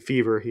blood and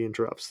fever,"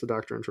 the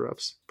doctor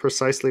interrupts.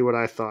 "Precisely what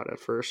I thought at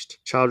first."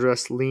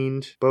 Childress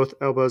leaned both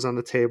elbows on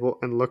the table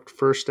and looked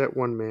first at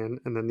one man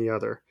and then the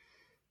other.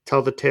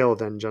 "Tell the tale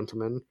then,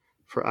 gentlemen,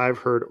 for I've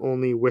heard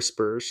only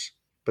whispers,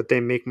 but they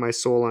make my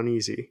soul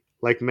uneasy.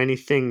 Like many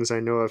things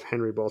I know of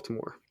Henry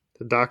Baltimore."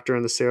 The doctor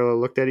and the sailor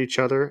looked at each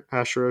other.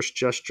 Asteros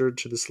gestured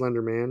to the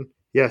slender man.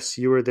 "Yes,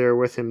 you were there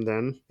with him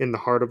then, in the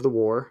heart of the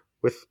war."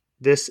 With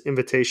this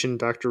invitation,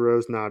 Dr.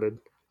 Rose nodded.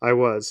 "I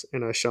was,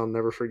 and I shall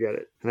never forget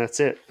it." And that's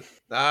it.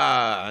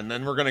 And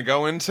then we're going to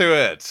go into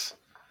it.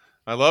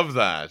 I love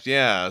that.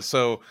 Yeah.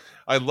 So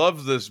I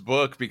love this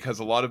book because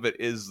a lot of it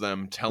is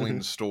them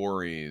telling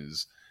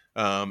stories.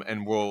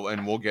 And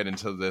we'll get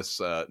into this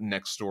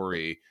next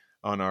story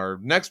on our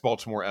next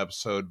Baltimore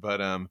episode. But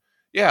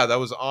yeah, that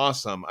was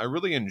awesome. I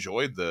really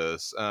enjoyed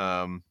this.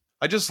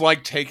 I just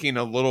like taking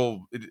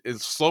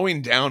it's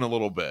slowing down a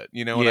little bit,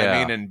 you know what I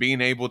mean? And being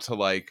able to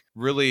like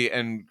really,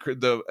 and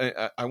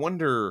I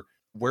wonder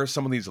where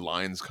some of these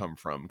lines come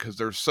from because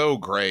they're so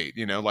great,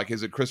 you know, like,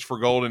 is it Christopher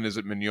Golden? Is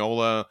it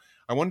Mignola?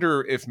 I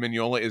wonder if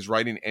Mignola is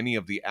writing any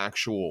of the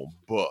actual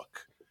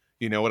book.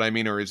 You know what I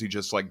mean? Or is he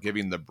just like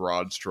giving the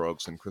broad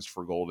strokes and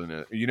Christopher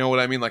Golden? You know what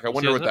I mean? Like, I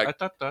wonder what that. I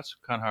thought that's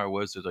kind of how it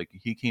was. That like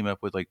he came up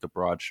with like the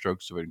broad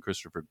strokes of it, and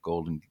Christopher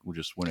Golden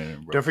just went in and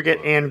wrote. Don't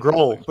forget Anne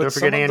Grohl. But Don't forget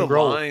some of Anne the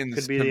Grohl. lines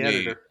Could be to the me-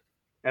 editor.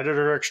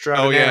 Editor Oh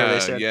extraordinaire, yeah, they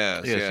said.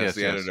 yes, Yes,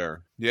 the yes.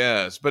 editor.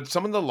 Yes, but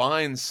some of the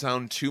lines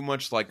sound too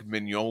much like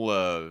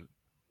Mignola,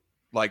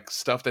 like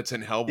stuff that's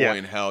in Hellboy Yeah.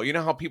 and Hell. You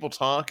know how people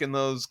talk in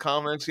those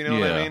comics, you know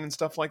what I Yeah. mean, and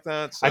stuff like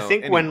that. So, I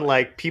think when anyway.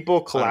 like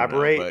people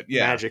collaborate, but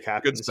yeah, magic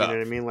happens. You know what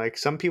I stuff. mean? Like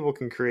some people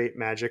can create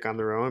magic on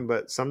their own,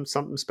 but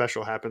something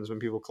special happens when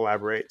people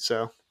collaborate.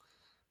 So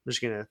I'm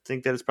just gonna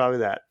think that it's probably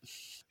that.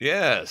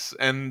 Yes,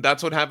 and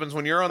that's what happens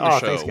when you're on the Oh,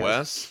 show, thanks, guys.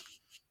 Wes.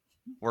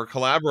 We're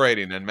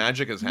collaborating, and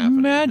magic is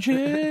happening.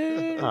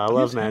 Magic. I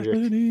love is magic.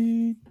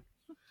 happening.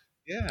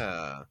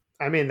 Yeah.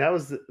 I mean, that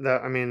was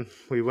I mean,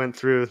 we went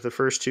through the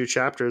first 2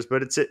 chapters,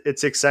 but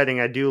it's exciting.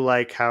 I do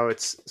like how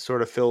it's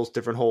sort of fills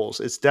different holes.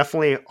 It's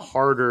definitely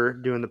harder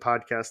doing the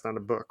podcast on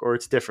a book, or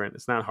it's different.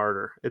 It's not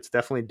harder. It's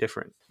definitely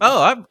different.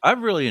 Oh,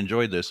 I've really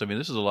enjoyed this. I mean,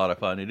 this is a lot of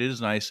fun. It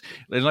is nice,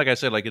 and like I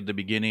said, like at the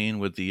beginning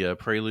with the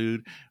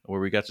prelude, where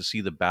we got to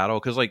see the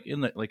battle, because like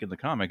in the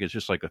comic, it's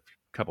just like a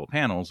couple of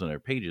panels and their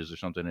pages or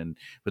something,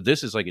 but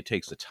this is like it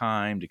takes the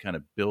time to kind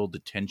of build the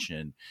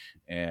tension,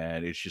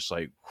 and it's just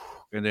like,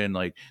 and then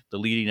like the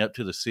leading up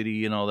to the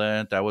city and all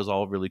that was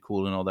all really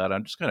cool and all that.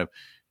 I'm just kind of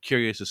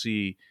curious to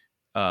see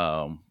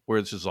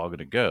where this is all going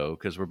to go,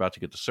 because we're about to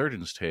get the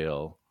Surgeon's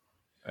Tale.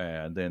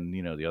 And then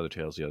the other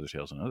tales,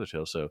 and other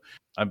tales. So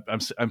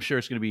I'm sure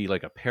it's going to be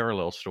like a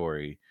parallel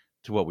story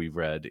to what we've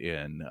read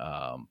in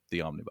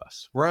the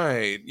omnibus.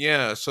 Right.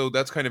 Yeah. So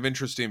that's kind of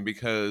interesting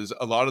because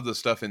a lot of the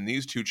stuff in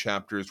these 2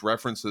 chapters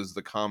references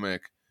the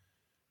comic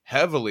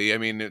heavily. I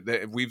mean,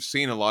 we've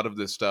seen a lot of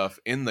this stuff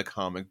in the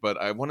comic,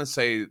 but I want to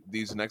say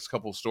these next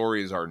couple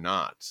stories are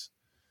not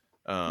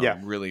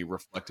really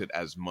reflected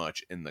as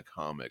much in the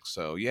comic.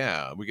 So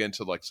yeah, we get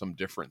into like some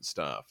different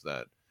stuff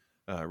that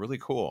really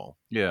cool.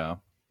 Yeah.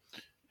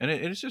 And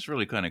it's just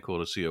really kind of cool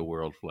to see a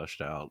world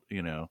fleshed out,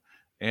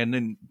 And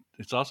then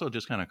it's also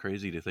just kind of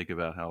crazy to think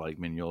about how like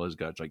Mignola's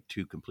got like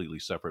 2 completely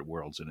separate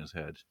worlds in his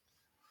head.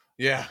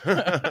 Yeah.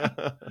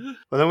 Well,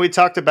 then we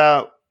talked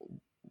about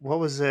what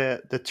was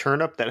the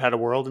turnip that had a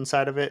world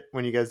inside of it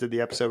when you guys did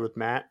the episode with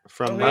Matt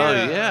from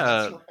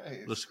that's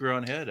right. The Screw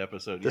on Head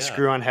episode. The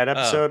Screw on Head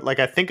episode. Like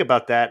I think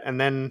about that, and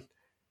then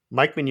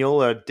Mike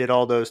Mignola did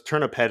all those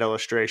Turnip Head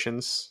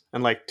illustrations,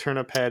 and like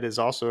Turnip Head is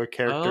also a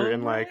character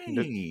in like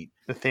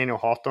Nathaniel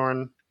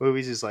Hawthorne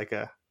movies. He's like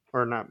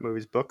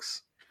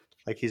books.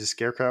 Like he's a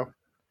scarecrow,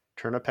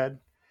 Turnip Head.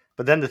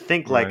 But then to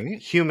think like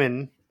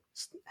human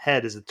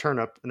head is a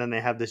turnip, and then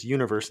they have this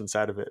universe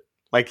inside of it.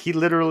 Like he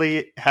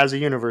literally has a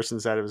universe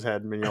inside of his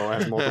head. Mignola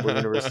has multiple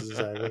universes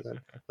inside of his head,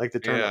 like the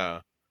turnip.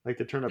 Yeah. Like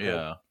the turnip.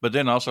 Yeah, head. but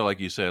then also like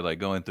you said, like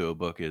going through a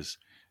book is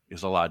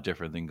a lot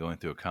different than going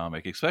through a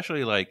comic,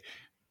 especially like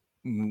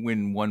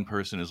when one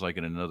person is like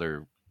in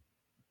another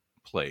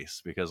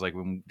place, because like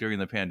during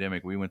the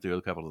pandemic we went through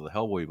a couple of the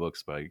Hellboy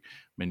books by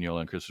Mignola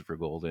and Christopher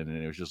Golden,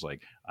 and it was just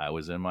like I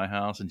was in my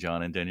house and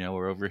John and Danielle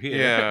were over here.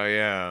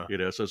 Yeah.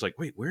 So it's like,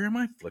 wait, where am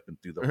I flipping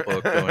through the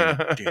book going,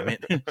 damn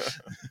it.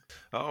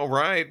 All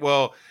right,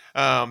 well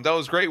that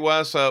was great,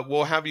 Wes.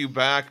 We'll have you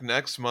back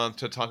next month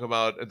to talk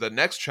about the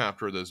next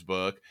chapter of this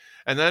book,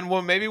 and then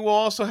maybe we'll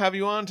also have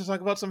you on to talk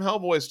about some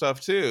Hellboy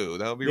stuff too.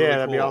 That would be really cool.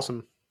 That'd be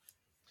awesome.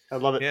 I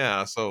love it.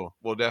 Yeah, so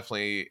we'll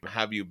definitely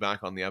have you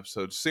back on the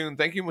episode soon.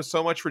 Thank you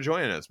so much for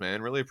joining us,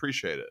 man. Really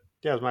appreciate it.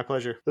 Yeah, it was my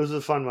pleasure. This was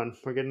a fun one.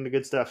 We're getting into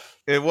good stuff.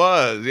 It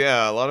was,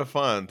 yeah, a lot of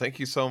fun. Thank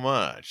you so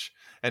much.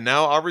 And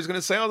now Aubrey's going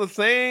to say all the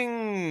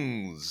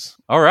things.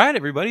 All right,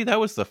 everybody. That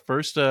was the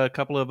first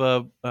couple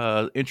of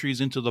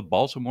entries into the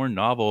Baltimore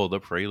novel, The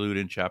Prelude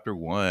in Chapter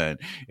 1.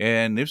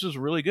 And this is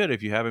really good.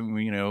 If you haven't,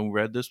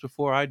 read this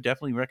before, I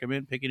definitely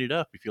recommend picking it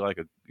up. If you like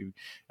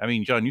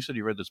John, you said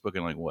you read this book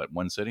in like what,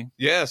 one sitting?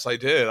 Yes, I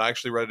did. I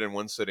actually read it in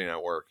one sitting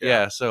at work.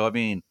 Yeah. So,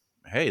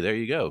 hey, there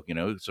you go.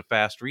 It's a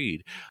fast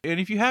read. And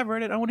if you have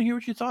read it, I want to hear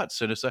what you thought.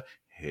 Send us a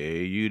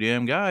hey, you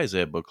damn guys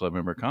at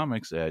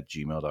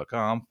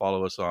bookclubmembercomics@gmail.com.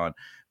 Follow us on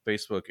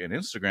Facebook and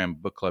Instagram,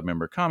 Book Club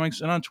Member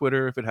Comics, and on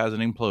Twitter, if it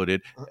hasn't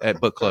imploded,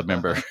 at Book Club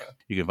Member.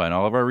 You can find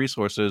all of our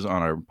resources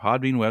on our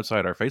Podbean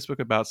website, our Facebook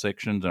About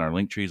sections, and our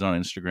link trees on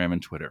Instagram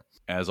and Twitter.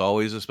 As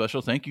always, a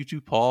special thank you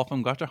to Paul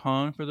from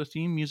Gatahan for the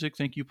theme music.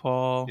 Thank you,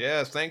 Paul.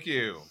 Yes, thank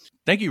you.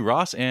 Thank you,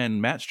 Ross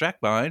and Matt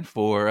Strackbine,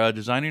 for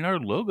designing our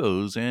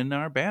logos and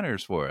our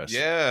banners for us.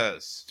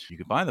 Yes. You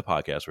can find the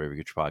podcast wherever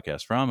you get your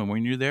podcast from. And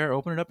when you're there,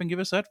 open it up and give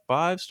us that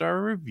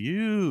 5-star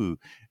review.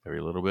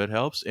 Every little bit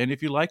helps. And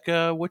if you like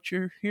what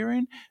you're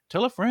hearing,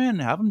 tell a friend.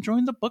 Have them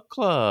join the book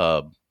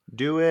club.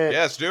 Do it.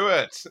 Yes, do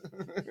it.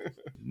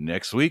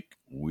 Next week,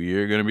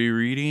 we're going to be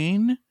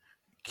reading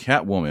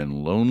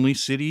Catwoman, Lonely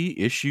City,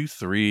 issue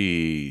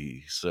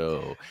 3.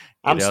 So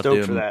I'm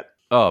stoked for that.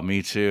 Oh,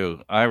 me too.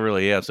 I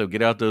really am. So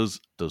get out those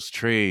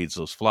trades,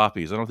 those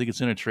floppies. I don't think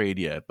it's in a trade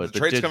yet, but the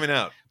trade's coming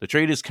out. The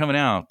trade is coming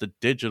out, the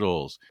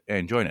digitals.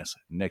 And join us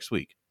next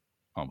week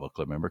on Book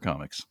Club Member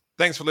Comics.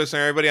 Thanks for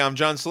listening, everybody. I'm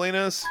John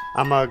Salinas.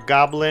 I'm a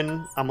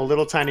goblin. I'm a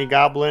little tiny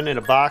goblin in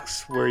a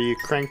box where you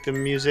crank the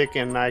music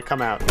and I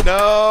come out.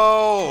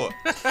 No!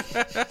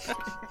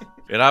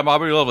 And I'm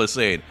Aubrey Lovelace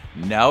saying,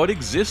 now it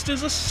exists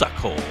as a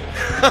suckhole.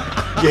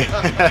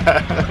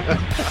 Yeah.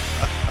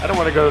 I don't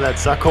want to go to that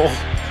suckhole.